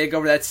 NXT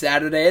TakeOver that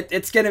Saturday.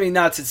 It's gonna be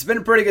nuts. It's been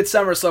a pretty good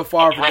summer so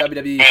far for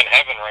WWE. Fan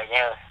heaven right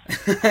there.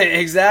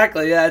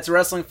 Exactly. Yeah, it's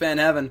wrestling fan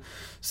heaven.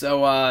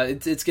 So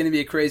it's going to be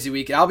a crazy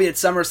weekend. I'll be at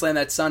SummerSlam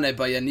that Sunday,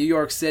 but yeah, New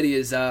York City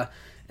is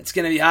it's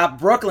going to be hot.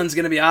 Brooklyn's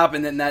going to be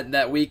hopping in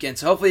that weekend.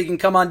 So hopefully you can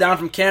come on down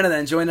from Canada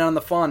and join in on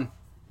the fun.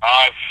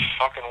 I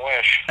fucking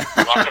wish.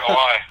 I'm not going to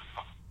lie.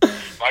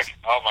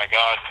 Oh my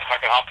God, if I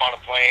could hop on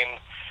a plane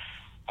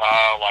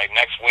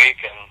next week,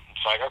 and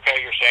it's like, okay,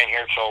 you're staying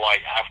here till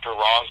after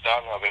Raw's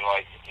done, I'll be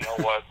like, you know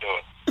what, do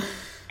it.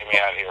 Get me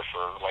out of here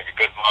for a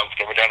good month.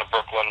 Get me down to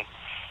Brooklyn.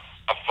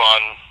 Have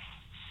fun.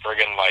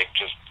 Friggin'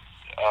 just.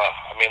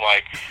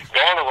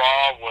 Going to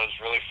Raw was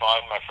really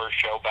fun. My first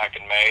show back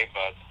in May,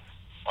 but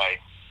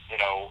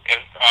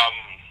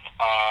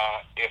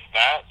if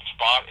that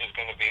spot is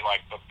going to be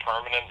the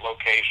permanent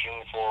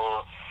location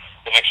for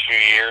the next few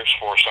years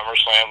for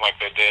SummerSlam, like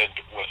they did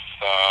with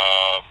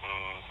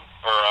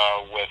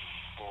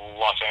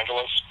Los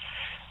Angeles,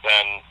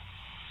 then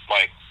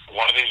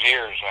one of these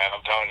years, man,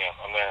 I'm telling you,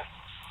 I'm there.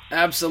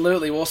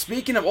 Absolutely. Well,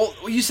 speaking of,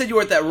 you said you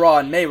were at that Raw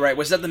in May, right?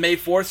 Was that the May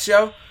 4th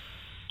show?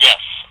 Yes.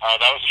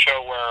 That was the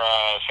show where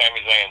Sami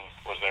Zayn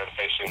was there to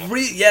face Cena.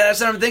 Yeah, that's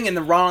what I'm thinking.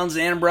 The Rollins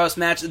and Ambrose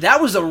match.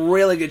 That was a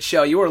really good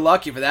show. You were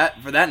lucky for that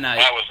night.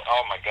 That was,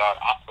 oh my God.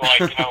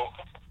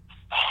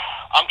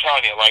 I'm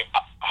telling you,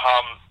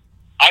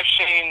 I've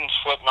seen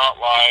Slipknot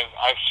live.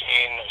 I've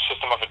seen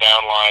System of a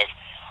Down live.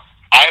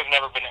 I have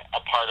never been a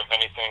part of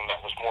anything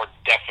that was more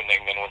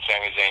deafening than when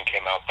Sami Zayn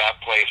came out.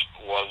 That place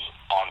was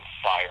on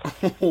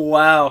fire.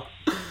 Wow.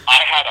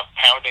 I had a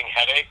pounding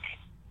headache,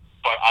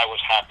 but I was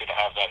happy to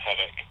have that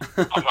headache.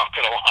 I'm not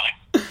going to lie.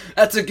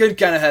 That's a good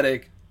kind of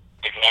headache.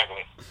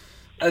 Exactly.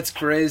 That's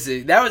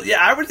crazy. That was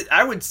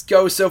I would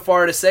go so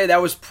far to say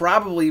that was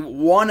probably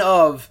one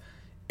of,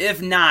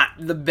 if not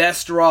the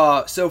best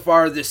Raw so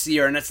far this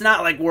year. And it's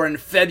not like we're in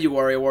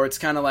February where it's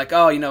kind of like,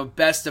 oh,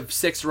 best of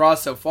 6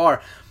 Raws so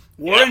far.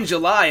 We're in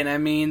July, and I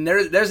mean,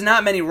 there's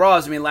not many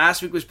Raws. I mean,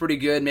 last week was pretty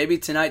good. Maybe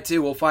tonight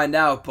too. We'll find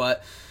out.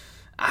 But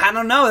I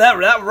don't know,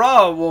 that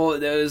Raw.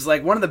 Well, it was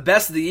like one of the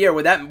best of the year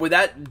with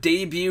that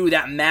debut,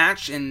 that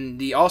match,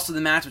 and also the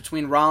match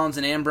between Rollins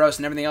and Ambrose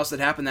and everything else that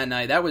happened that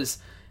night. That was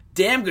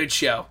damn good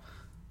show.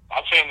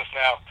 I'm saying this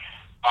now.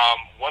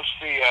 Once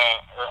the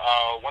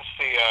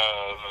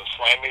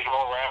Slammies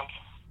roll around,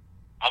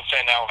 I'm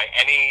saying now, like,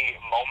 any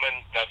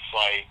moment that's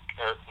like,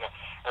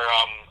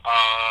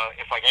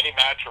 if like any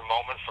match or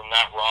moment from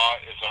that Raw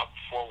is up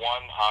 4-1,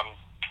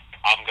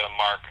 I'm gonna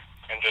mark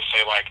and just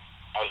say, like,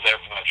 I was there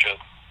for that shit.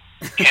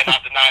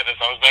 Cannot deny this.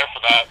 I was there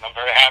for that, and I'm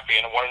very happy,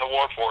 and I won an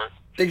award for it.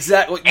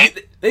 Exactly.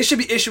 They should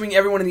be issuing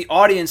everyone in the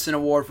audience an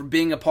award for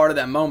being a part of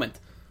that moment.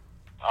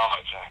 Oh,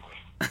 exactly.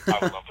 I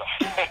would love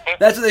that.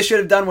 That's what they should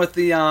have done with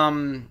the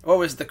what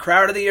was it, the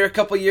Crowd of the Year a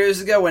couple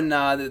years ago when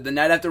the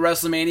night after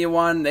WrestleMania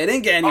won. They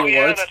didn't get any awards.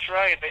 Yeah, that's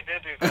right. They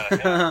did do that.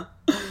 Yeah.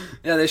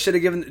 Yeah, they should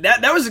have given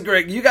that. That was a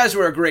great. You guys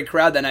were a great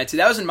crowd that night too.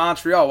 That was in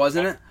Montreal,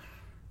 wasn't it?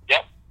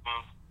 Yep.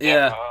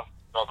 Yeah.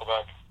 Welcome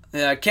back.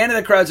 Yeah,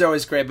 Canada crowds are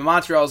always great, but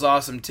Montreal's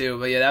awesome too.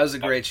 But yeah, that was a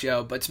great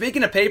show. But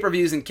speaking of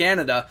pay-per-views in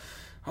Canada,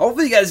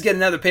 hopefully you guys get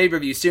another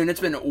pay-per-view soon. It's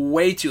been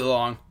way too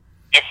long.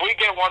 If we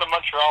get one in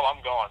Montreal,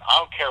 I'm going. I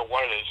don't care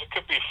what it is. It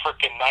could be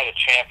freaking Night of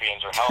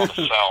Champions or Hell in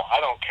a Cell. I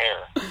don't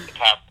care. It's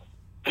happening.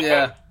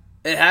 Yeah.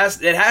 It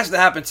has to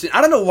happen soon.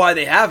 I don't know why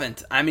they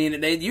haven't. I mean,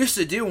 they used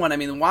to do one. I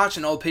mean,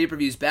 watching old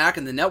pay-per-views back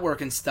in the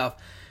network and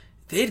stuff,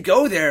 they'd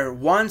go there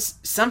once,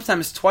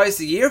 sometimes twice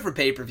a year for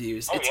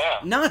pay-per-views. Oh, it's yeah.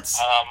 nuts.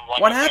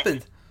 What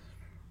happened?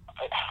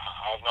 I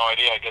have no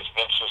idea. I guess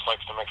Vince just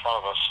likes to make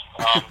fun of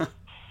us.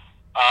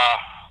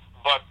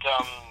 But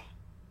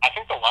I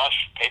think the last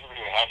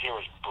pay-per-view we had here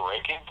was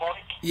Breaking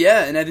Point.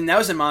 Yeah, and I think that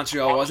was in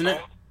Montreal, wasn't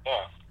it?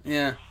 Yeah.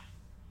 Yeah.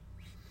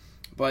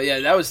 But yeah,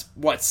 that was,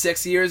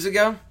 6 years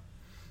ago?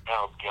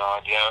 Oh,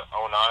 God, yeah.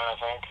 09, I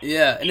think.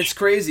 Yeah, and it's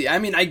crazy. I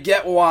mean, I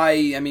get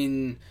why,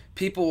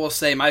 people will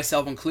say,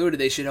 myself included,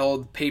 they should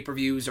hold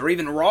pay-per-views or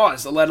even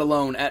Raws, let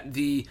alone at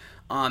the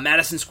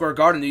Madison Square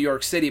Garden, New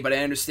York City, but I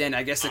understand,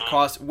 I guess it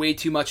costs way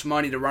too much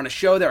money to run a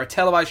show there, a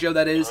televised show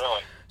that is.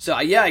 Really? So,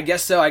 yeah, I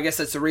guess so. I guess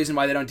that's the reason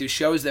why they don't do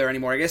shows there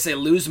anymore. I guess they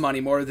lose money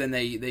more than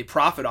they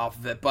profit off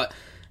of it, but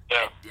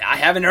yeah. I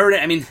haven't heard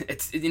it. I mean,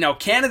 it's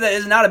Canada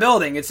is not a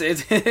building. It's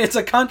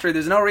a country.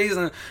 There's no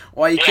reason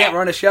why you can't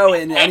run a show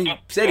in any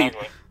city.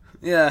 Exactly.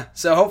 Yeah,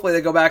 so hopefully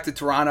they go back to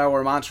Toronto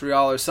or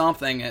Montreal or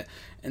something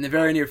in the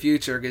very near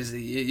future because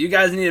you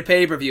guys need a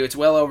pay-per-view. It's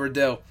well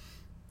overdue.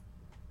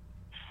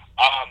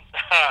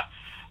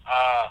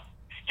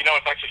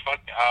 It's actually funny.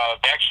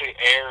 They actually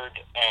aired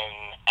an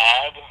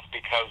ad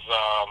because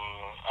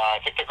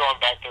I think they're going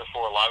back there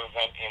for a live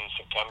event in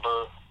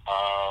September,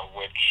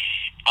 which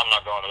I'm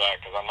not going to that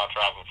because I'm not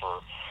traveling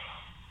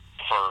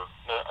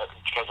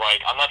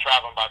I'm not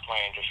traveling by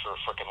plane just for a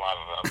freaking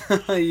live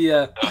event.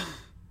 Yeah.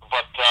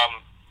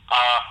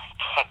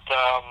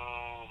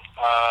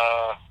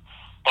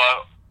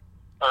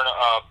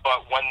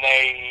 But when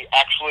they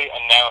actually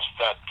announced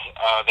that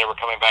they were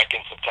coming back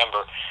in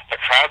September, the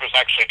crowd was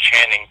actually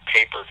chanting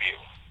pay-per-view.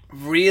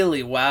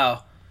 Really?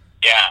 Wow.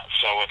 Yeah,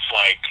 so it's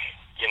like,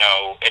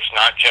 it's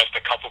not just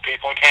a couple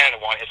people in Canada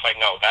want it. It's like,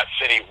 no, that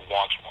city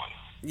wants one.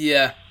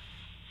 Yeah.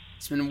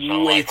 It's been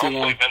way too long.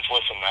 Hopefully Vince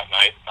listened that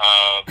night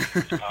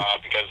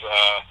because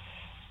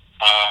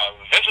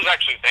Vince was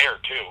actually there,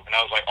 too. And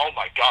I was like, oh,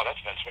 my God,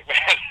 that's Vince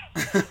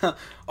McMahon.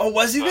 Oh,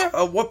 was he there?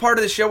 What part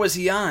of the show was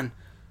he on?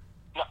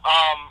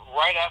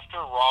 Right after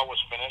Raw was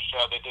finished,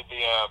 they did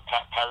the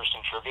Pat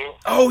Patterson tribute.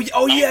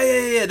 Oh,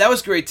 yeah. That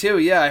was great too.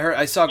 Yeah,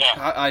 I saw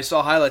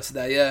highlights of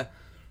that. Yeah.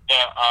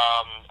 Yeah.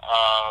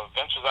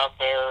 Vince was out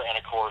there, and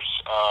of course,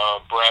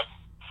 Brett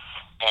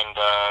and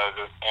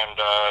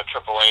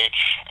Triple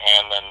H,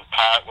 and then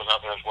Pat was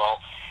out there as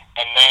well.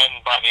 And then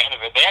by the end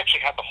of it, they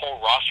actually had the whole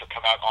roster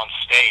come out on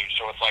stage.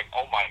 So it's like,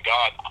 oh my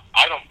God,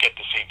 I don't get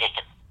to see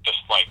just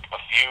like a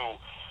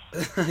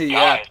few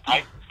yeah. guys.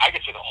 I get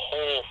to see the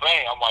whole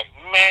thing. I'm like,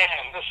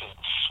 man, this is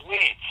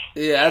sweet.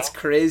 Yeah, that's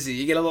crazy.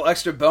 You get a little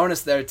extra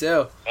bonus there,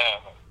 too. Yeah.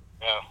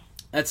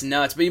 That's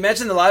nuts. But you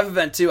mentioned the live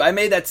event, too. I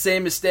made that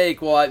same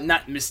mistake. Well,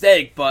 not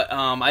mistake, but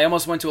I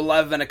almost went to a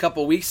live event a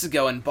couple weeks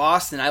ago in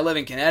Boston. I live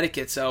in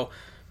Connecticut, so,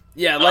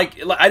 yeah, like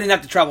I didn't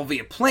have to travel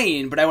via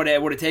plane, but I would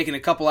have taken a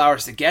couple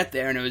hours to get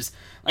there, and it was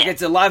like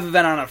it's a live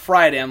event on a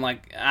Friday. I'm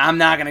like, I'm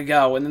not going to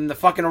go. And then the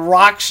fucking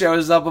Rock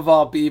shows up of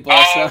all people.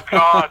 Oh,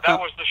 God, that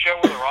was the show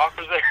where the Rock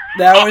was there?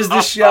 That was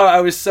the show.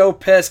 I was so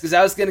pissed because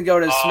I was going to go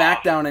to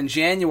SmackDown in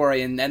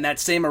January and that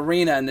same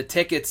arena, and the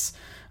tickets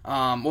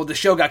well, the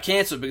show got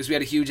canceled because we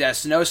had a huge-ass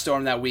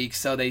snowstorm that week,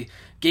 so they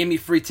gave me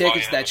free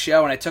tickets to that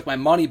show, and I took my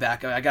money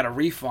back. I got a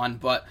refund,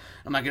 but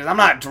I'm like, I'm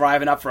not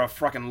driving up for a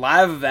fucking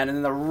live event, and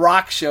then The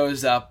Rock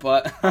shows up,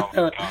 but...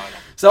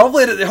 So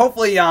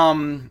hopefully, I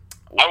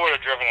would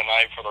have driven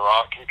tonight for The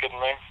Rock. You kidding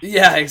me?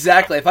 Yeah,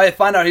 exactly. If I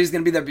found out he was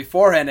going to be there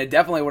beforehand, I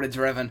definitely would have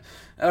driven.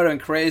 That would have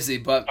been crazy,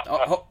 but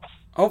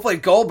hopefully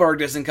Goldberg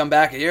doesn't come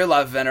back at your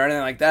live event or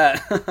anything like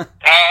that.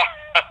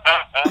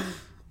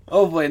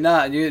 Hopefully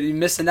not. You're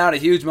missing out a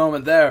huge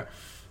moment there.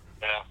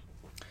 Yeah.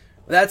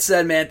 That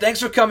said, man,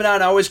 thanks for coming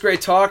on. Always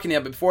great talking to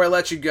you. But before I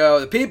let you go,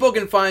 the people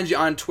can find you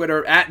on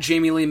Twitter at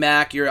Jamie Lee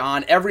Mack. You're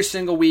on every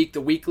single week,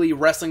 the weekly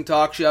wrestling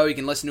talk show. You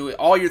can listen to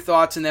all your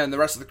thoughts in there and the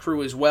rest of the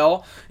crew as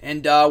well.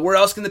 And where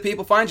else can the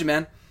people find you,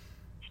 man?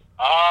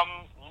 No,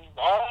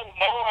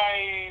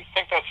 I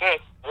think that's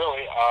it,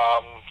 really.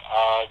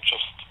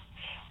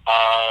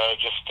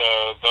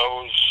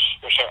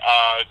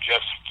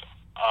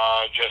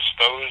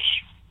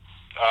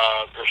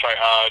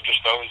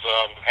 Just those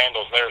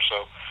handles there.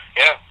 So,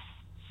 yeah.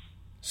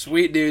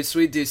 Sweet dude.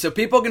 So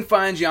people can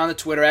find you on the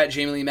Twitter at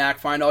Jamie Lee Mack.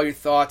 Find all your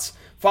thoughts.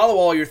 Follow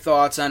all your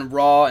thoughts on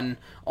Raw and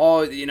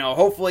all.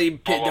 Hopefully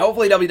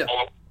WWE.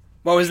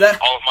 What was that?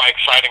 All of my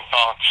exciting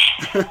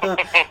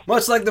thoughts.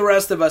 Much like the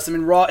rest of us. I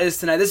mean, Raw is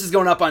tonight. This is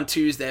going up on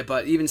Tuesday,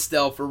 but even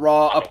still, for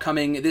Raw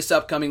this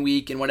upcoming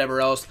week and whatever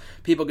else,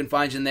 people can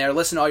find you in there.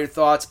 Listen to all your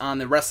thoughts on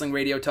the Wrestling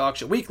Radio Talk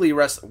Show, weekly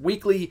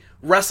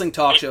wrestling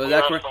talk show. Is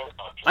that correct?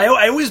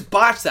 I always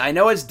botch that. I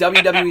know it's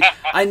WWE.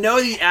 I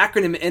know the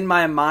acronym in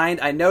my mind.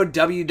 I know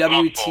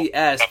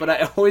WWTS, but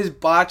I always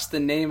botch the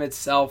name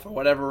itself for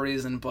whatever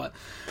reason. But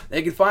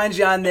they can find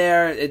you on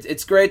there.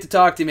 It's great to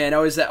talk to you, man.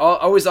 Always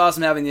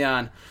awesome having you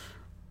on.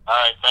 All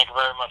right, thank you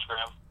very much,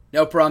 Graham.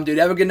 No problem, dude.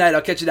 Have a good night.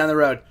 I'll catch you down the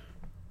road.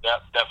 Yeah,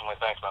 definitely.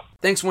 Thanks, man.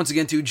 Thanks once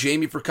again to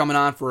Jamie for coming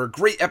on for a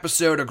great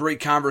episode, a great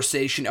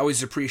conversation.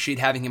 Always appreciate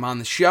having him on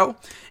the show.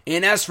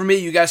 And as for me,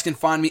 you guys can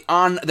find me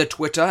on the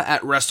Twitter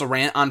at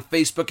WrestleRant, on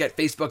Facebook at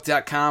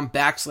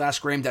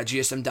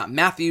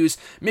facebook.com/graham.gsm.matthews.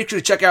 Make sure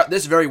to check out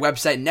this very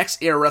website,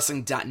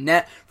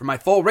 nextairwrestling.net, for my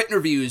full written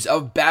reviews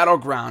of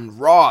Battleground,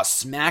 Raw,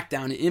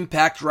 SmackDown,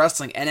 Impact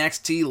Wrestling,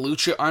 NXT,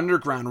 Lucha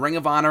Underground, Ring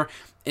of Honor,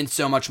 and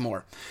so much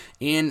more.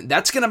 And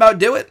that's going to about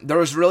do it. There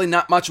was really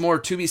not much more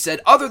to be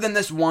said other than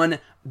this one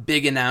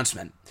big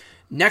announcement.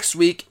 Next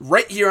week,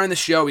 right here on the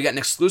show, we got an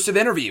exclusive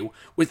interview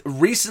with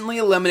recently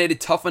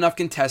eliminated Tough Enough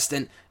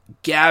contestant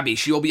Gabby.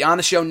 She will be on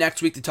the show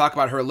next week to talk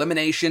about her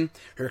elimination,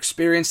 her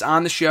experience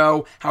on the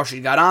show, how she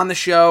got on the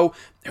show,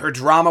 her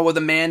drama with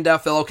Amanda,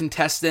 fellow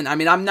contestant. I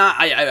mean, I've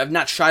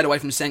not shied away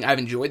from saying I've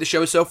enjoyed the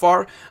show so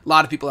far. A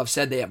lot of people have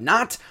said they have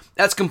not.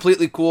 That's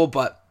completely cool,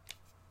 but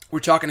we're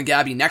talking to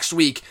Gabby next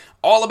week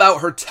all about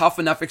her Tough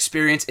Enough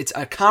experience. It's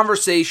a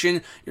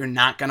conversation you're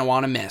not going to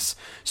want to miss.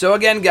 So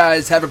again,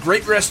 guys, have a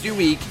great rest of your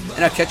week,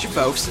 and I'll catch you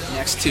folks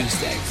next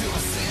Tuesday.